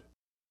tuned.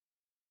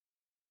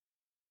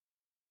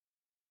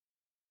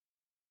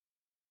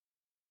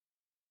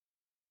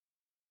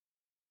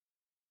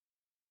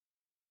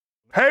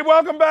 Hey,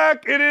 welcome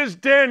back. It is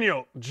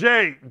Daniel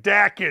J.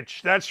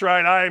 Dakich. That's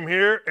right, I am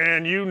here,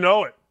 and you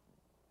know it,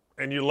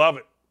 and you love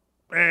it.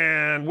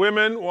 And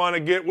women want to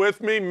get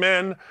with me,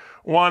 men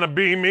want to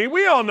be me.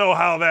 We all know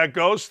how that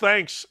goes.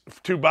 Thanks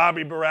to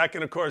Bobby Burack,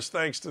 and of course,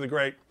 thanks to the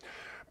great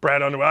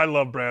Brad Underwood. I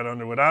love Brad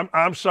Underwood.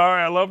 I'm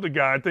sorry, I love the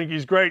guy. I think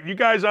he's great. You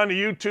guys on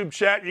the YouTube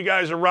chat, you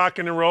guys are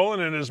rocking and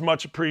rolling, and it is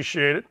much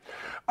appreciated.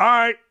 All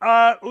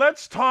right,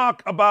 let's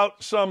talk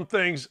about some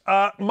things.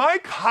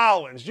 Mike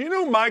Hollins. Do you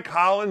know who Mike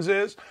Hollins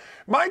is?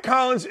 Mike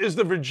Hollins is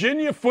the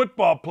Virginia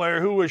football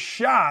player who was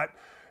shot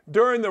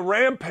during the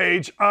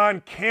rampage on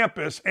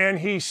campus, and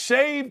he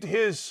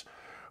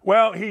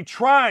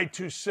tried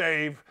to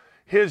save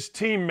his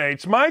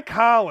teammates. Mike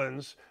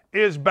Hollins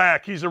is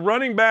back. He's a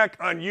running back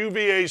on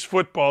UVA's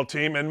football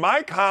team, and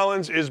Mike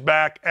Hollins is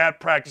back at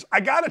practice.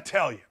 I got to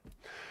tell you,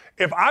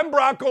 if I'm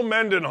Bronco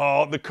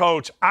Mendenhall, the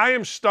coach, I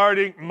am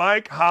starting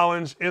Mike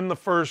Hollins in the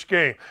first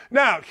game.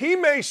 Now, he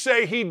may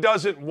say he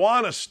doesn't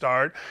want to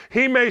start.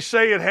 He may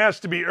say it has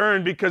to be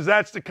earned because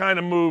that's the kind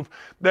of move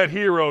that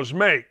heroes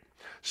make.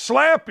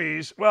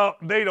 Slappies, well,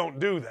 they don't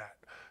do that.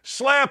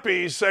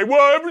 slappies say,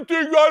 well,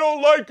 everything I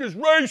don't like is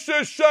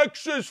racist,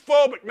 sexist,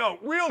 phobic. No,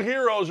 real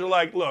heroes are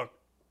like, look,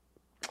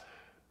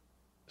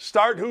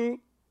 start who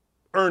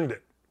earned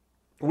it.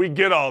 We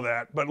get all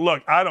that, but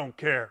look, I don't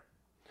care.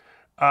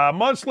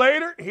 Months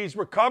later, he's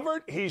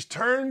recovered, he's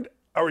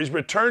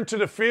returned to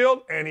the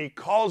field, and he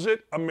calls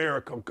it a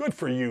miracle. Good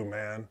for you,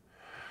 man.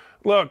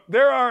 Look,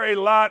 there are a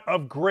lot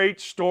of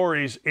great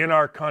stories in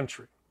our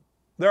country.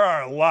 There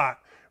are a lot.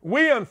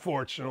 We,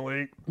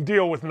 unfortunately,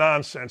 deal with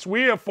nonsense.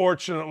 We,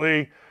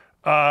 unfortunately,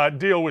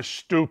 deal with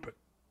stupid.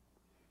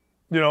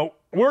 You know,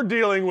 we're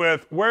dealing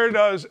with, where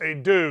does a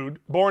dude,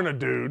 born a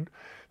dude,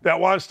 that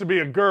wants to be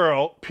a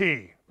girl,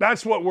 pee?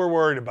 That's what we're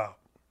worried about.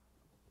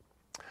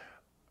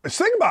 Let's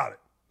think about it.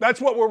 That's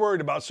what we're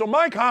worried about. So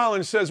Mike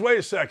Hollins says, wait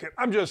a second,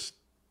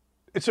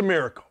 it's a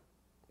miracle.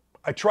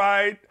 I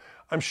tried.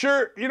 I'm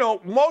sure, you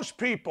know, most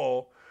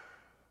people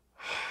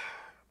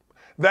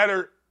that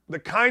are the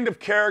kind of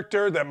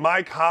character that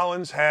Mike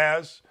Hollins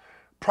has,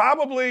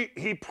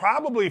 he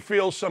probably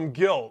feels some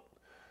guilt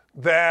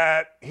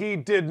that he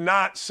did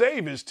not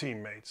save his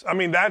teammates. I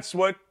mean, that's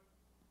what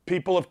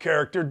people of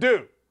character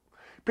do.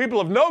 People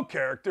of no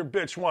character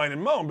bitch, whine,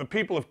 and moan, but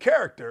people of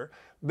character,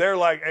 they're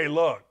like, hey,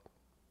 look,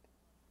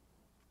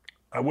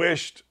 I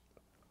wished,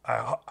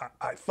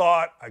 I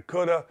thought, I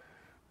coulda,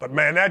 but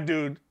man, that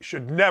dude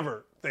should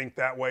never think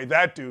that way.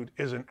 That dude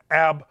is an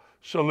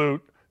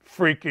absolute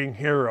freaking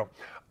hero.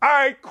 All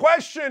right,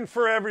 question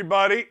for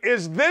everybody.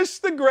 Is this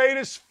the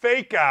greatest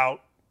fake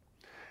out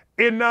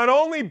in not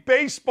only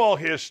baseball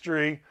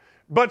history,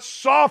 but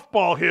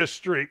softball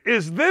history?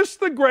 Is this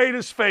the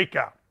greatest fake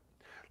out?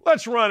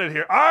 Let's run it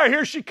here. All right,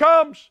 here she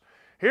comes.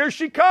 Here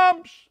she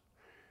comes.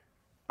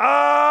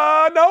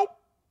 Nope.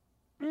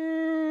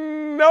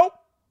 Nope.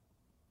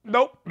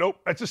 Nope, nope.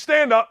 That's a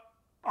stand-up.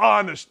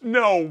 Honest.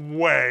 No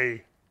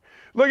way.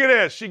 Look at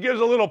this. She gives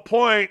a little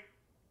point.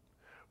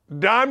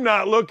 I'm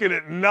not looking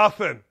at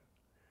nothing.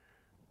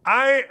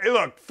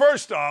 Look,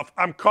 first off,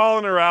 I'm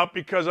calling her out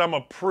because I'm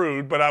a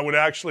prude, but I would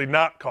actually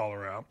not call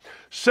her out.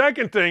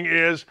 Second thing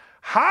is,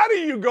 how do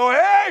you go,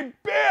 hey,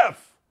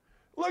 Biff,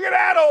 look at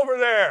that over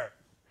there?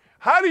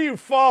 How do you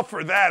fall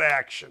for that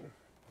action?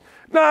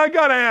 Now, I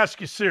got to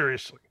ask you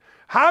seriously.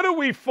 How do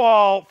we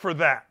fall for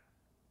that?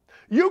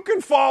 You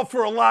can fall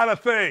for a lot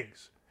of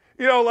things.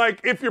 You know, like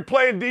if you're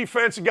playing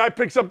defense, a guy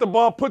picks up the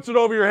ball, puts it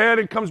over your head,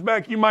 and comes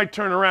back, you might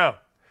turn around.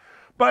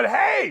 But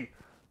hey,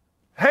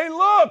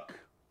 look,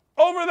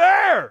 over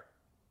there.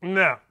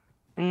 No,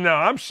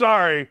 I'm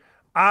sorry.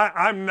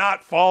 I'm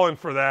not falling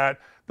for that.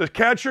 The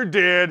catcher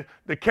did.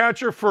 The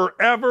catcher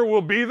forever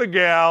will be the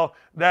gal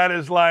that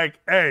is like,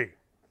 hey,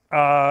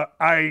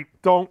 I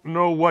don't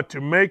know what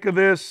to make of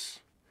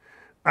this.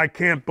 I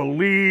can't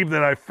believe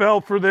that I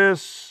fell for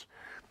this.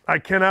 I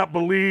cannot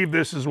believe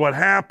this is what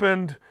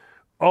happened.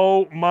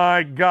 Oh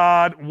my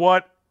God,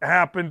 what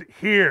happened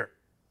here?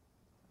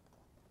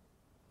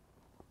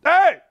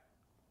 Hey!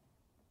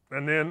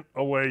 And then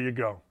away you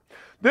go.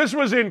 This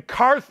was in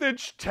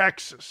Carthage,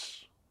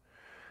 Texas.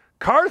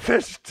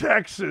 Carthage,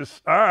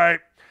 Texas. All right.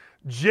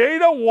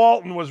 Jada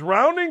Walton was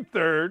rounding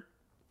third.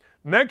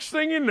 Next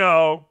thing you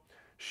know,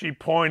 she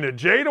pointed.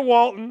 Jada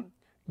Walton,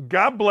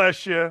 God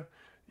bless you.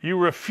 You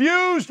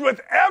refused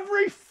with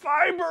every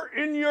fiber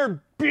in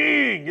your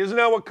being. Isn't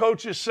that what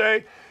coaches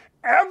say?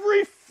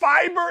 Every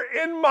fiber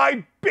in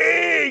my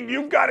being,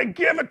 you've got to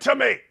give it to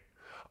me.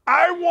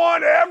 I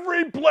want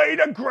every blade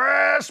of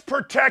grass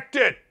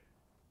protected.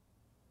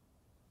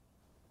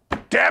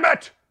 Damn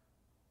it.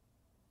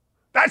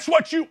 That's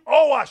what you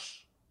owe us.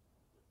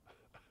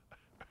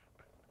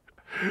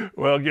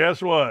 Well,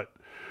 guess what?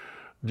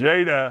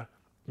 Jada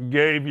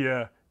gave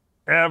you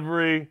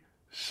every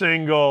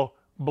single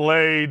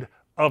blade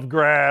of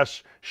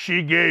grass.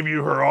 She gave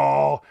you her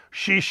all.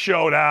 She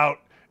showed out.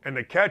 And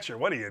the catcher,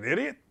 what are you, an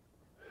idiot?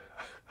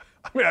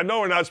 I mean, I know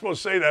we're not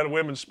supposed to say that in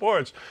women's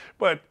sports,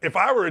 but if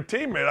I were a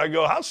teammate, I'd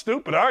go, how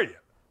stupid are you?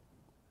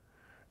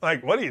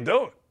 Like, what are you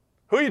doing?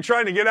 Who are you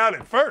trying to get out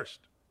at first?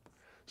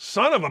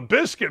 Son of a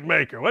biscuit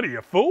maker. What are you,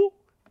 a fool?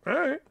 All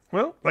right,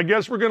 well, I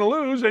guess we're going to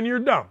lose and you're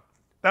dumb.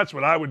 That's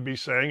what I would be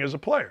saying as a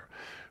player.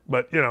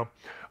 But, you know.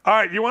 All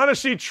right, you want to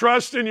see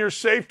trust in your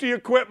safety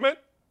equipment?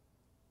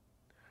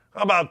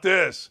 How about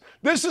this?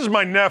 This is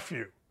my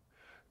nephew.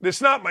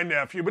 It's not my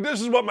nephew, but this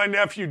is what my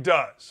nephew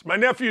does. My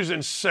nephew's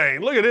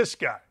insane. Look at this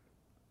guy.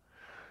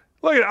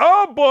 Look at,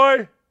 oh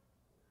boy.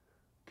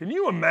 Can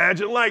you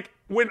imagine? Like,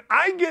 when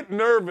I get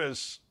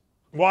nervous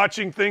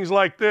watching things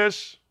like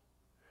this,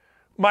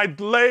 my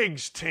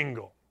legs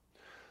tingle.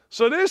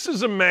 So this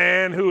is a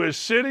man who is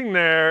sitting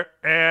there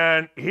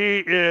and he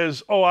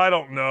is, I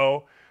don't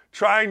know,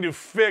 trying to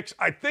fix,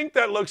 I think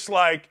that looks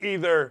like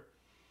it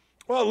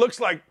looks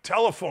like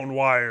telephone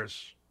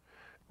wires.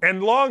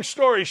 And long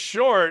story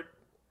short,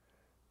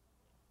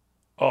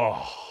 see,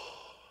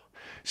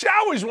 I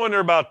always wonder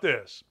about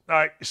this. All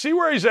right, see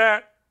where he's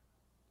at?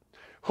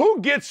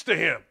 Who gets to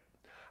him?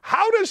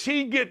 How does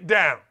he get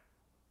down?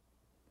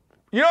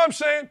 You know what I'm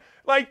saying?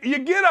 Like, you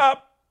get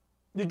up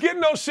You get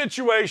in those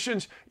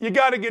situations, you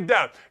got to get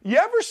down. You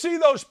ever see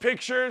those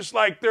pictures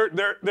like they're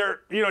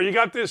you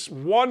got this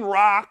one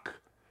rock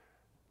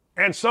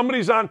and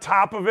somebody's on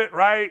top of it,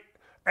 right?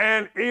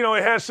 And,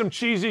 it has some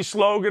cheesy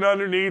slogan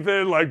underneath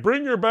it, like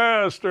bring your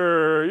best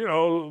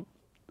or,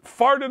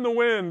 fart in the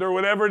wind or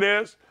whatever it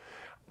is.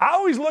 I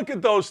always look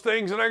at those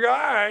things and I go,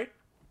 all right,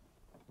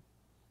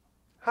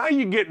 how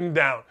you getting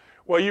down?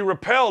 Well, you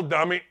rappelled,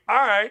 dummy. All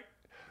right.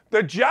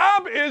 The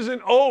job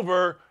isn't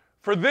over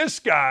for this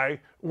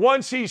guy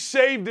once he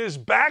saved his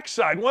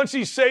backside, once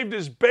he saved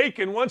his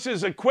bacon, once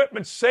his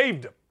equipment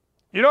saved him.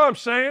 You know what I'm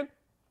saying?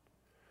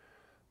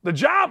 The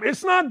job,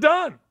 it's not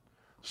done.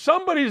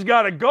 Somebody's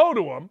got to go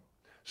to him.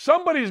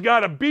 Somebody's got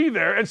to be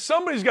there, and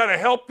somebody's got to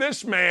help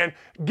this man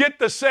get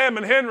the Sam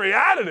and Henry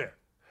out of there.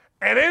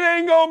 And it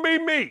ain't going to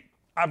be me.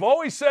 I've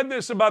always said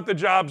this about the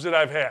jobs that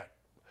I've had.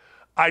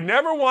 I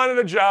never wanted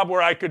a job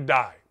where I could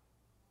die.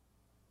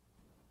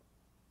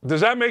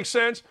 Does that make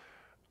sense?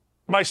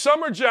 My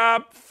summer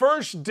job,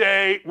 first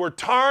day, we're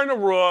tarring a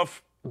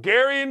roof,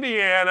 Gary,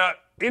 Indiana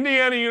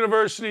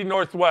University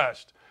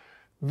Northwest.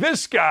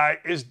 This guy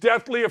is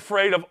deathly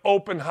afraid of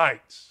open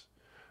heights.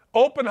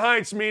 Open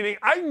heights meaning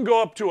I can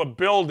go up to a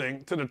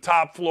building to the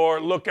top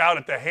floor, look out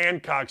at the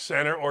Hancock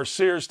Center or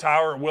Sears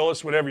Tower or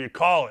Willis, whatever you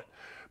call it.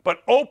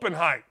 But open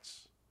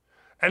heights.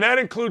 And that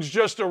includes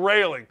just a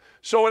railing.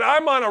 So when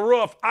I'm on a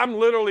roof, I'm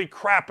literally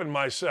crapping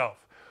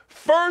myself.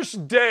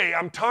 First day,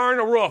 I'm tarring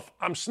a roof.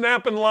 I'm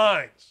snapping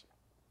lines.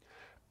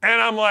 And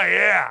I'm like,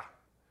 yeah,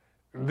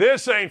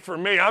 this ain't for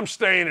me. I'm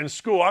staying in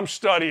school. I'm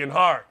studying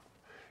hard.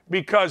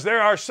 Because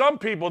there are some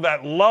people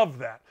that love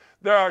that.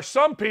 There are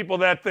some people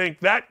that think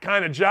that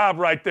kind of job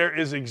right there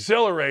is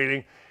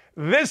exhilarating.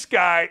 This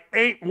guy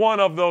ain't one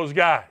of those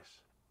guys.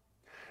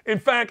 In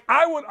fact,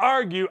 I would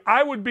argue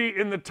I would be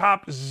in the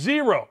top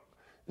 0%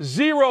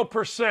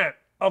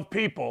 of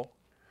people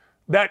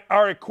that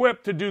are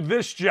equipped to do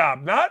this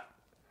job. Not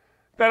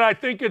that I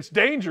think it's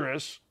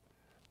dangerous.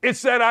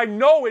 It's that I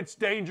know it's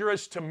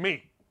dangerous to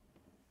me.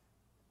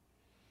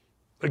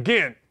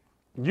 Again,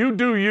 you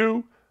do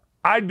you,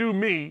 I do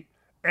me,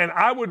 and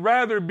I would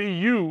rather be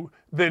you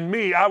than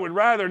me. I would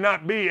rather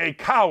not be a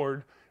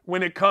coward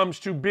when it comes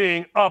to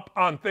being up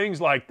on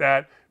things like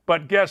that.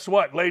 But guess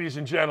what, ladies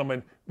and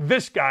gentlemen?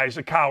 This guy's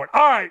a coward.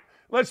 All right,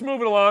 let's move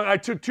it along. I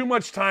took too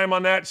much time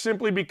on that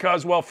simply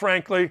because, well,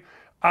 frankly,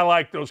 I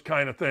like those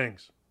kind of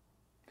things.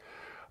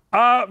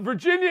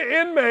 Virginia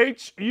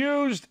inmates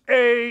used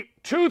a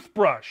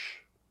toothbrush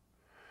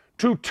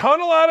to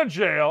tunnel out of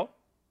jail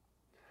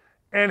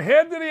and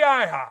head to the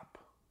IHOP,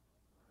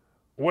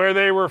 where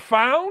they were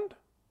found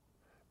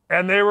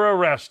and they were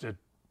arrested.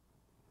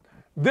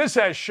 This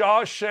has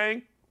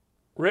Shawshank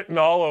written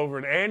all over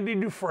it. Andy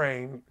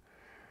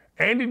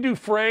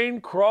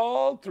Dufresne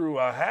crawled through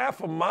a half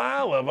a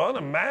mile of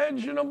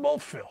unimaginable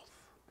filth.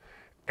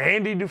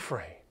 Andy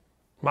Dufresne,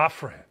 my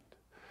friend.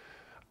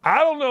 I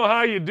don't know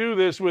how you do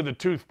this with a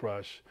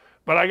toothbrush,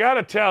 but I got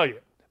to tell you,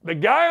 the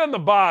guy on the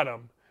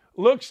bottom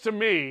looks to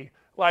me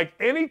like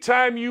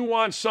anytime you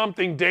want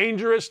something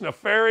dangerous,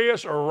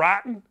 nefarious, or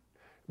rotten,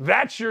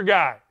 that's your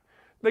guy.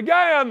 The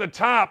guy on the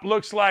top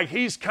looks like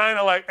he's kind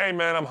of like, hey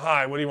man, I'm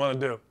high, what do you want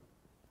to do?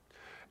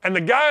 And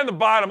the guy on the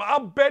bottom, I'll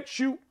bet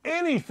you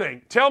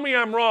anything. Tell me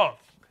I'm wrong.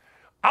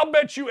 I'll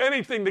bet you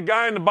anything the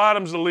guy on the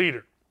bottom's the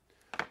leader.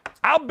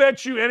 I'll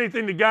bet you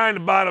anything the guy on the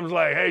bottom's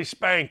like, hey,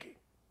 Spanky.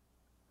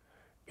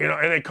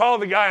 And they call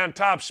the guy on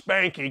top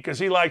Spanky because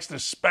he likes to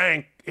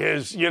spank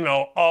his,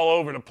 all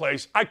over the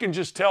place. I can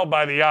just tell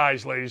by the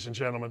eyes, ladies and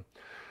gentlemen.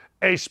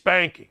 Hey,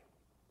 Spanky,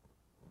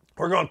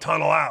 we're going to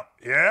tunnel out,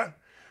 yeah?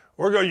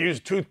 We're going to use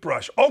a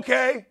toothbrush.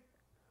 Okay.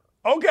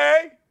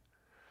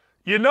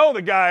 You know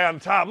the guy on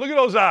top. Look at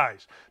those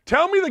eyes.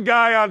 Tell me the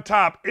guy on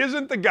top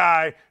isn't the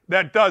guy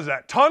that does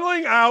that.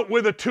 Tunneling out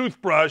with a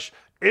toothbrush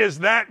is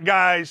that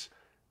guy's.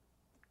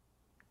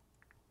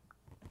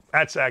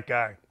 That's that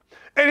guy.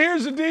 And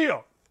here's the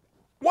deal.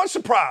 What's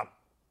the problem?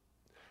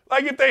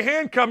 Like if they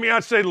handcuff me,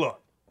 I'd say,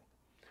 look,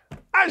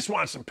 I just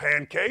want some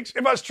pancakes.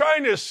 If I was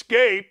trying to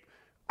escape,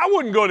 I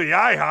wouldn't go to the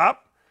IHOP.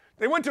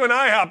 They went to an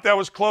IHOP that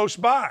was close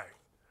by.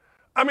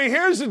 I mean,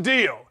 here's the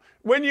deal.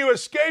 When you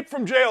escape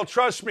from jail,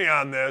 trust me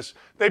on this,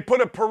 they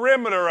put a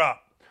perimeter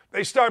up.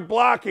 They start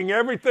blocking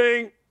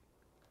everything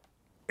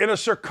in a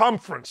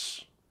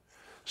circumference.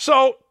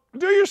 So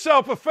do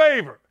yourself a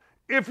favor.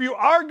 If you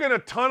are going to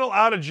tunnel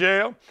out of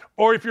jail,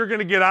 or if you're going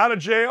to get out of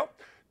jail,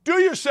 do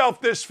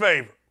yourself this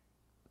favor.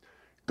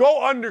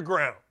 Go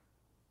underground.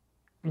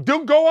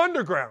 Go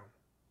underground.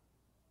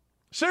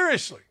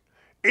 Seriously.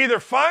 Either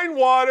find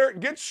water,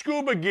 get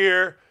scuba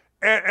gear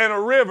and a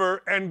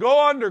river and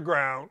go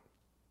underground,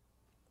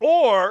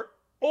 or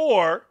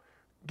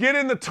get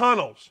in the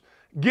tunnels.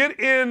 Get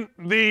in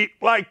the,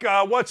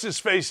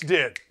 what's-his-face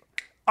did?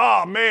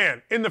 Oh,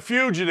 man, in The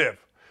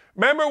Fugitive.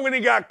 Remember when he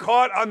got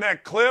caught on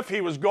that cliff?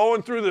 He was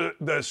going through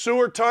the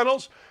sewer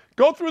tunnels.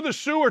 Go through the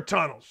sewer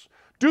tunnels.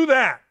 Do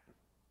that.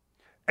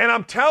 And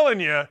I'm telling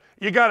you,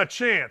 you got a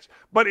chance.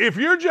 But if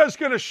you're just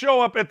going to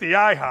show up at the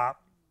IHOP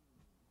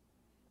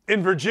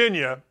in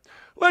Virginia,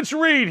 let's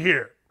read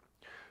here.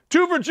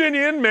 Two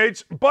Virginia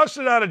inmates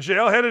busted out of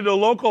jail, headed to a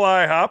local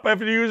IHOP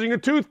after using a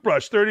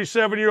toothbrush.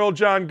 37-year-old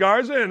John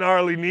Garza and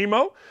Arlie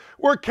Nemo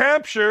were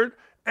captured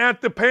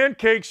at the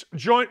Pancakes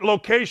joint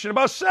location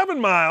about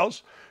 7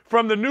 miles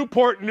from the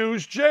Newport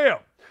News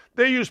jail.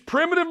 They used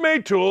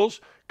primitive-made tools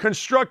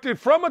constructed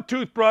from a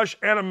toothbrush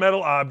and a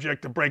metal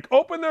object to break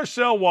open their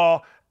cell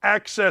wall,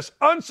 access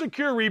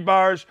unsecure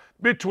rebars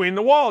between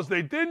the walls.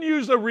 They then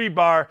used a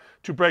rebar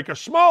to break a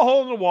small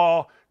hole in the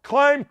wall,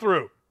 climb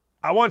through.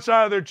 Once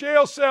out of their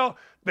jail cell,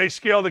 they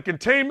scaled the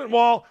containment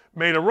wall,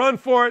 made a run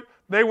for it.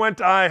 They went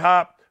to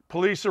IHOP.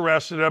 Police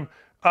arrested them.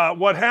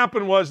 What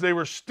happened was they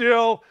were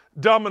still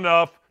dumb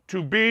enough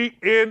to be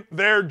in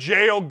their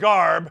jail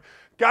garb.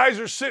 Guys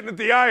are sitting at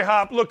the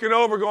IHOP looking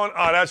over going,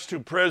 oh, that's two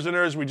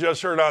prisoners. We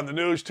just heard on the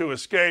news to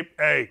escape.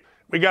 Hey,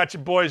 we got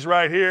you boys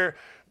right here.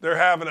 They're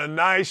having a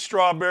nice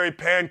strawberry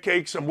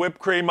pancake, some whipped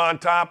cream on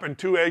top, and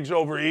 2 eggs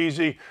over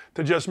easy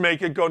to just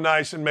make it go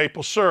nice in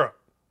maple syrup.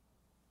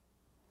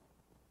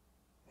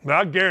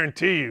 Now, I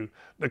guarantee you,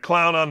 the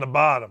clown on the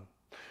bottom.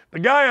 The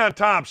guy on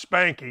top,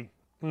 Spanky,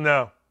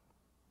 no.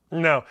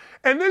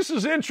 And this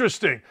is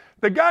interesting.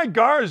 The guy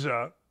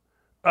Garza,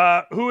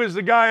 who is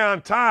the guy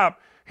on top,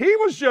 he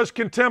was just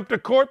contempt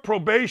of court,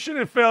 probation,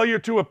 and failure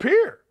to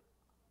appear.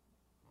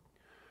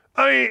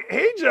 I mean,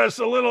 he's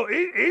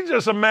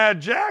just a mad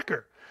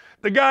jacker.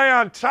 The guy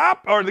on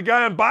top, or the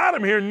guy on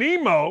bottom here,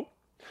 Nemo,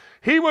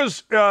 he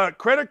was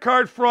credit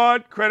card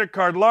fraud, credit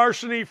card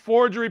larceny,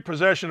 forgery,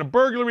 possession of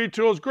burglary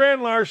tools,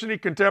 grand larceny,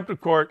 contempt of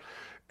court,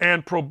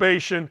 and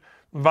probation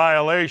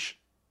violation.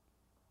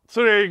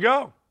 So there you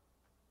go.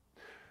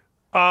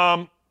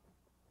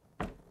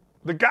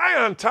 The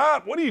guy on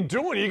top, what are you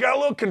doing? You got a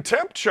little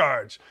contempt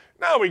charge.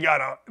 Now we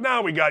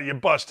got you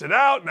busted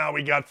out. Now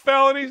we got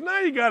felonies.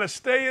 Now you got to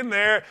stay in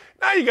there.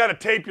 Now you got to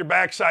tape your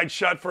backside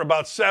shut for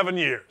about 7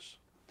 years.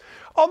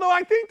 Although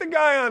I think the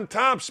guy on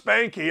top,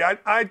 Spanky,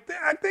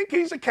 I think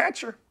he's a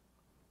catcher.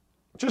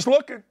 Just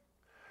looking.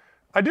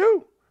 I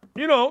do.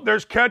 You know,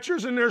 there's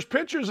catchers and there's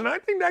pitchers, and I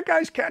think that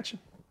guy's catching.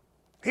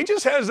 He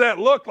just has that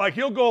look like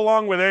he'll go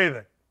along with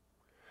anything.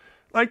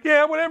 Like,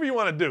 yeah, whatever you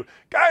want to do.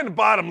 Guy in the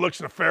bottom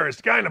looks nefarious.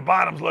 Guy in the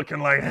bottom's looking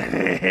like,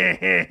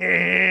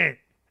 hey,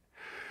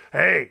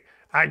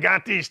 I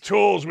got these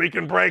tools we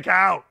can break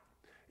out.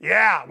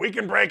 Yeah, we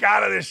can break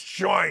out of this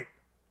joint.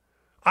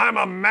 I'm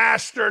a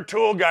master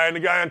tool guy. And the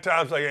guy on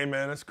top's like, hey,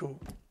 man, that's cool.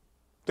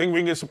 Think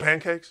we can get some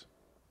pancakes?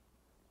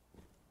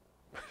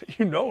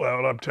 You know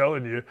what I'm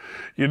telling you.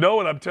 You know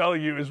what I'm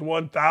telling you is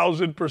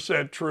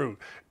 1,000% true.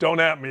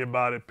 Don't at me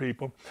about it,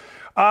 people.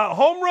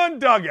 Home run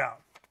dugout.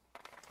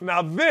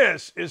 Now,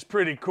 this is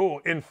pretty cool.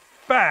 In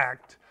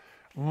fact,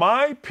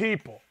 my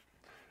people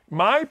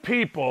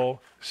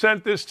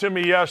sent this to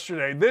me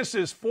yesterday. This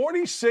is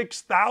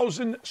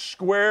 46,000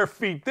 square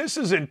feet. This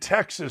is in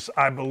Texas,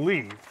 I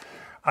believe.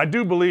 I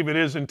do believe it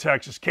is in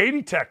Texas.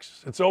 Katy,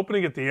 Texas. It's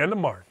opening at the end of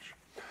March.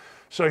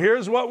 So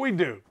here's what we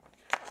do.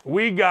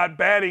 We got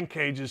batting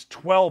cages,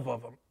 12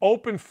 of them.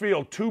 Open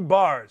field, 2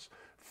 bars.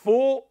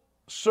 Full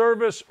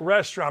service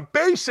restaurant.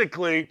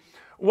 Basically,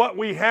 what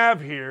we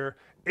have here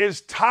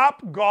is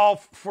Top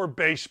Golf for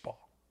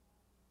baseball.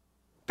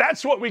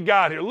 That's what we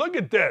got here. Look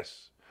at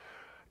this.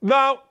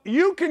 Now,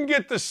 you can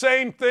get the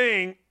same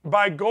thing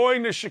by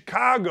going to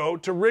Chicago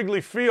to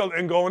Wrigley Field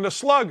and going to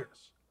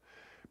Sluggers.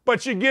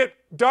 But you get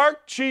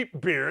dark, cheap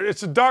beer.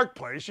 It's a dark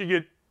place. You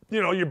get,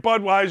 your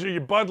Budweiser,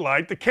 your Bud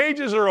Light. The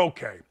cages are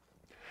okay.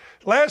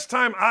 Last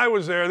time I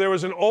was there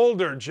was an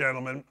older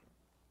gentleman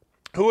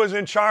who was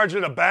in charge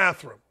of the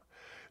bathroom.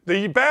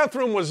 The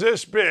bathroom was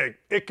this big.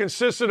 It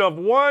consisted of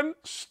one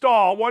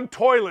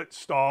toilet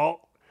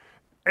stall,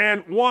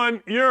 and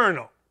one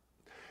urinal.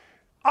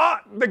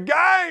 The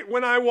guy,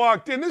 when I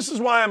walked in, this is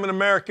why I'm an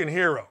American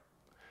hero.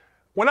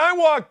 When I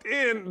walked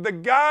in, the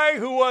guy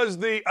who was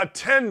the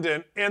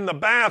attendant in the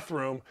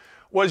bathroom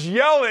was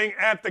yelling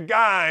at the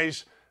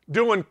guys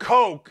doing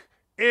coke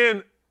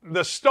in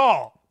the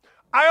stall.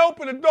 I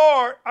opened the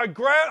door,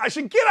 I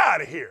said, get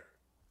out of here.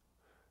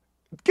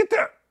 Get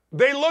there.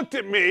 They looked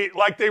at me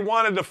like they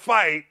wanted to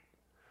fight,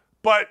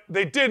 but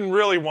they didn't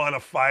really want to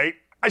fight.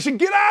 I said,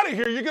 get out of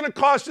here. You're going to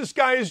cost this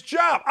guy his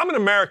job. I'm an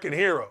American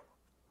hero.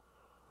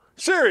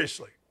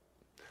 Seriously.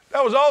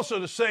 That was also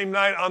the same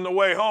night on the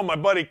way home. My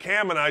buddy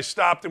Cam and I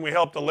stopped and we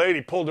helped a lady,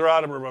 pulled her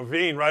out of a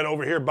ravine right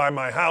over here by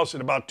my house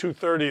at about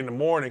 2:30 in the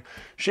morning.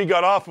 She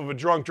got off of a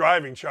drunk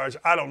driving charge.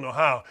 I don't know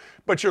how.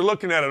 But you're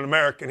looking at an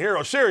American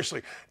hero.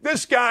 Seriously,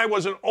 this guy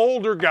was an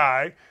older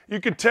guy. You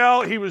could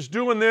tell he was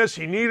doing this.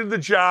 He needed the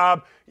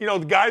job.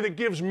 The guy that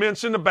gives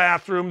mints in the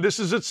bathroom. This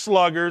is at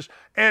Sluggers.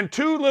 And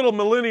 2 little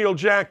millennial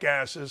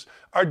jackasses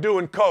are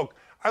doing coke.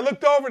 I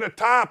looked over the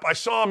top. I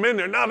saw them in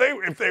there. Now,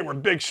 if they were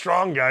big,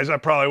 strong guys, I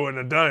probably wouldn't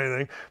have done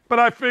anything. But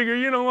I figure,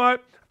 you know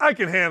what? I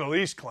can handle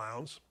these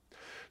clowns.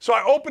 So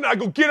I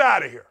go, get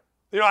out of here.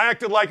 I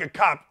acted like a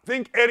cop.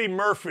 Think Eddie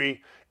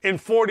Murphy in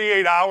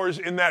 48 Hours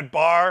in that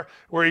bar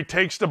where he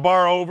takes the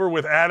bar over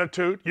with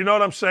attitude. You know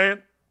what I'm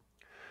saying?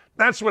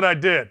 That's what I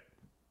did.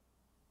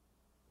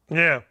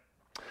 Yeah.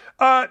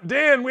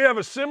 Dan, we have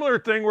a similar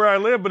thing where I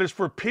live, but it's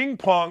for ping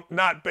pong,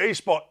 not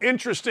baseball.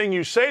 Interesting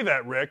you say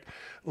that, Rick.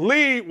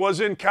 Lee was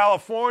in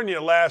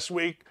California last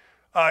week,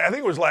 I think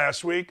it was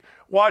last week,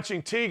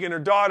 watching Tegan, her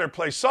daughter,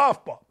 play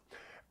softball.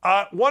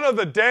 One of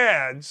the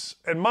dads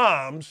and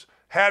moms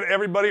had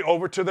everybody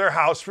over to their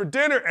house for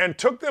dinner and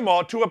took them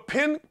all to a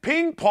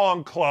ping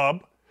pong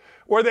club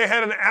where they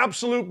had an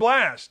absolute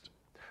blast.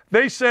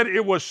 They said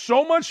it was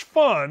so much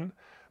fun,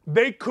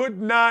 they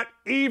could not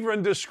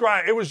even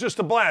describe. It was just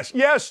a blast.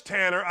 Yes,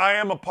 Tanner, I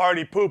am a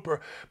party pooper,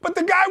 but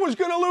the guy was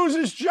going to lose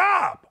his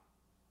job.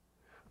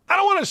 I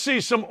don't want to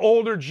see some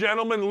older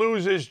gentleman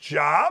lose his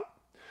job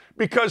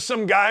because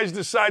some guys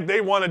decide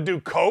they want to do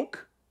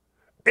coke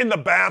in the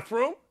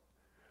bathroom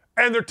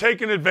and they're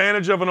taking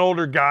advantage of an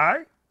older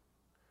guy.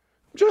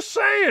 Just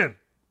saying.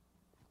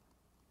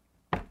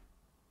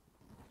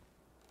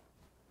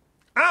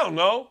 I don't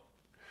know.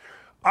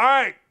 All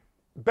right,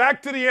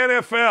 back to the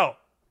NFL.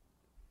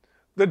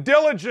 The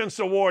Diligence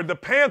Award, the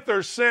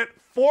Panthers sent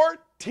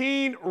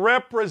 14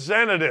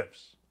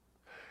 representatives,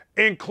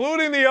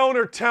 including the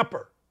owner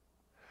Tepper,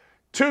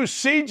 to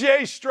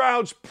C.J.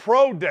 Stroud's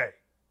pro day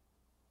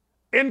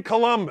in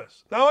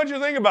Columbus. Now, what do you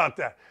think about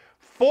that?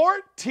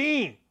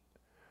 14.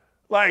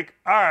 Like,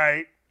 all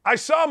right, I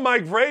saw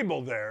Mike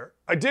Vrabel there.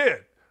 I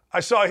did. I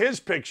saw his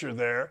picture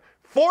there.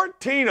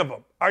 14 of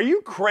them. Are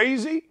you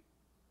crazy?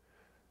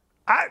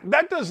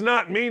 That does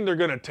not mean they're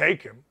going to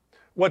take him.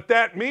 What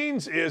that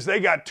means is they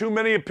got too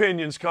many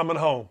opinions coming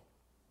home.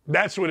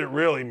 That's what it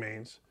really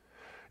means.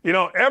 You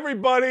know,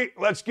 everybody,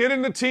 let's get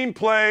in the team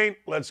plane.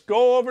 Let's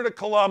go over to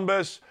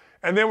Columbus,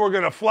 and then we're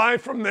going to fly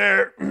from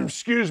there,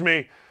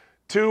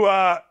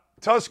 to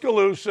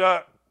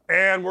Tuscaloosa,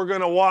 and we're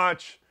going to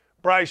watch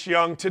Bryce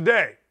Young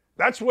today.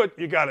 That's what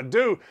you got to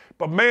do.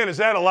 But, man, is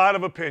that a lot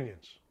of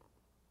opinions.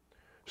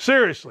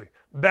 Seriously,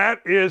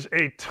 that is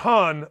a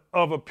ton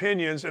of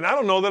opinions, and I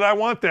don't know that I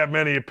want that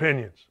many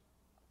opinions.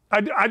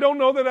 I don't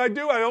know that I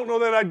do. I don't know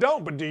that I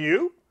don't. But do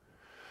you?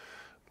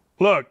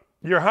 Look,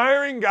 you're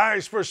hiring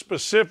guys for a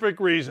specific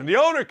reason. The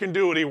owner can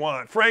do what he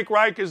wants. Frank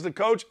Reich is the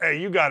coach.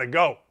 Hey, you got to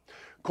go.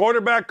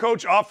 Quarterback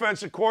coach,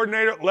 offensive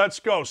coordinator,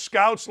 let's go.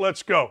 Scouts,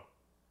 let's go.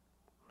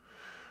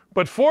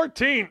 But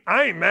 14,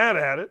 I ain't mad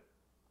at it.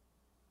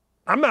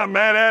 I'm not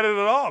mad at it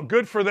at all.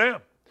 Good for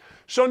them.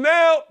 So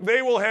now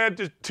they will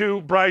head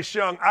to Bryce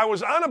Young. I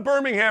was on a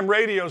Birmingham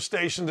radio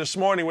station this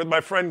morning with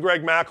my friend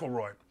Greg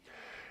McElroy.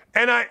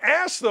 And I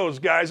asked those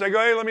guys, I go,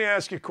 hey, let me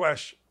ask you a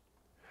question.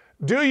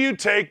 Do you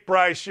take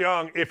Bryce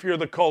Young if you're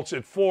the Colts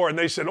at 4? And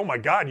they said, oh, my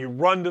God, you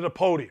run to the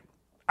podium.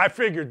 I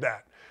figured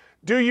that.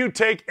 Do you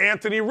take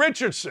Anthony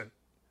Richardson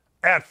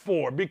at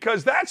 4?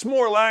 Because that's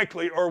more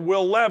likely, or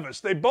Will Levis.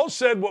 They both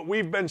said what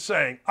we've been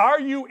saying. Are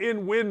you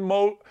in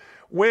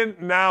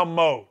win-now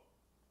mode?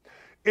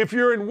 If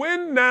you're in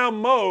win-now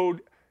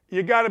mode,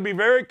 you got to be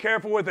very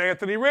careful with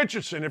Anthony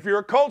Richardson. If you're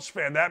a Colts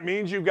fan, that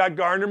means you've got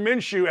Gardner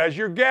Minshew as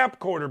your gap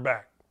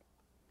quarterback.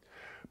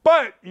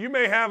 But you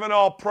may have an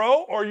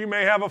all-pro or you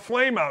may have a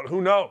flameout.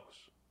 Who knows?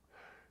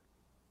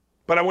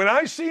 But when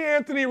I see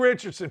Anthony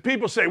Richardson,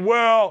 people say,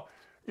 well,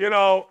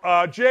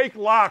 Jake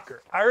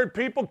Locker. I heard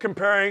people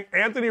comparing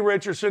Anthony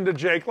Richardson to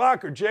Jake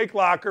Locker. Jake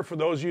Locker, for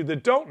those of you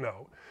that don't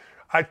know,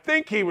 I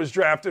think he was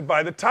drafted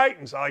by the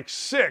Titans, like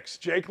 6.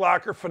 Jake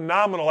Locker,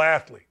 phenomenal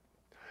athlete.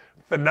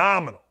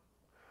 Phenomenal.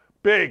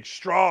 Big,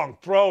 strong,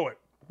 throw it,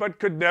 but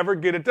could never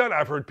get it done.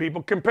 I've heard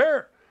people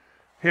compare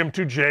him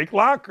to Jake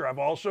Locker. I've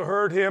also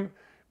heard him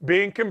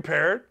being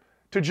compared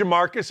to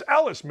Jamarcus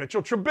Ellis,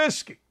 Mitchell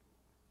Trubisky.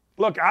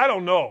 Look, I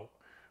don't know,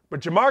 but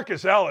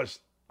Jamarcus Ellis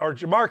or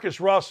Jamarcus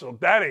Russell,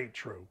 that ain't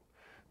true.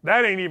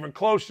 That ain't even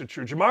close to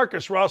true.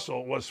 Jamarcus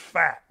Russell was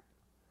fat.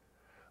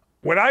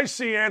 When I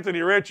see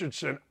Anthony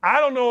Richardson, I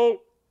don't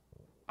know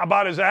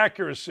about his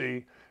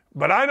accuracy,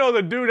 but I know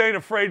the dude ain't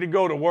afraid to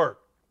go to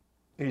work.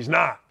 He's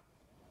not.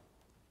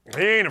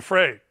 He ain't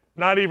afraid,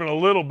 not even a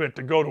little bit,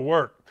 to go to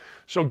work.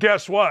 So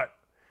guess what?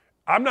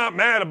 I'm not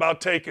mad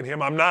about taking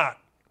him. I'm not.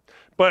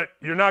 But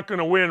you're not going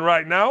to win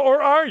right now,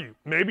 or are you?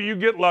 Maybe you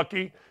get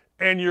lucky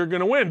and you're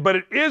going to win. But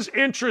it is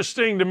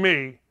interesting to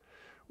me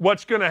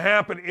what's going to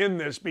happen in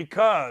this,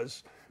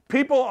 because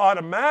people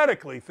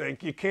automatically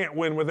think you can't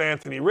win with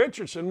Anthony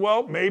Richardson.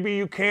 Well, maybe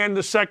you can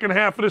the second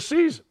half of the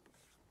season.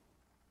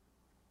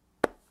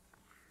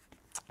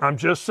 I'm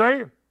just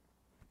saying.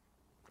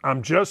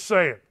 I'm just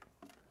saying.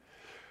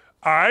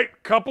 All right,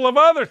 couple of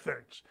other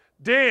things.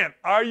 Dan,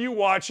 are you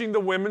watching the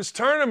women's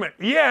tournament?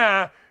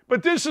 Yeah,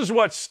 but this is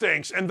what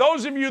stinks. And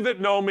those of you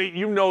that know me,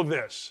 you know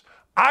this.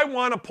 I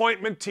want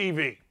appointment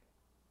TV.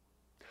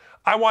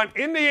 I want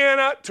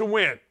Indiana to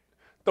win,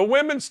 the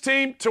women's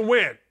team to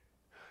win,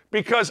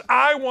 because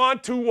I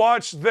want to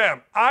watch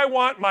them. I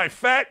want my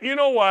fat,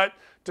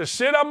 to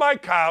sit on my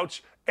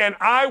couch, and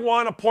I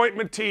want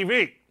appointment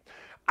TV.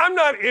 I'm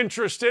not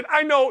interested.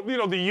 I know, the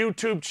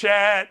YouTube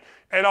chat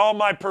and all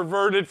my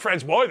perverted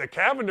friends, boy, the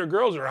Cavender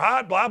girls are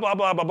hot, blah, blah,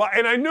 blah, blah, blah.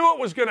 And I knew it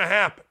was going to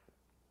happen.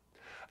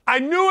 I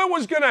knew it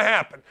was going to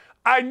happen.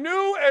 I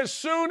knew as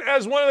soon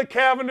as one of the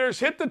Cavenders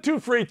hit the 2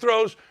 free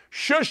throws,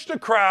 shushed the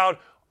crowd,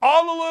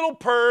 all the little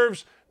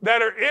pervs,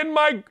 that are in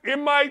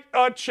my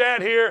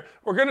chat here.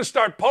 We're going to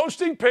start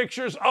posting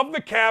pictures of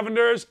the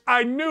Cavenders.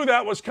 I knew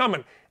that was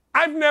coming.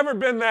 I've never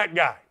been that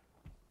guy.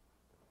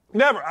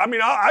 Never. I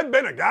mean, I've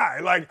been a guy.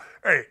 Like,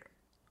 hey,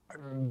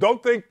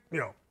 don't think,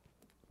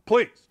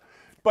 please.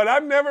 But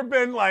I've never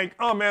been like,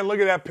 oh, man, look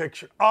at that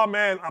picture. Oh,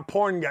 man, a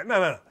porn guy.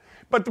 No.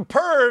 But the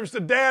pervs, the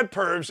dad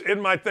pervs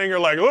in my thing are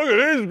like, look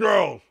at these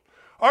girls.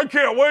 I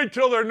can't wait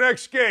till their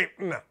next game.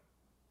 No.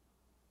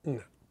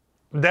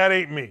 That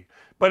ain't me.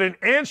 But in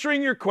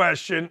answering your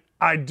question,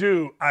 I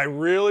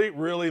really,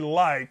 really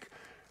like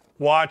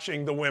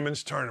watching the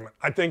women's tournament.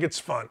 I think it's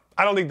fun.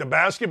 I don't think the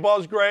basketball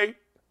is great.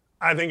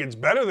 I think it's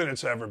better than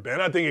it's ever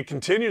been. I think it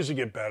continues to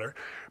get better.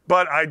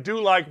 But I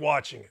do like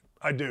watching it.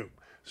 I do.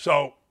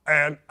 So,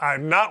 and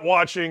I'm not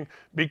watching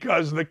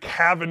because the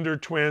Cavender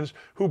twins,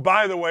 who,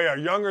 by the way, are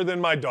younger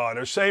than my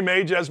daughter, same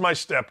age as my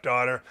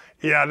stepdaughter,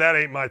 yeah, that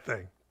ain't my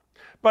thing.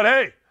 But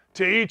hey,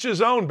 to each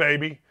his own,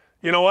 baby.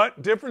 You know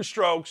what? Different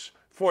strokes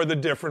for the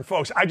different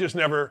folks. I just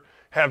never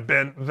have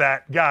been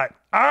that guy.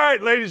 All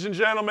right, ladies and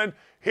gentlemen,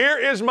 here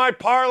is my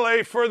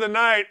parlay for the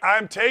night.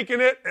 I'm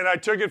taking it, and I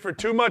took it for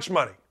too much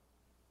money.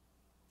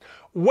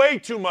 Way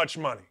too much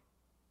money.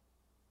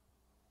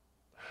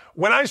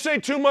 When I say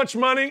too much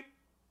money,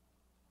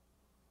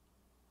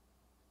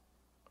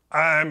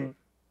 I'm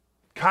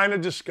kind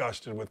of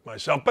disgusted with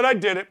myself, but I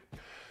did it.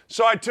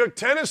 So I took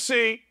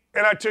Tennessee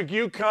and I took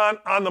UConn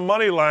on the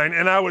money line,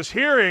 and I was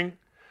hearing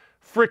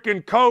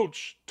freaking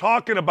Coach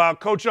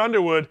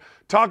Underwood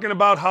talking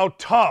about how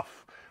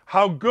tough,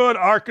 how good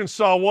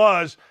Arkansas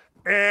was,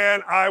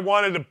 and I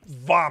wanted to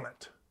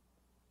vomit.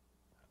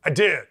 I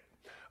did.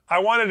 I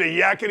wanted to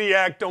yakety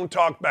yak, don't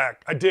talk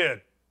back. I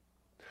did.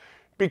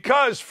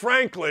 Because,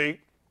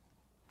 frankly,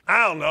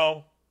 I don't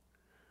know.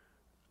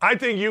 I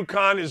think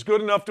UConn is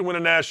good enough to win a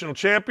national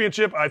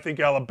championship. I think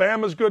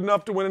Alabama's good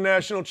enough to win a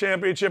national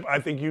championship. I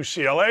think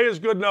UCLA is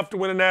good enough to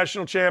win a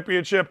national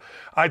championship.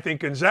 I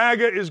think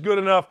Gonzaga is good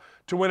enough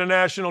to win a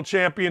national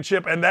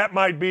championship, and that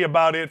might be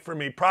about it for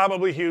me.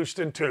 Probably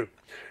Houston, too.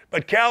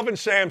 But Calvin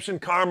Sampson,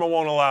 karma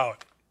won't allow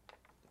it.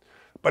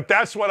 But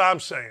that's what I'm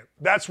saying.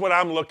 That's what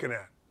I'm looking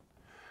at.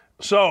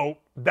 So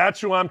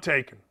that's who I'm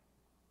taking.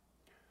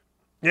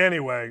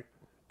 Anyway,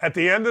 at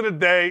the end of the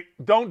day,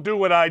 don't do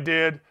what I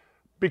did,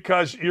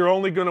 because you're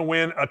only going to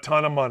win a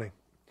ton of money.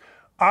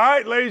 All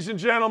right, ladies and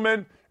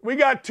gentlemen, we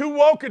got two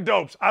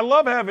woke-a-dopes. I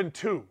love having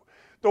two.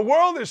 The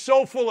world is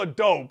so full of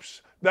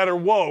dopes that are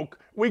woke,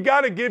 we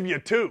got to give you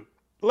two.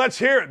 Let's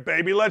hear it,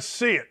 baby. Let's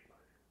see it.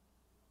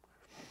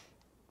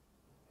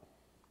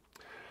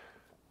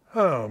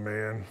 Oh,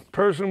 man.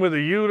 Person with a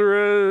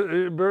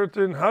uterus,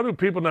 birthing. How do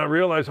people not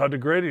realize how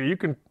degrading you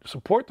can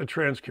support the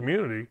trans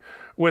community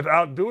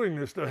without doing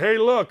this? Hey,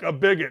 look, a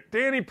bigot.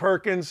 Danny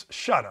Perkins,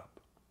 shut up.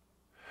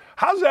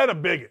 How's that a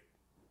bigot?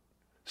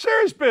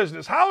 Serious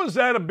business. How is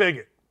that a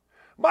bigot?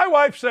 My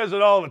wife says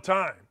it all the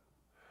time.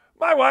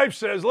 My wife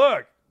says,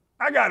 look,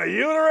 I got a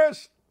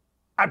uterus.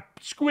 I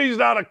squeezed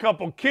out a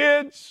couple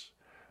kids.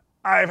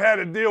 I've had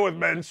to deal with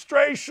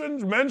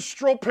menstruations,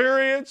 menstrual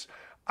periods.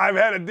 I've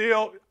had to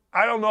deal,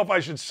 I don't know if I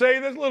should say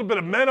this, a little bit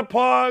of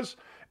menopause.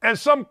 And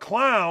some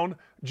clown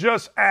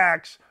just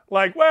acts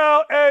like,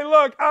 well, hey,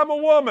 look, I'm a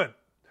woman.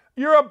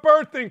 You're a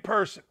birthing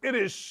person. It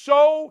is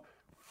so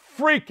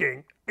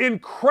freaking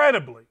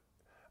incredibly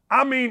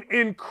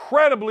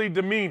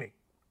demeaning.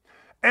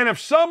 And if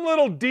some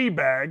little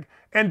D-bag,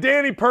 and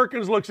Danny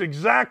Perkins looks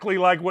exactly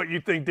like what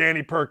you think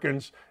Danny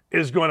Perkins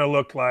is going to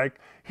look like,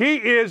 he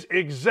is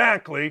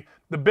exactly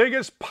the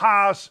biggest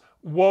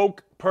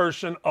woke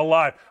person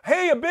alive.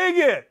 Hey, a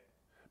bigot!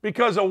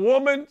 Because a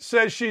woman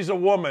says she's a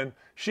woman,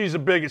 she's a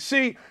bigot.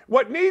 See,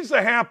 what needs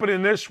to happen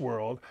in this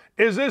world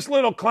is this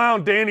little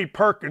clown Danny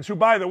Perkins, who,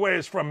 by the way,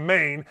 is from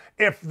Maine,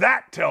 if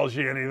that tells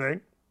you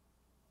anything.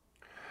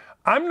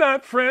 I'm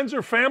not friends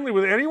or family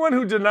with anyone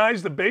who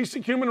denies the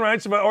basic human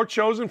rights of our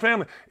chosen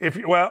family.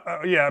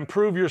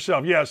 Improve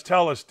yourself. Yes,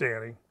 tell us,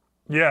 Danny.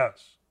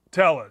 Yes,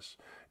 tell us.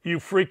 You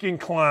freaking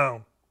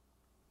clown.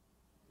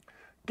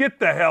 Get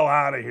the hell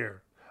out of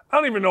here. I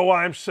don't even know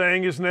why I'm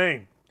saying his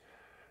name.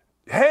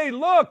 Hey,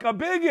 look, a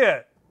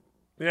bigot.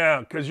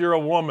 Yeah, because you're a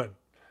woman.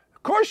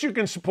 Of course you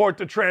can support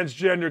the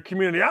transgender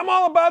community. I'm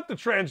all about the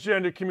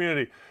transgender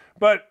community,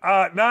 but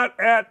not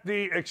at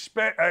the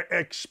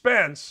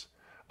expense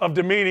of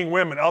demeaning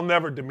women. I'll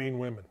never demean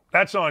women.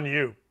 That's on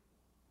you.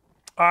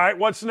 All right,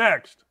 what's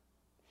next?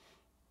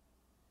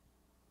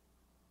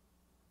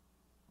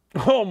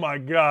 Oh, my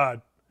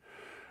God.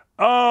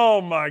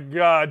 Oh, my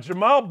God.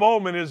 Jamal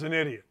Bowman is an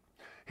idiot.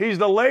 He's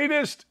the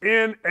latest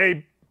in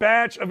a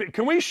batch of...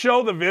 Can we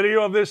show the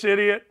video of this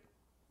idiot?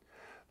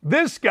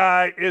 This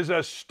guy is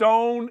a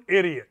stone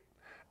idiot.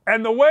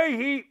 And the way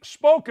he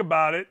spoke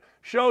about it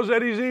shows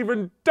that he's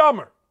even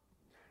dumber.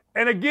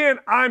 And again,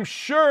 I'm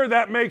sure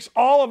that makes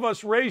all of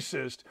us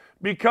racist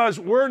because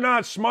we're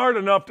not smart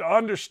enough to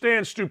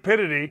understand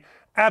stupidity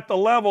at the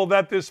level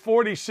that this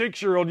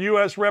 46-year-old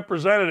U.S.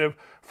 representative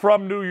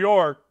from New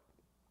York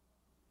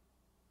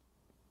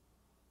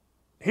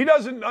He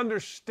doesn't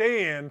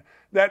understand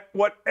that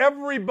what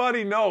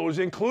everybody knows,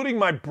 including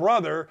my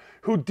brother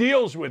who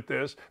deals with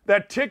this,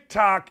 that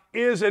TikTok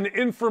is an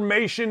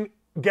information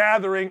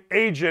gathering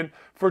agent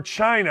for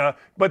China.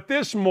 But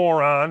this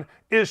moron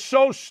is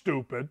so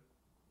stupid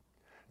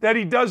that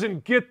he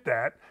doesn't get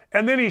that.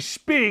 And then he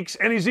speaks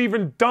and he's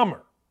even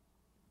dumber.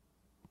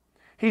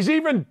 He's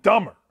even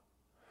dumber.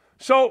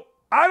 So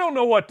I don't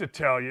know what to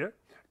tell you.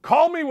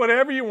 Call me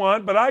whatever you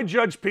want, but I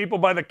judge people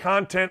by the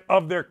content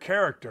of their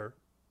character,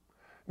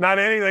 not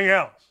anything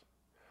else.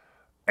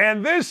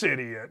 And this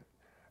idiot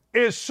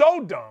is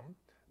so dumb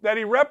that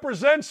he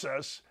represents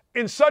us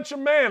in such a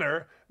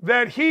manner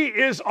that he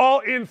is all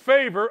in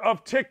favor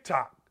of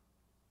TikTok.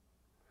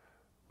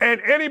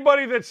 And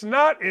anybody that's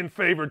not in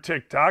favor of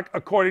TikTok,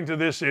 according to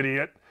this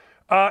idiot,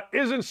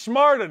 isn't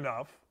smart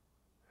enough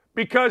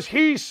because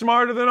he's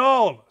smarter than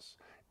all of us.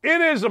 It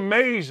is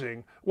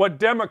amazing what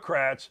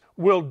Democrats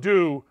will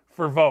do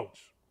for votes.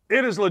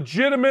 It is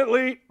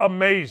legitimately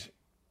amazing.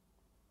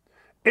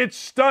 It's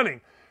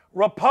stunning.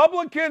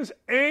 Republicans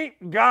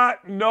ain't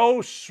got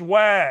no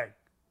swag.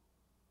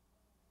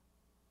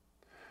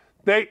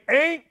 They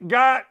ain't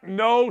got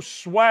no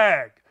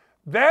swag.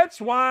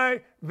 That's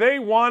why they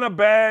want to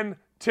ban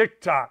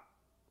TikTok.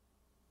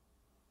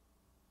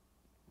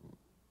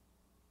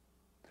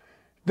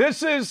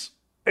 This is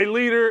a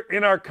leader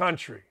in our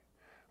country.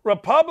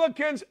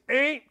 Republicans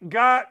ain't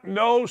got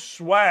no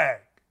swag.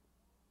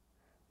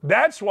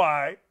 That's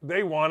why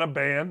they want to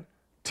ban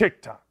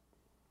TikTok.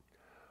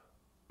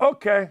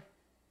 Okay.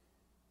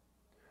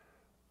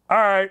 All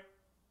right.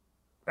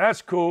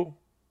 That's cool.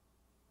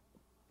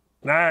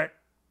 All right.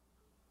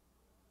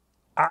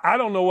 I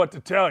don't know what to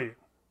tell you.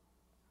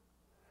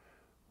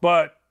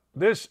 But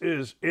this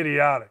is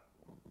idiotic.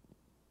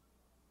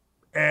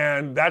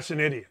 And that's an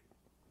idiot.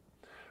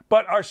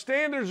 But our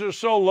standards are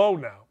so low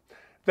now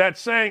that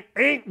saying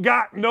ain't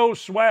got no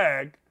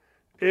swag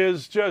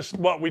is just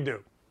what we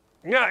do.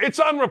 Yeah, it's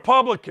on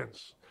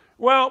Republicans.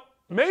 Well,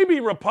 maybe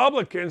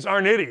Republicans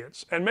aren't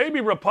idiots, and maybe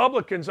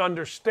Republicans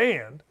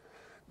understand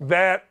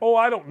that,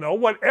 I don't know,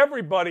 what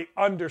everybody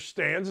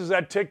understands is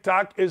that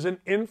TikTok is an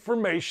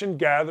information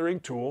gathering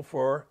tool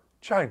for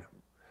China.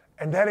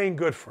 And that ain't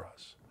good for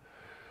us.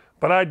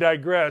 But I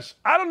digress.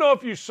 I don't know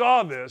if you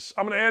saw this.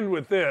 I'm going to end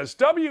with this.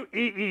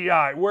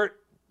 WEEI,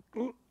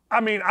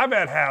 I've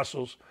had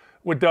hassles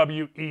with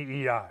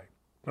WEEI,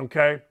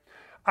 okay?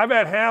 I've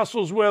had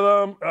hassles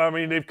with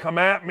them. They've come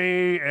at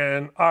me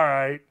and, all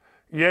right,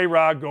 yay,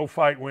 Rod, go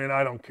fight, win.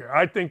 I don't care.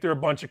 I think they're a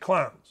bunch of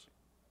clowns.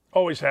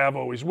 Always have,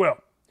 always will.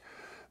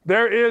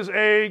 There is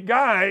a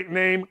guy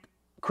named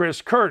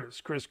Chris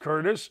Curtis. Chris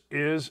Curtis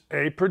is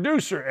a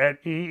producer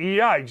at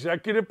EEI,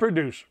 executive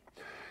producer.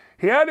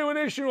 He had to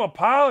issue an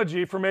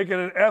apology for making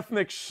an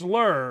ethnic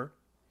slur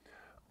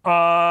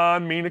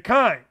on Mina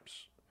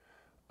Kimes.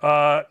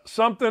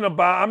 Something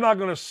about, I'm not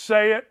going to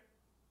say it,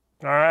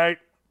 all right?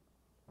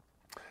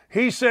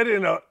 He said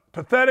in a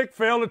pathetic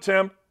failed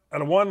attempt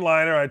at a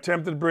one-liner, I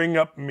attempted to bring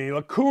up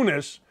Mila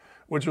Kunis,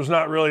 which was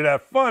not really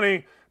that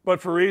funny,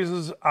 but for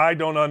reasons I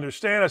don't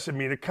understand. I said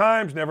Mina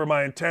Kimes, never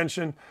my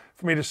intention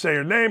for me to say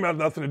her name, it had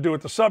nothing to do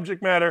with the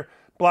subject matter,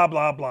 blah,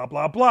 blah, blah,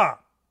 blah, blah.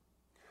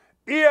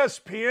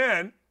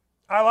 ESPN,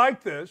 I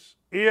like this,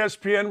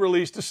 ESPN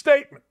released a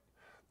statement.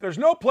 There's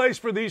no place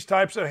for these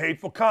types of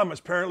hateful comments.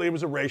 Apparently it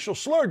was a racial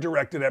slur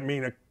directed at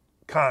Mina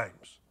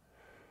Kimes,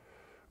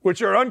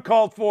 which are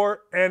uncalled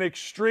for and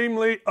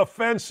extremely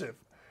offensive.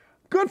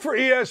 Good for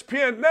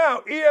ESPN.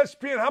 Now,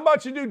 ESPN, how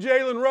about you do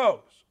Jalen Rose?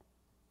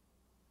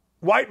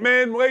 White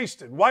man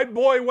wasted, white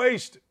boy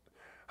wasted.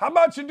 How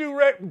about you do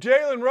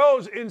Jalen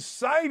Rose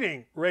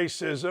inciting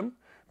racism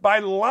by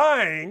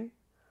lying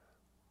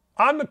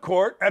on the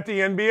court at the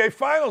NBA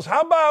Finals?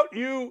 How about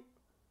you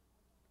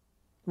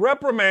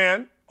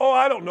reprimand,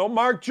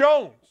 Mark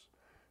Jones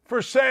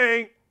for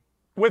saying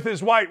with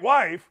his white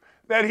wife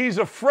that he's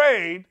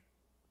afraid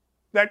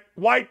that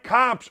white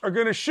cops are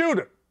going to shoot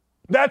him?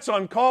 That's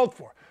uncalled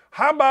for.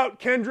 How about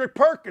Kendrick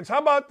Perkins? How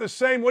about the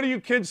same, what do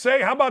you kids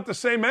say? How about the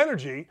same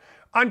energy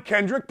on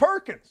Kendrick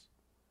Perkins,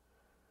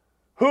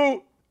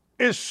 who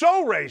is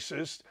so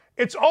racist,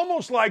 it's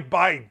almost like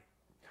Biden.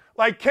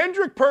 Like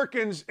Kendrick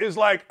Perkins is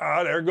like,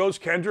 there goes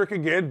Kendrick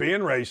again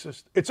being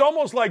racist. It's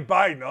almost like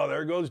Biden.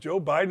 There goes Joe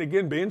Biden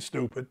again being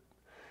stupid.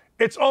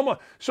 It's almost,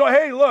 so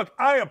hey, look,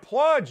 I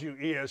applaud you,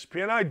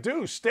 ESPN. I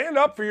do. Stand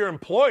up for your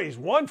employees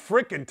one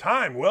frickin'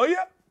 time, will you?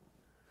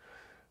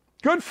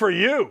 Good for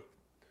you.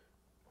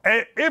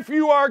 And if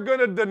you are going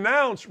to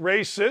denounce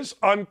racist,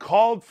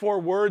 uncalled for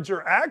words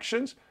or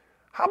actions,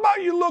 how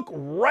about you look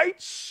right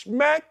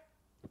smack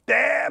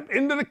dab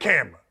into the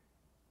camera?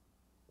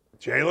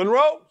 Jalen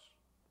Rose,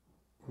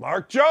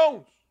 Mark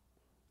Jones,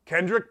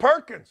 Kendrick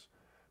Perkins.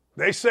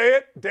 They say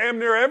it damn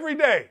near every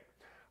day.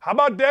 How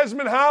about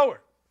Desmond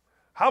Howard?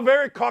 How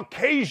very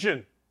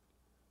Caucasian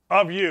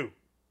of you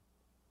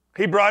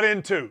he brought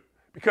in too,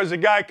 because the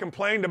guy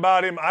complained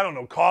about him,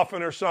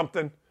 coughing or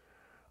something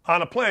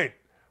on a plane.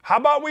 How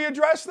about we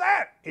address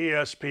that,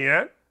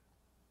 ESPN?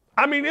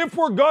 If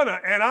we're gonna,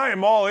 and I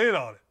am all in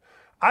on it,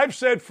 I've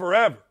said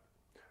forever,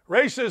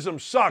 Racism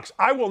sucks.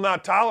 I will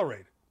not tolerate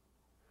it.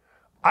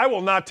 I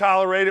will not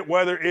tolerate it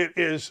whether it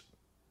is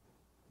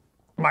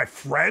my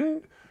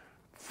friend,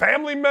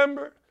 family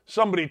member,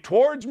 somebody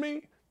towards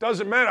me.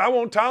 Doesn't matter. I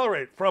won't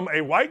tolerate it. From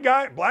a white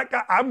guy, black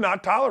guy, I'm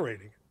not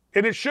tolerating it.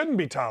 And it shouldn't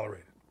be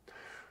tolerated.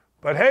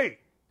 But hey,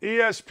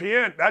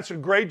 ESPN, that's a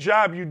great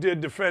job you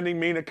did defending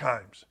Mina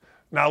Kimes.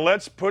 Now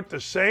let's put the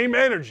same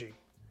energy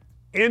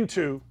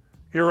into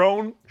your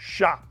own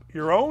shop.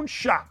 Your own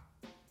shop.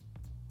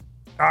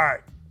 All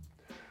right.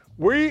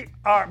 We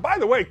are, by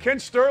the way, Ken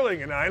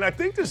Sterling and I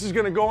think this is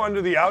going to go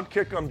under the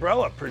OutKick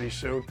umbrella pretty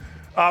soon.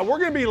 We're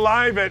going to be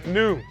live at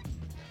noon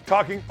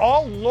talking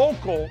all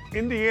local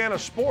Indiana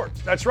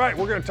sports. That's right.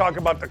 We're going to talk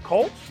about the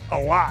Colts a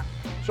lot.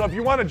 So if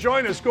you want to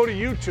join us, go to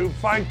YouTube,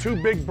 find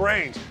Two Big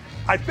Brains.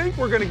 I think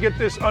we're going to get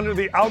this under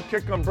the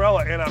OutKick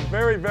umbrella, and I'm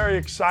very, very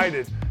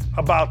excited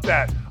about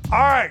that. All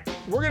right.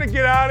 We're going to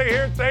get out of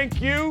here.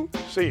 Thank you.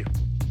 See you.